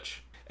pretty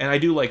much. And I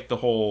do like the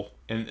whole,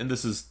 and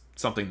this is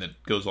something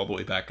that goes all the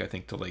way back, I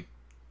think, to like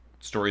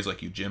stories like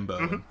Yojimbo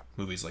and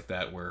movies like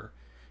that, where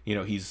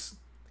he's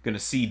going to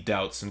seed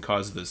doubts and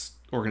cause this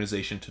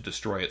organization to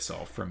destroy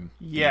itself from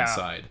the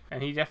inside.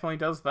 And he definitely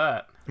does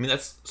that. I mean,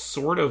 that's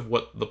sort of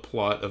what the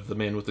plot of the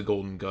Man with the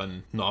Golden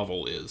Gun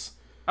novel is.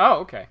 Oh,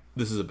 okay.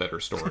 This is a better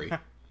story,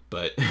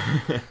 but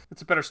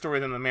it's a better story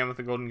than the Man with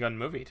the Golden Gun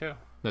movie too.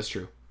 That's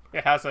true.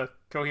 It has a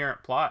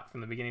coherent plot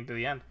from the beginning to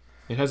the end.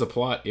 It has a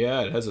plot,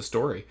 yeah. It has a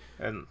story.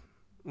 And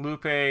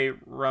Lupe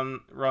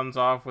runs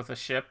off with a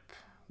ship,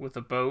 with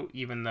a boat,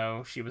 even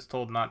though she was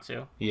told not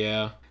to.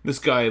 Yeah. This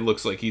guy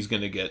looks like he's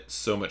going to get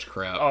so much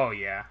crap. Oh,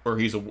 yeah. Or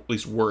he's at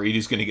least worried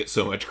he's going to get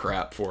so much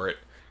crap for it.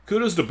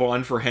 Kudos to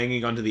Bond for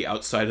hanging onto the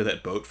outside of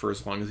that boat for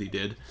as long as he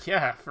did.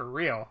 Yeah, for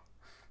real.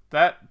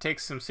 That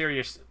takes some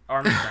serious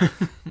arm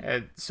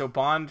strength. So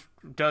Bond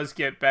does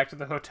get back to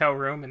the hotel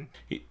room, and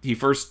he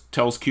first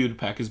tells Q to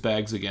pack his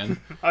bags again.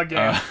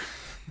 Again.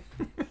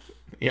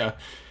 Yeah.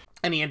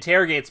 And he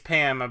interrogates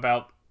Pam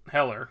about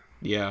Heller.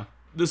 Yeah.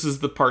 This is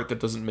the part that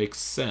doesn't make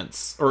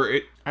sense.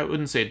 I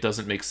wouldn't say it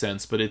doesn't make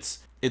sense, but it's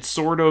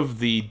sort of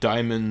the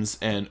diamonds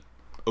and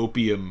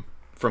opium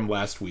from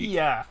last week.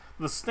 Yeah,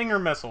 the Stinger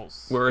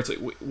missiles. Where it's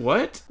like, wait,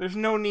 what? There's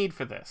no need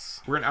for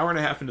this. We're an hour and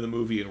a half into the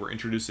movie and we're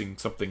introducing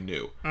something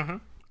new. Mm-hmm.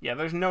 Yeah,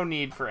 there's no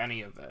need for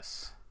any of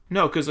this.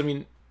 No, because, I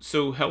mean,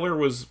 so Heller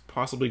was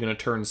possibly going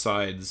to turn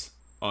sides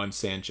on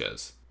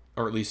Sanchez.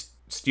 Or at least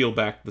steal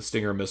back the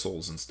Stinger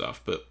missiles and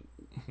stuff, but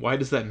why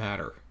does that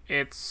matter?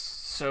 It's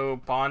so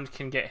Bond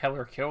can get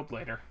Heller killed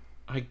later.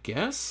 I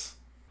guess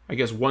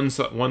one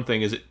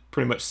thing is it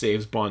pretty much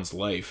saves Bond's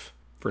life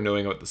for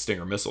knowing about the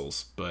Stinger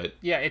missiles, but...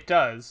 Yeah, it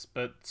does,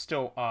 but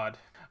still odd.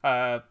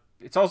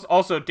 It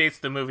also dates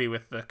the movie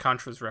with the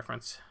Contras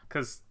reference,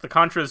 because the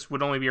Contras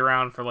would only be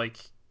around for, like,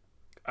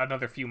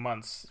 another few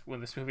months when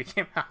this movie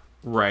came out.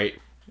 Right.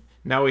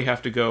 Now we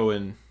have to go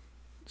and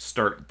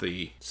start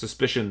the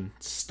suspicion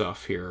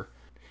stuff here.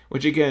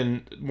 Which,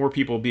 again, more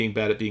people being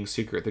bad at being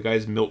secret. The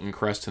guy's Milton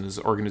Crest, and his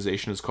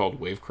organization is called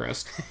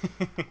Wavecrest.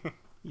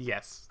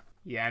 Yes.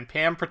 Yeah, and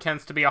Pam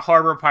pretends to be a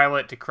harbor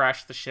pilot to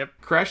crash the ship.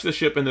 Crash the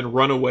ship and then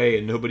run away,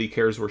 and nobody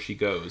cares where she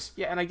goes.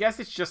 Yeah, and I guess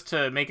it's just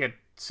to make it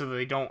so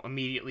they don't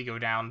immediately go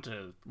down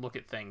to look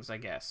at things, I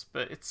guess.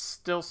 But it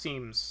still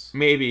seems...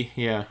 Maybe,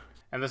 yeah.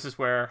 And this is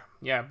where,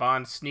 yeah,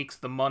 Bond sneaks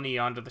the money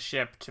onto the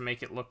ship to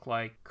make it look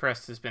like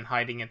Crest has been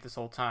hiding it this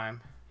whole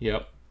time.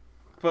 Yep.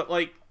 But,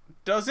 like,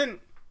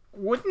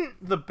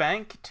 wouldn't the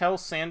bank tell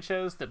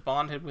Sanchez that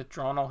Bond had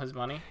withdrawn all his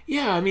money?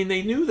 Yeah, I mean,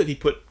 they knew that he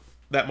put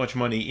that much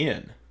money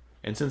in.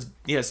 And since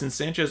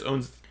Sanchez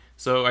owns...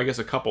 So, I guess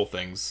a couple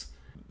things.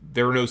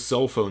 There are no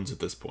cell phones at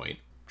this point.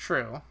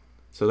 True.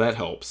 So that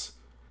helps.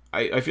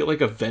 I feel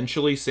like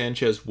eventually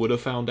Sanchez would have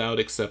found out,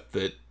 except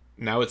that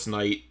now it's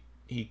night,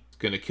 he's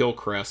going to kill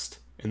Crest,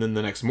 and then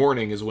the next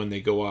morning is when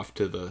they go off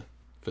to the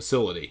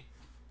facility.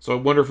 So I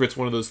wonder if it's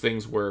one of those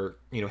things where,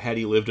 had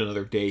he lived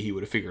another day, he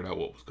would have figured out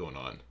what was going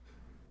on.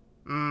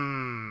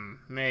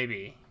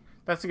 Maybe.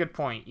 That's a good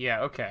point.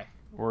 Yeah, okay.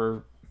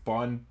 Or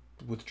Bond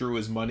withdrew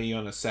his money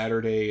on a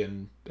Saturday,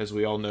 and as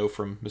we all know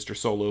from Mr.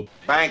 Solo,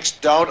 banks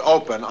don't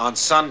open on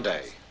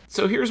Sunday.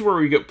 So here's where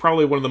we get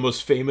probably one of the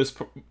most famous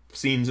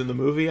scenes in the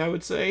movie, I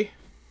would say.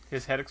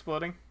 His head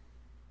exploding?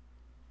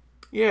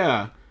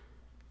 Yeah.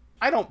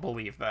 I don't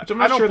believe that. I'm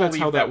not sure that's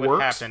how that that would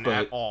works, happen but...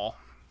 at all.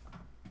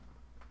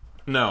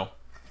 No.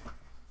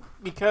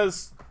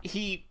 Because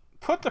he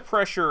put the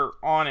pressure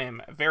on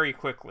him very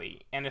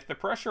quickly, and if the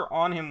pressure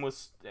on him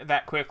was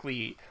that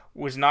quickly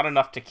was not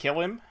enough to kill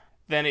him,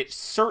 then it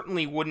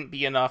certainly wouldn't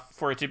be enough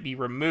for it to be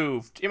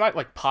removed. It might,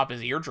 like, pop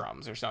his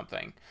eardrums or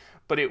something,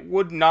 but it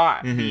would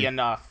not be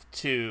enough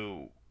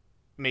to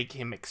make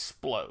him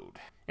explode.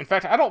 In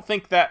fact, I don't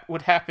think that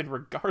would happen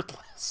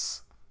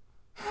regardless.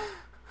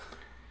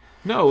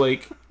 No,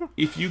 like,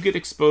 if you get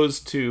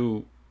exposed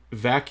to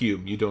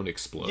vacuum, you don't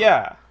explode.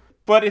 Yeah.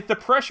 But if the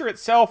pressure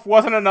itself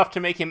wasn't enough to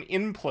make him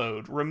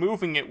implode,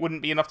 removing it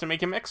wouldn't be enough to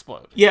make him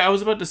explode. Yeah, I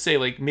was about to say,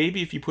 like,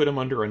 maybe if you put him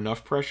under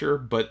enough pressure,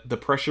 but the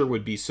pressure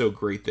would be so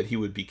great that he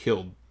would be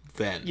killed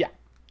then. Yeah.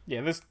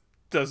 Yeah, this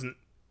doesn't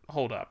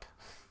hold up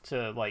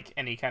to, like,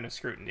 any kind of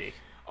scrutiny.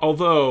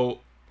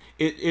 Although,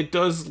 it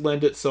does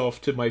lend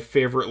itself to my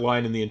favorite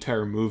line in the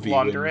entire movie.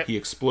 Launder when it? he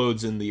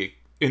explodes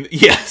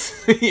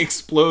yes, he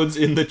explodes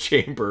in the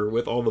chamber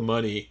with all the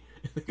money.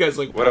 The guy's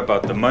like, what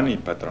about the money,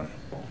 patron?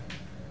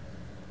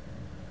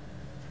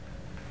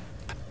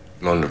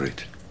 Launder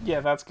it.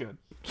 Yeah, that's good.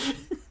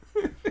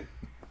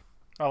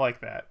 I like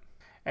that.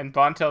 And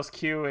Bond tells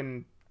Q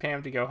and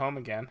Pam to go home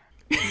again.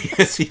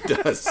 Yes, he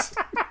does.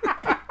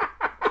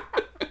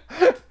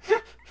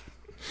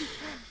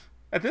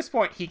 At this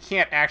point, he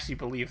can't actually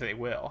believe they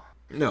will.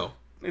 No.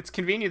 It's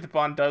convenient that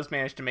Bond does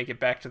manage to make it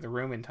back to the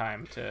room in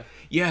time to...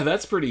 Yeah,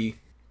 that's pretty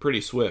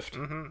swift.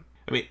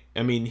 Mm-hmm.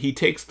 I mean, he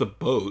takes the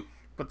boat.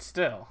 But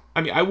still.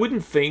 I mean, I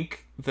wouldn't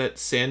think that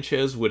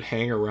Sanchez would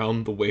hang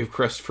around the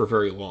Wavecrest for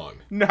very long.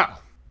 No.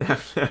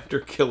 After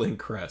killing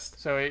Crest.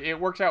 So it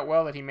worked out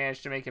well that he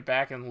managed to make it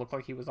back and look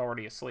like he was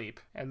already asleep.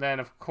 And then,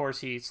 of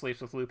course, he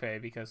sleeps with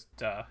Lupe because,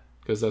 duh.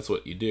 Because that's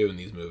what you do in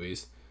these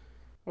movies.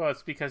 Well,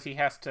 it's because he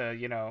has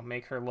to,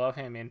 make her love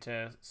him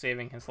into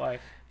saving his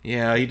life.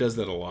 Yeah, he does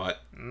that a lot.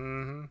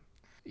 Mm-hmm.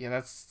 Yeah,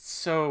 that's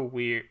so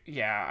weird.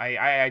 Yeah,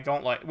 I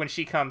don't like... When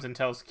she comes and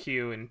tells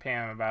Q and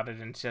Pam about it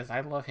and says,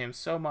 I love him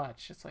so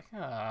much. It's like,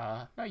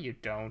 no, you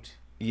don't.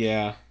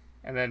 Yeah.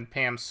 And then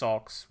Pam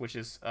sulks, which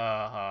is,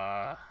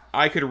 I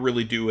could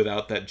really do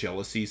without that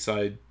jealousy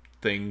side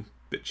thing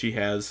that she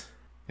has.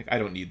 Like, I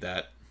don't need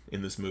that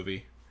in this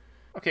movie.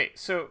 Okay,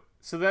 so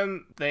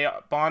then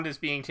Bond is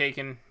being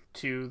taken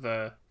to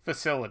the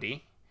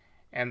facility,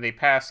 and they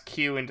pass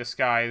Q in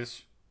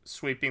disguise,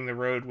 sweeping the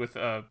road with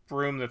a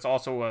broom that's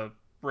also a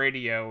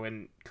radio,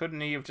 and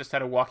couldn't he have just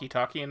had a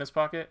walkie-talkie in his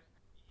pocket?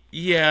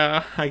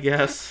 Yeah, I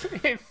guess.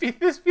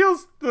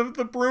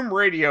 The broom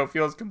radio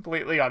feels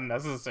completely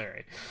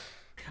unnecessary.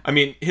 I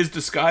mean, his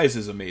disguise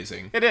is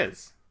amazing. It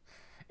is.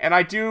 And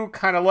I do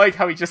kind of like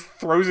how he just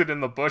throws it in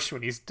the bush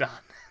when he's done.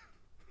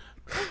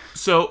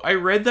 So, I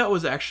read that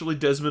was actually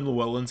Desmond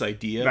Llewellyn's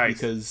idea. Nice.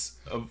 Because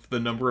of the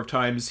number of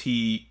times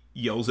he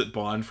yells at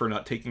Bond for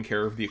not taking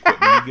care of the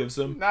equipment he gives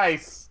him.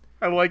 Nice.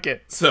 I like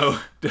it. So,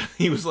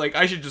 he was like,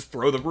 I should just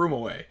throw the broom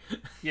away.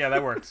 Yeah,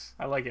 that works.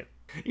 I like it.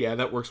 Yeah,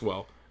 that works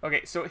well.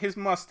 Okay, so his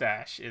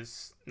mustache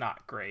is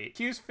not great.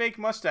 Q's fake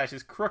mustache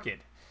is crooked.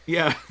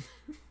 Yeah.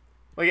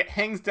 Like, it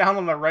hangs down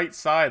on the right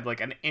side like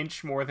an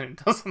inch more than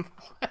it does on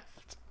the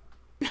left.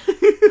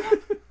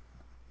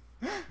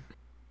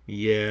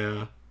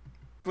 Yeah.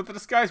 But the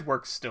disguise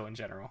works still in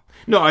general.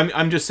 No,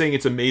 I'm just saying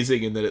it's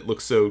amazing in that it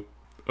looks so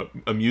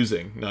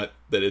amusing, not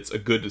that it's a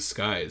good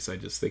disguise. I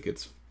just think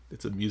it's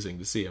amusing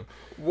to see him.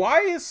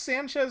 Why is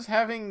Sanchez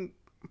having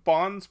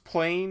Bond's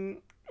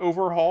plane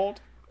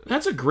overhauled?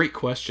 That's a great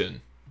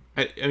question.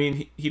 I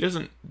mean, he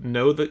doesn't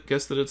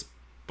guess that it's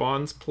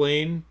Bond's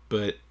plane,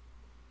 but...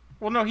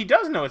 Well, no, he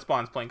does know it's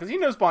Bond's plane, because he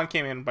knows Bond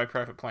came in by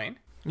private plane.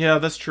 Yeah,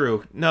 that's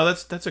true. No,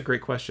 that's a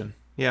great question.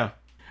 Yeah.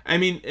 I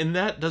mean, and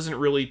that doesn't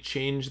really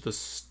change the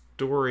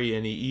Dory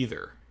any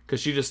either,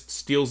 because she just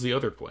steals the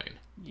other plane.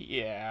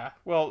 Yeah.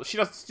 Well, she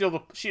doesn't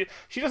steal she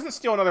doesn't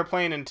steal another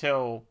plane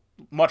until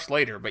much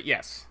later, but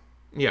yes.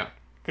 Yeah.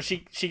 Because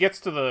she gets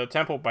to the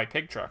temple by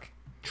pig truck.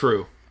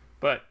 True.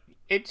 But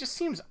it just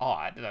seems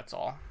odd, that's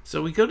all.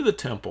 So we go to the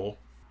temple,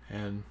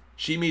 and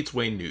she meets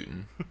Wayne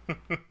Newton.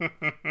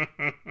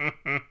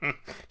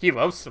 He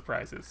loves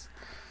surprises.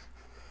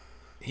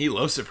 He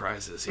loves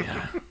surprises,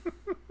 yeah.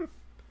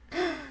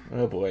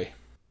 Oh, boy.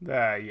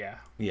 Yeah.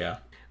 Yeah.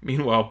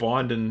 Meanwhile,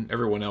 Bond and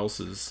everyone else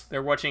is...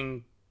 They're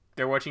watching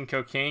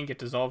cocaine get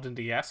dissolved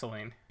into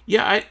gasoline.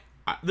 Yeah, I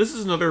this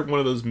is another one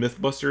of those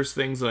Mythbusters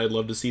things that I'd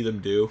love to see them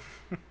do.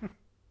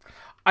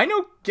 I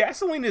know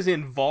gasoline is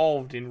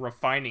involved in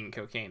refining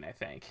cocaine, I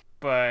think.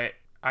 But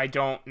I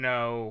don't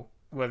know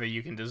whether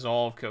you can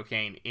dissolve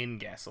cocaine in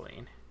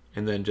gasoline.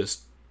 And then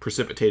just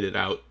precipitate it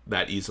out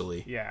that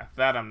easily. Yeah,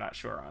 that I'm not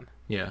sure on.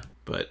 Yeah,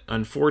 but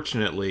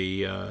unfortunately,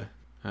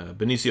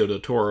 Benicio del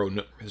Toro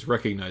has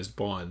recognized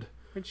Bond.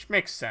 Which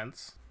makes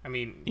sense. I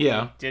mean,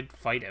 yeah. He did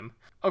fight him.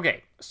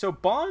 Okay, so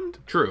Bond...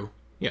 True,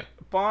 yeah.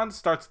 Bond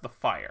starts the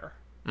fire.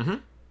 Mm-hmm.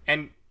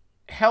 And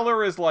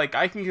Heller is like,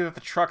 I can get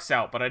the trucks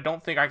out, but I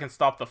don't think I can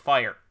stop the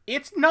fire.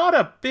 It's not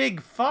a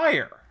big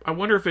fire. I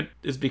wonder if it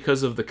is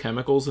because of the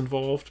chemicals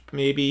involved,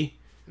 maybe?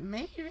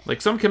 Maybe.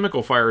 Like, some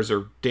chemical fires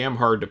are damn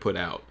hard to put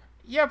out.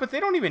 Yeah, but they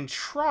don't even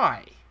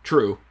try.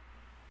 True.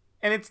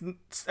 And it's,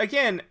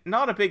 again,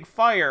 not a big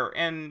fire,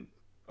 and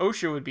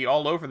OSHA would be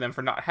all over them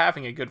for not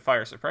having a good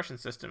fire suppression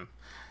system.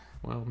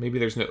 Well, maybe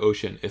there's no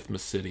OSHA in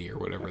Isthmus City or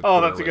whatever. Oh,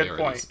 that's a good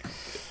point.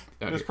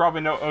 There's probably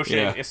no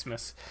OSHA in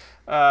Isthmus.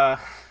 I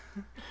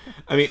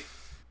mean,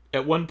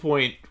 at one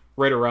point,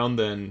 right around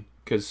then,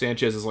 because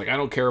Sanchez is like, I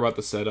don't care about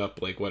the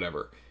setup, like,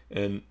 whatever.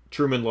 And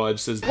Truman Lodge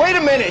says, wait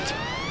a minute!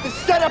 The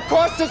setup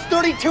cost us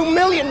 $32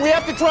 million! We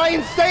have to try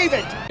and save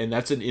it! And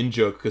that's an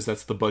in-joke, because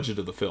that's the budget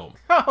of the film.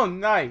 Oh,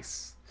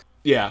 nice.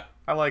 Yeah.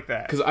 I like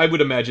that. Because I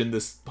would imagine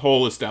this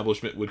whole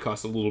establishment would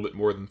cost a little bit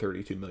more than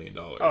 $32 million.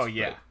 Oh,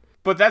 yeah.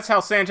 But that's how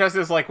Sanchez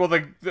is like, well,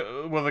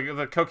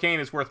 the cocaine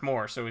is worth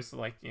more, so he's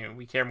like,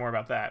 we care more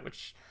about that,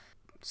 which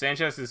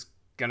Sanchez is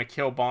going to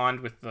kill Bond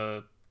with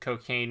the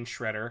cocaine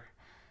shredder.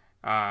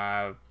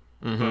 But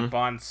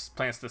Bond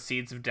plants the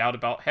seeds of doubt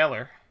about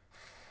Heller.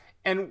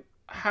 And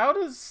how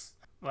does,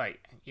 I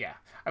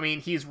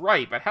mean, he's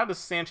right, but how does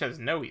Sanchez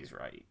know he's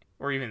right?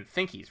 Or even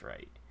think he's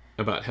right?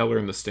 About Heller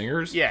and the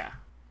Stingers? Yeah.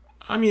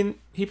 I mean,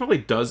 he probably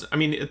does. I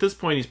mean, at this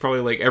point, he's probably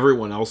like,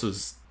 everyone else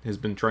has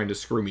been trying to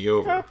screw me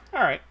over. All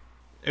right.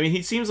 I mean,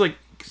 he seems like,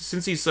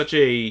 since he's such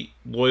a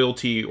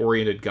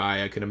loyalty-oriented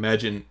guy, I can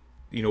imagine,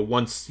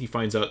 once he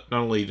finds out,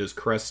 not only does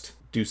Crest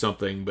do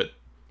something, but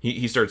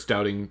he starts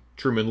doubting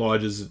Truman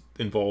Lodge's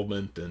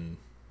involvement, and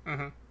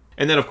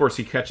and then, of course,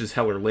 he catches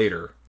Heller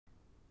later.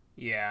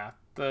 Yeah,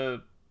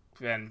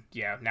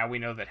 now we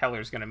know that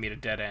Heller's going to meet a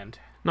dead end.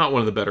 Not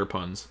one of the better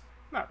puns.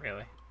 Not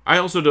really. I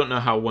also don't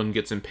know how one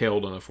gets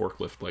impaled on a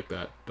forklift like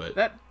that, but...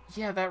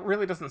 That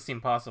really doesn't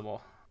seem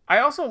possible. I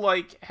also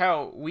like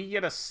how we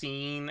get a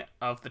scene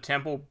of the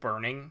temple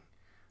burning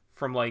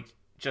from,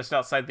 just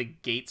outside the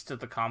gates to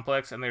the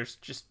complex, and there's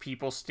just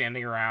people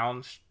standing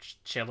around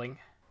chilling.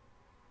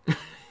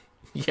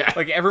 Yeah.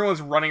 Like,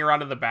 everyone's running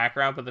around in the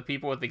background, but the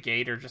people at the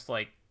gate are just,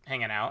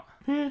 hanging out.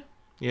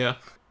 Yeah.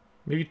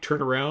 Maybe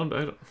turn around?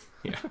 I don't...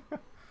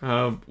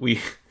 Yeah.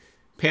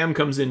 Pam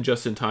comes in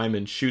just in time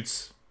and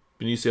shoots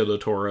Benicio del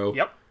Toro.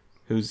 Yep.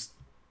 Who's...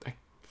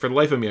 For the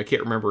life of me, I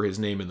can't remember his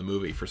name in the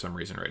movie for some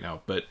reason right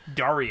now, but...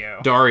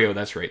 Dario,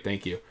 that's right,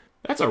 thank you.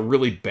 That's a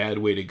really bad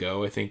way to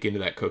go, I think, into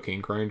that cocaine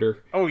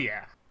grinder. Oh,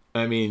 yeah.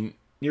 I mean,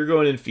 you're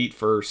going in feet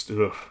first.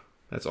 Ugh,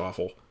 that's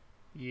awful.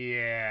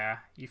 Yeah,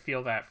 you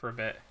feel that for a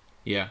bit.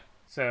 Yeah.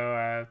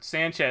 So,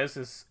 Sanchez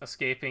is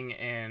escaping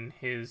in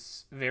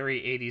his very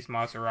 80s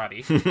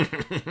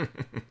Maserati.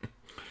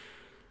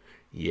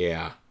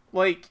 Yeah.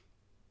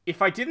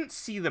 If I didn't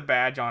see the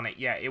badge on it,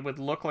 it would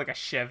look like a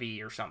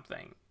Chevy or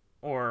something.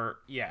 Or,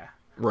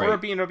 right. Or a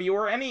BMW,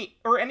 or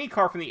any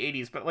car from the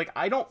 80s, but,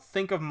 I don't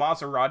think of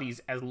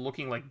Maseratis as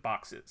looking like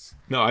boxes.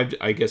 No,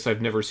 I guess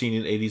I've never seen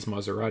an 80s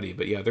Maserati,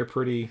 but yeah, they're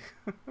pretty...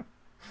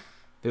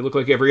 They look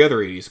like every other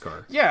 80s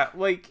car. Yeah,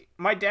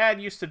 my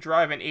dad used to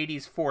drive an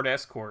 80s Ford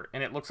Escort,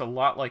 and it looks a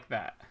lot like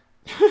that.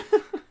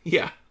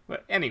 Yeah.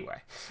 But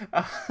anyway.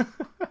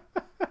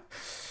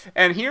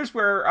 And here's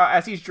where,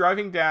 as he's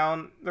driving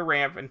down the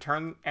ramp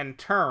and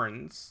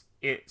turns...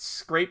 It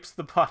scrapes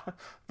the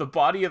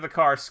body of the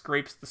car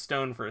scrapes the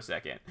stone for a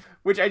second,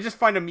 which I just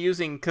find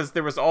amusing because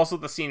there was also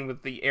the scene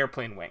with the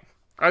airplane wing.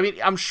 I mean,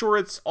 I'm sure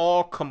it's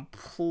all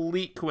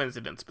complete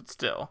coincidence, but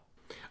still.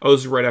 Oh, this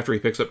is right after he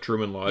picks up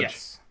Truman Lodge?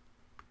 Yes.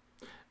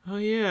 Oh,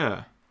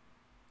 yeah.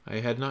 I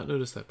had not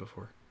noticed that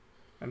before.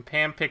 And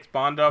Pam picks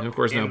Bond up. And of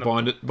course, now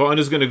Bond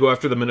is going to go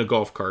after them in a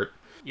golf cart.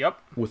 Yep.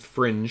 With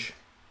Fringe.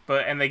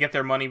 And they get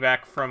their money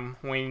back from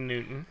Wayne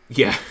Newton.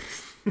 Yeah.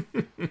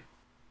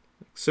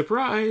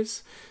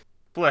 Surprise!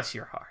 Bless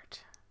your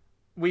heart.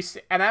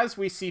 And as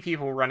we see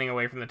people running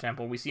away from the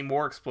temple, we see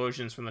more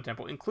explosions from the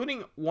temple,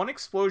 including one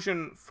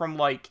explosion from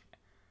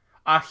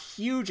a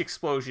huge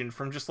explosion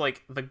from just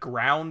like the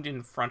ground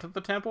in front of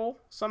the temple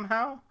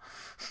somehow.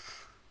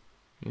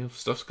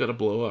 Stuff's got to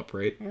blow up,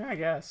 right? Yeah, I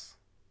guess.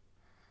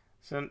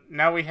 So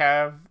now we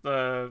have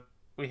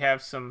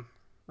some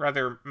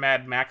rather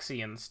Mad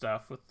Maxian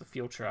stuff with the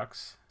fuel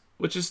trucks,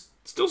 which is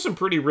still some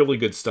pretty really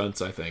good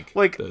stunts, I think.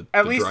 Like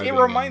at least it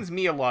reminds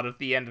me a lot of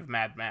the end of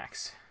Mad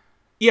Max.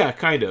 Yeah,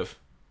 kind of.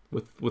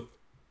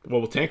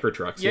 With tanker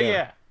trucks.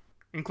 Yeah.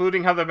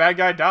 Including how the bad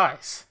guy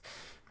dies.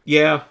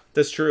 Yeah,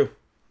 that's true.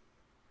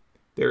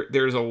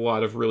 There's a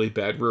lot of really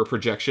bad rear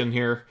projection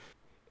here.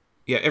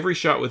 Yeah, every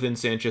shot within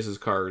Sanchez's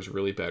car is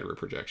really bad rear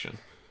projection.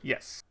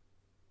 Yes.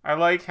 I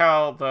like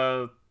how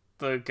the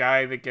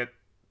guy that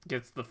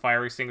gets the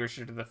fire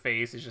extinguisher to the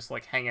face is just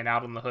like hanging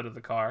out on the hood of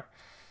the car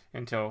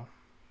until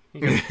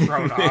he gets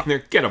thrown off.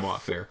 Get him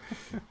off there.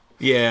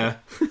 Yeah.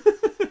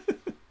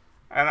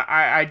 And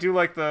I do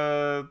like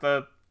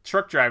the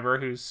truck driver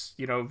who's,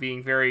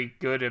 being very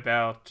good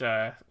about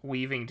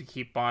weaving to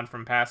keep Bond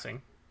from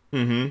passing.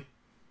 Mm-hmm.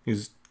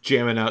 He's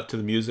jamming out to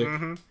the music.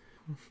 Mm-hmm.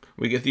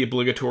 We get the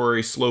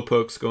obligatory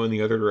slowpokes going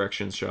the other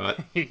direction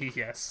shot.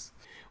 Yes.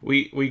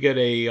 We get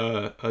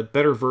a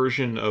better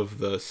version of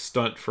the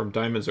stunt from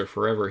Diamonds Are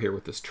Forever here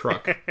with this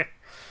truck.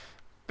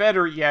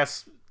 Better,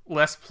 yes.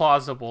 Less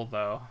plausible,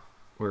 though.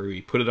 Where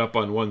we put it up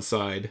on one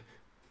side.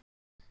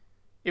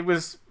 It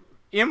was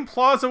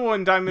implausible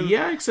in Diamonds.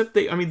 Yeah, except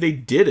they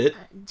did it.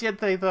 Did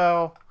they,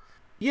 though?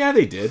 Yeah,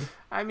 they did.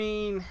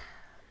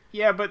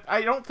 Yeah, but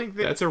I don't think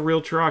that... That's a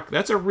real truck.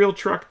 That's a real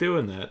truck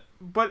doing that.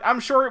 But I'm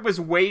sure it was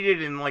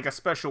weighted in, like, a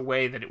special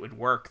way that it would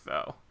work,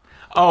 though.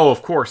 Oh,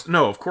 of course.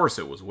 No, of course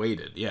it was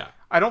weighted, yeah.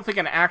 I don't think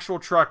an actual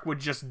truck would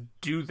just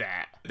do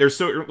that. There's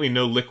certainly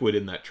no liquid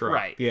in that truck.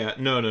 Right. Yeah,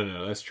 no,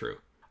 that's true.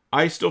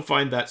 I still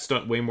find that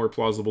stunt way more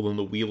plausible than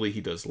the wheelie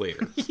he does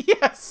later.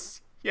 Yes,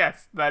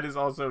 that is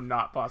also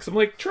not possible.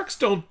 I'm like, trucks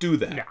don't do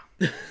that.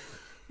 Yeah.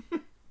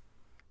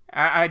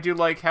 I do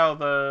like how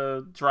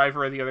the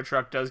driver of the other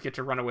truck does get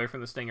to run away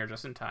from the Stinger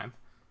just in time.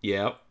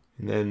 Yeah,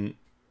 and then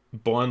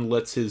Bond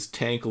lets his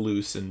tank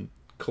loose and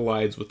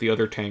collides with the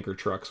other tanker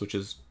trucks, which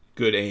is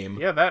good aim.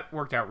 Yeah, that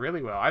worked out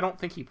really well. I don't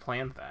think he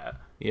planned that.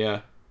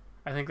 Yeah.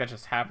 I think that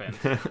just happened.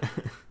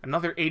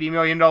 Another $80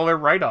 million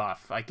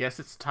write-off. I guess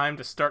it's time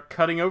to start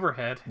cutting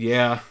overhead.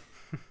 Yeah.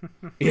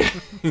 Yeah.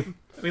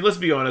 Let's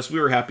be honest. We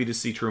were happy to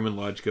see Truman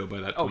Lodge go by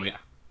that point. Yeah.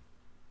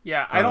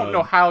 Yeah, I don't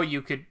know how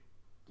you could...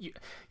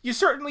 You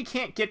certainly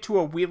can't get to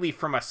a wheelie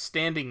from a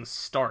standing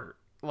start.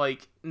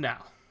 Like, no.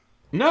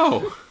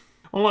 No.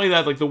 Only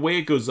that, like, the way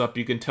it goes up,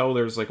 you can tell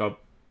there's, like, a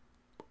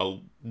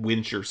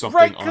winch or something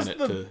right, on it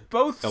to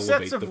both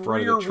elevate sets of the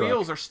front rear of the truck.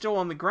 wheels are still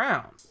on the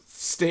ground.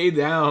 Stay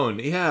down,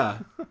 yeah.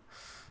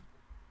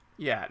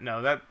 Yeah,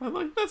 no, that...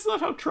 Like, that's not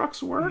how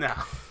trucks work. No.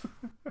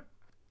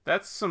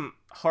 That's some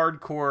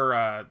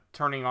hardcore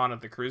turning on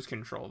of the cruise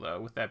control,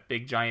 though, with that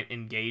big giant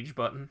engage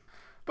button.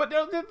 But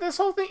no, this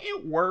whole thing,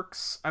 it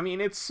works. I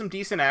mean, it's some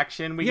decent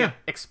action. We get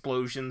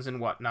explosions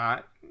and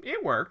whatnot.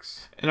 It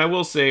works. And I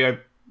will say,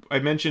 I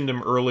mentioned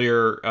him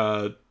earlier,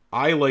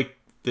 I like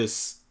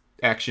this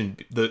action,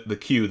 the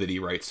cue that he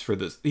writes for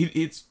this.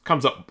 It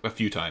comes up a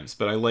few times,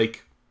 but I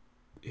like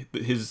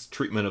his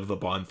treatment of the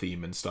Bond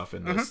theme and stuff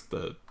in this,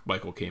 the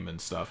Michael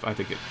Kamen stuff. I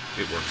think it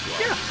works well.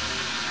 Yeah.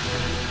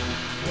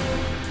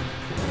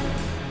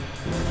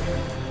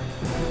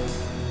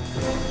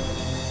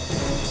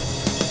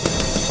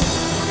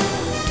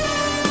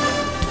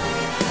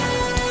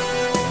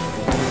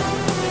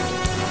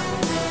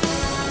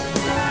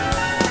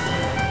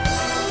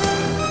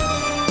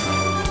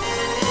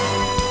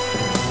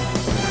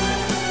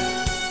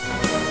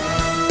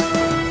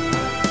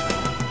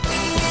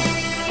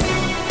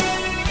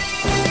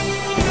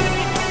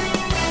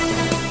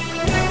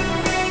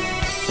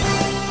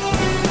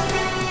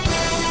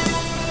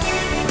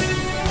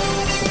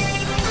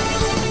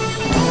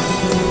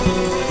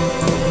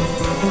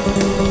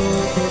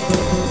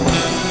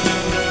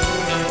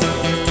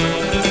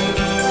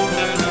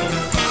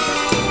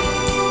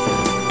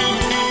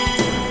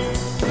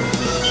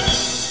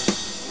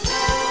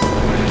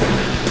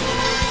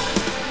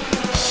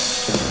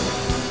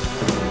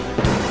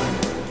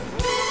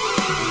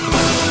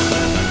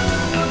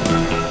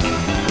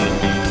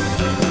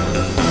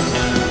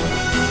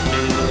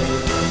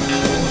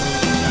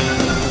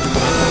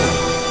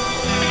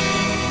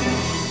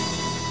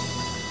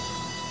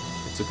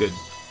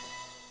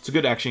 It's a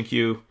good action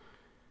cue.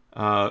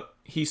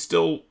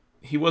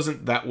 He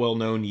wasn't that well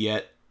known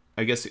yet.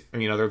 I guess,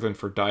 other than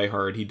for Die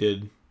Hard, he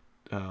did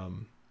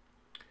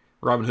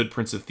Robin Hood,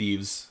 Prince of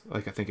Thieves,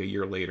 I think a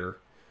year later.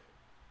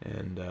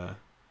 And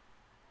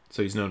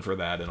so he's known for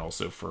that, and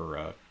also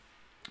for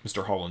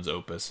Mr. Holland's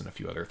Opus and a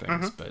few other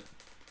things. But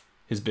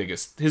his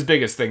biggest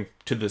thing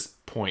to this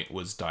point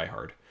was Die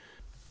Hard.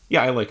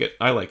 Yeah, I like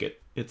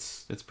it.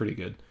 It's pretty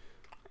good.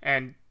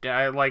 And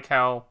I like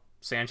how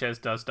Sanchez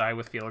does die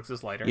with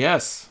Felix's lighter.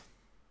 Yes.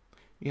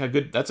 Yeah,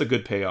 good. That's a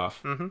good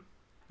payoff. Mm-hmm.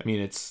 I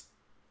mean, it's,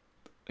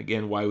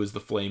 again, why was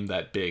the flame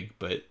that big?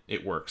 But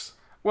it works.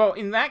 Well,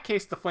 in that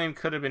case, the flame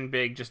could have been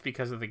big just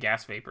because of the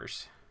gas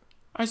vapors.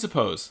 I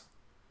suppose.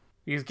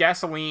 Because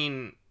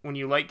gasoline, when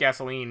you light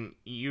gasoline,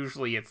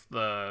 usually it's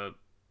the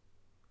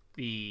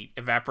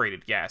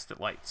evaporated gas that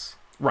lights.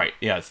 Right.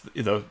 Yeah. It's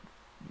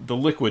the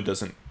liquid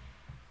doesn't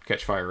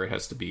catch fire. It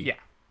has to be Yeah.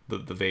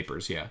 the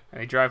vapors. Yeah.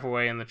 And they drive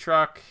away in the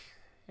truck,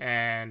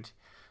 and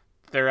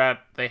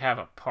they have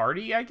a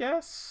party, I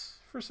guess,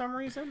 for some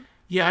reason.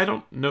 Yeah, I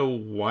don't know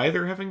why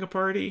they're having a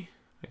party.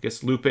 I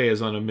guess Lupe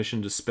is on a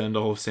mission to spend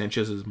all of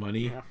Sanchez's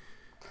money. Yeah.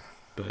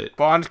 But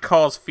Bond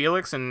calls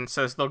Felix and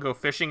says they'll go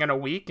fishing in a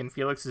week, and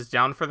Felix is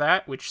down for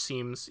that, which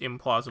seems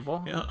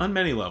implausible. Yeah, on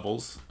many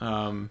levels.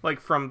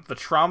 Like from the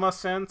trauma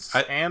sense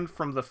and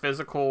from the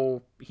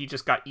physical, he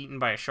just got eaten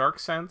by a shark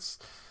sense.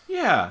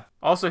 Yeah.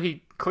 Also,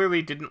 he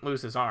clearly didn't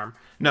lose his arm.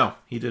 No,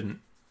 he didn't.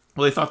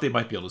 Well, they thought they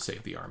might be able to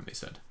save the arm, they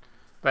said.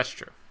 That's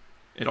true.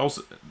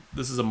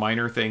 This is a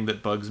minor thing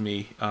that bugs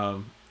me.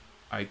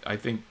 I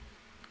think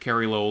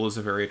Carrie Lowell is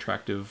a very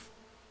attractive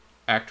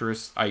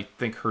actress. I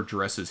think her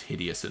dress is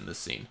hideous in this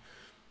scene.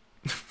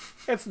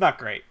 It's not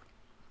great.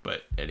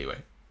 But anyway,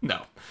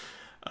 no.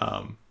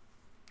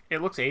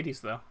 It looks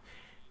 80s, though.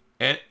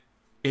 And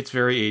it's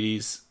very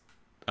 80s.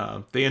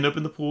 They end up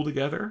in the pool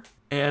together,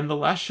 and the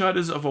last shot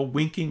is of a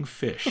winking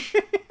fish.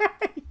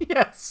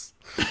 Yes.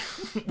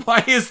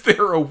 Why is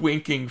there a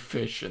winking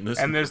fish in this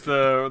And movie? there's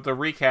the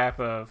recap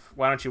of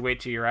why don't you wait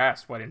till you're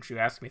asked, why didn't you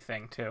ask me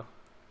thing, too.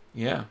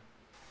 Yeah.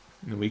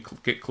 And we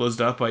get closed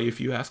out by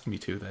If You Ask Me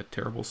To, that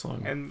terrible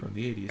song from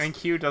the 80s. And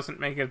Q doesn't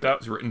make a It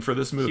was written for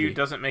this movie. Q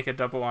doesn't make a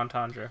double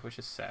entendre, which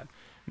is sad.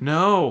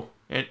 No.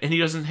 And he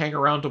doesn't hang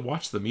around to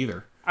watch them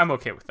either. I'm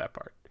okay with that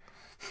part.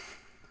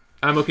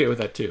 I'm okay with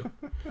that too.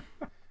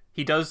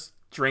 He does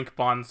drink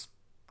Bond's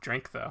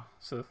drink, though,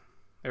 so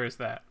there is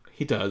that.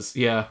 He does,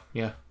 yeah.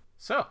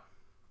 So,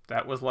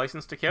 that was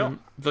License to Kill.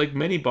 Like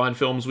many Bond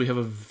films, we have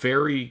a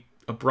very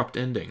abrupt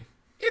ending.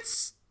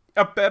 It's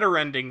a better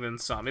ending than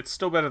some. It's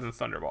still better than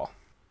Thunderball.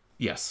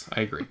 Yes,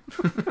 I agree.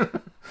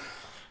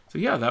 So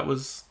yeah, that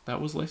was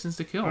License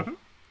to Kill. Mm-hmm.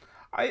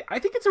 I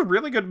think it's a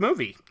really good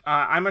movie.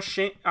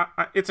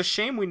 It's a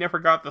shame we never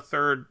got the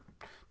third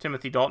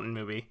Timothy Dalton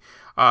movie.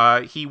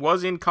 He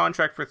was in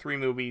contract for 3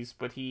 movies,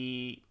 but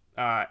he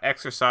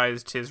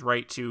exercised his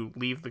right to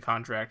leave the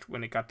contract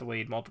when it got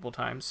delayed multiple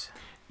times.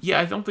 Yeah,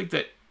 I don't think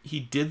that he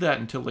did that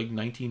until like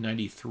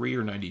 1993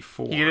 or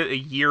 94. He did it a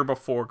year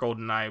before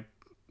GoldenEye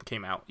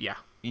came out. Yeah.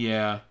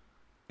 Yeah.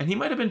 And he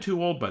might have been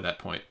too old by that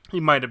point. He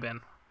might have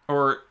been.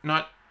 Or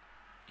not.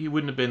 He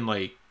wouldn't have been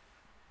like.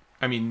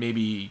 I mean,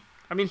 maybe.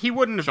 I mean, he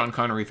wouldn't have. Sean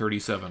Connery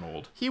 37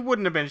 old. He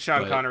wouldn't have been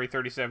Sean Connery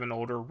 37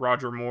 old or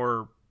Roger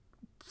Moore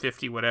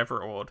 50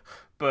 whatever old.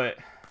 But.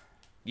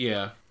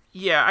 Yeah.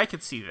 Yeah, I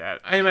could see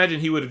that. I imagine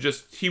he would have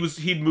just.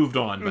 He'd moved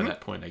on by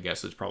that point, I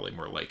guess. It's probably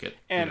more like it.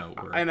 And, you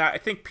know, and I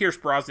think Pierce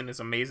Brosnan is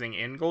amazing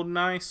in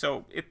GoldenEye,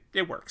 so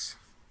it works.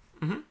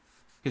 Mm-hmm.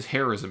 His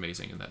hair is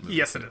amazing in that movie.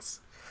 Yes, it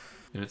is.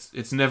 And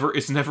it's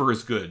never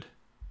as good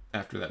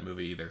after that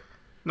movie either.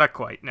 Not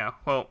quite, no.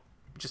 Well,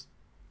 just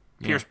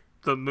Pierce,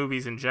 the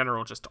movies in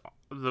general, just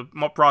the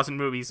Brosnan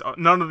movies,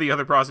 none of the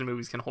other Brosnan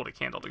movies can hold a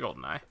candle to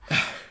GoldenEye.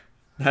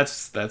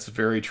 That's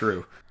very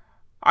true.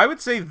 I would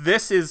say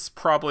this is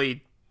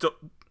probably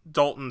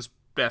Dalton's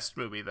best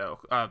movie, though.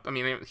 I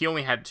mean, he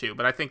only had 2,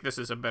 but I think this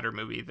is a better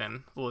movie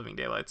than The Living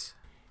Daylights.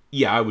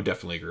 Yeah, I would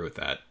definitely agree with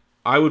that.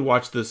 I would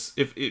watch this,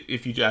 if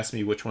you asked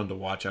me which one to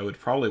watch, I would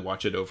probably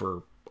watch it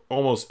over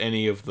almost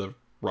any of the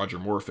Roger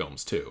Moore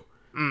films, too.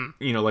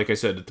 You know, like I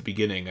said at the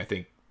beginning, I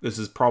think this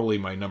is probably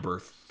my number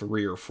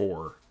 3 or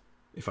 4,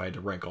 if I had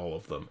to rank all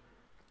of them.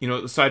 You know,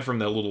 aside from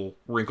that little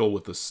wrinkle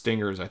with the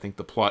stingers, I think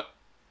the plot,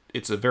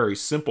 it's a very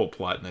simple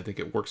plot, and I think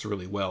it works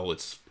really well.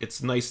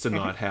 It's nice to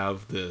not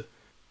have the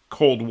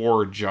Cold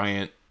War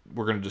giant,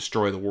 we're going to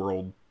destroy the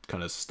world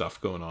kind of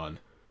stuff going on.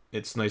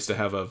 It's nice to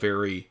have a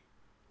very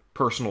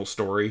personal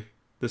story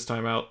this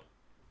time out.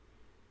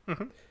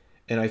 Mm-hmm.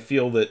 And I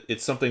feel that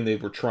it's something they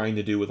were trying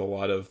to do with a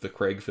lot of the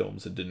Craig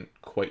films and didn't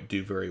quite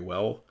do very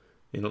well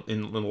in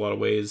a lot of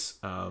ways.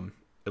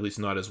 At least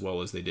not as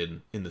well as they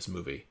did in this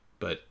movie.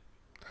 But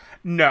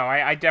no,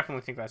 I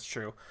definitely think that's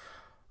true.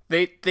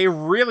 They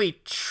really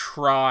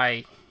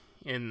try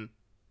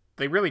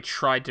they really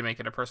tried to make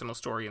it a personal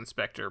story in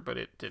Spectre, but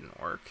it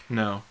didn't work.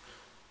 No.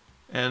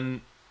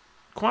 And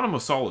Quantum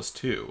of Solace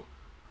too.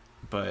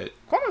 But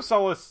Quantum of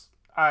Solace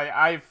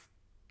I've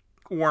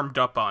warmed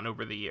up on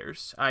over the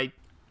years.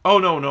 Oh,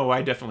 no,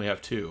 I definitely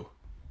have too.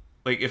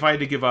 Like, if I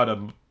had to give out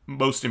a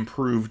most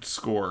improved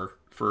score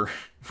for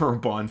a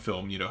Bond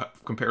film, you know,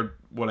 compared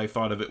what I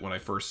thought of it when I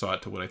first saw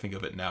it to what I think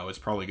of it now, it's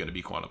probably going to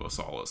be Quantum of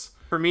Solace.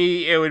 For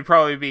me, it would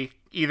probably be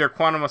either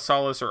Quantum of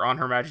Solace or On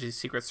Her Majesty's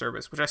Secret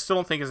Service, which I still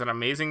don't think is an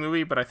amazing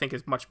movie, but I think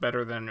is much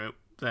better than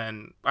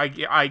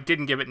I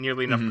didn't give it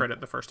nearly enough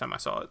credit the first time I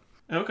saw it.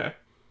 Okay.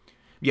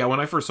 Yeah, when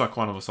I first saw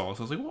Quantum of Solace,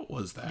 I was like, what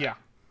was that? Yeah.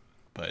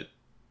 But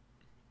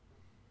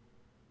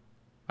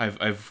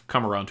I've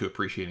come around to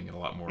appreciating it a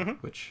lot more,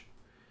 which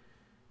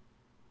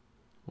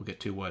we'll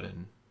get to,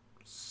 in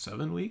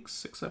 7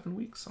 weeks, 6-7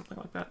 weeks, something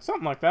like that.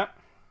 Something like that.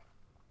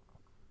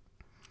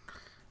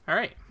 All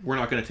right. We're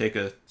not going to take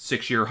a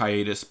 6-year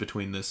hiatus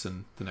between this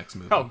and the next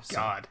movie. Oh,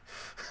 God.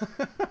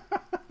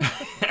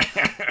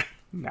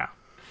 No.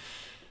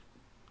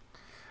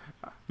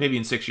 Maybe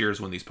in 6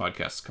 years when these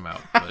podcasts come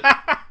out. But,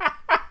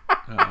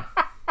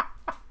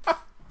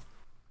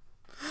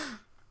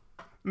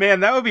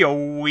 Man, that would be a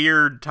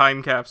weird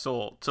time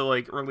capsule to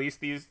like release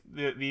these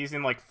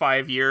in like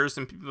 5 years,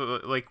 and people,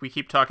 like we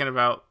keep talking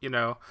about, you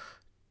know,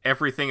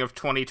 everything of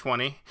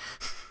 2020.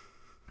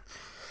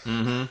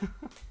 Mm-hmm.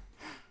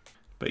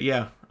 But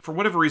yeah, for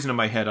whatever reason in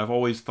my head, I've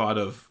always thought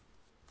of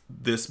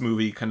this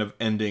movie kind of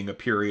ending a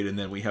period, and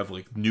then we have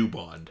like new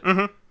Bond,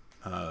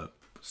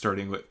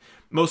 starting with,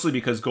 mostly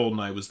because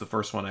GoldenEye was the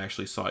first one I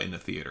actually saw in the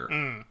theater,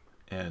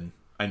 and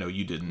I know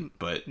you didn't,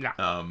 but No.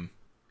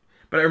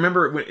 But I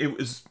remember when it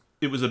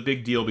was a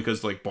big deal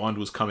because like Bond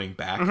was coming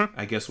back,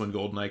 I guess, when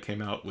GoldenEye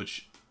came out,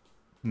 which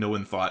no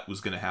one thought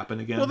was going to happen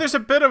again. Well, there's a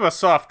bit of a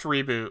soft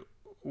reboot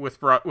with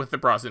the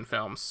Brosnan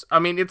films. I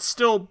mean, it's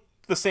still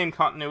the same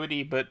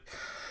continuity, but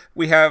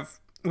we have,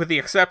 with the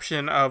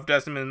exception of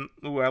Desmond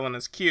Llewellyn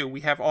as Q,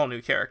 we have all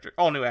new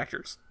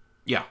actors.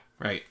 Yeah,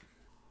 right.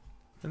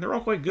 And they're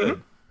all quite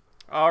good.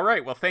 All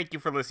right, well, thank you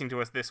for listening to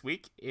us this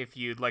week. If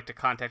you'd like to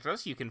contact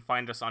us, you can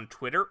find us on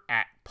Twitter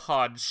at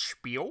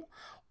Podspiel,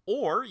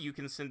 or you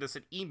can send us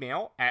an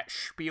email at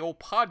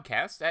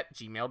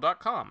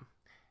spielpodcast@gmail.com.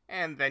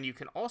 And then you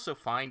can also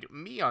find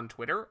me on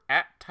Twitter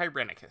at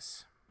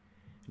Tyrannicus.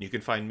 And you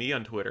can find me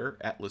on Twitter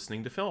at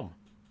Listening to Film.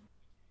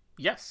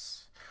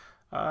 Yes.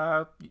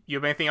 You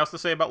have anything else to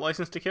say about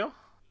License to Kill?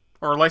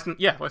 Or License...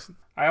 Yeah, License...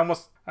 I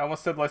almost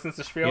said License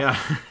to Spiel. Yeah,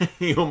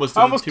 you almost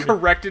I almost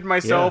corrected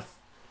myself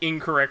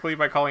incorrectly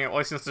by calling it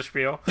License to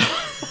Spiel.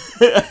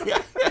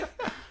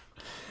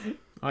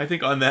 I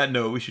think on that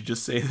note, we should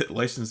just say that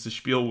License to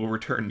Spiel will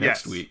return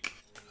next week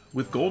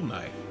with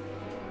GoldenEye.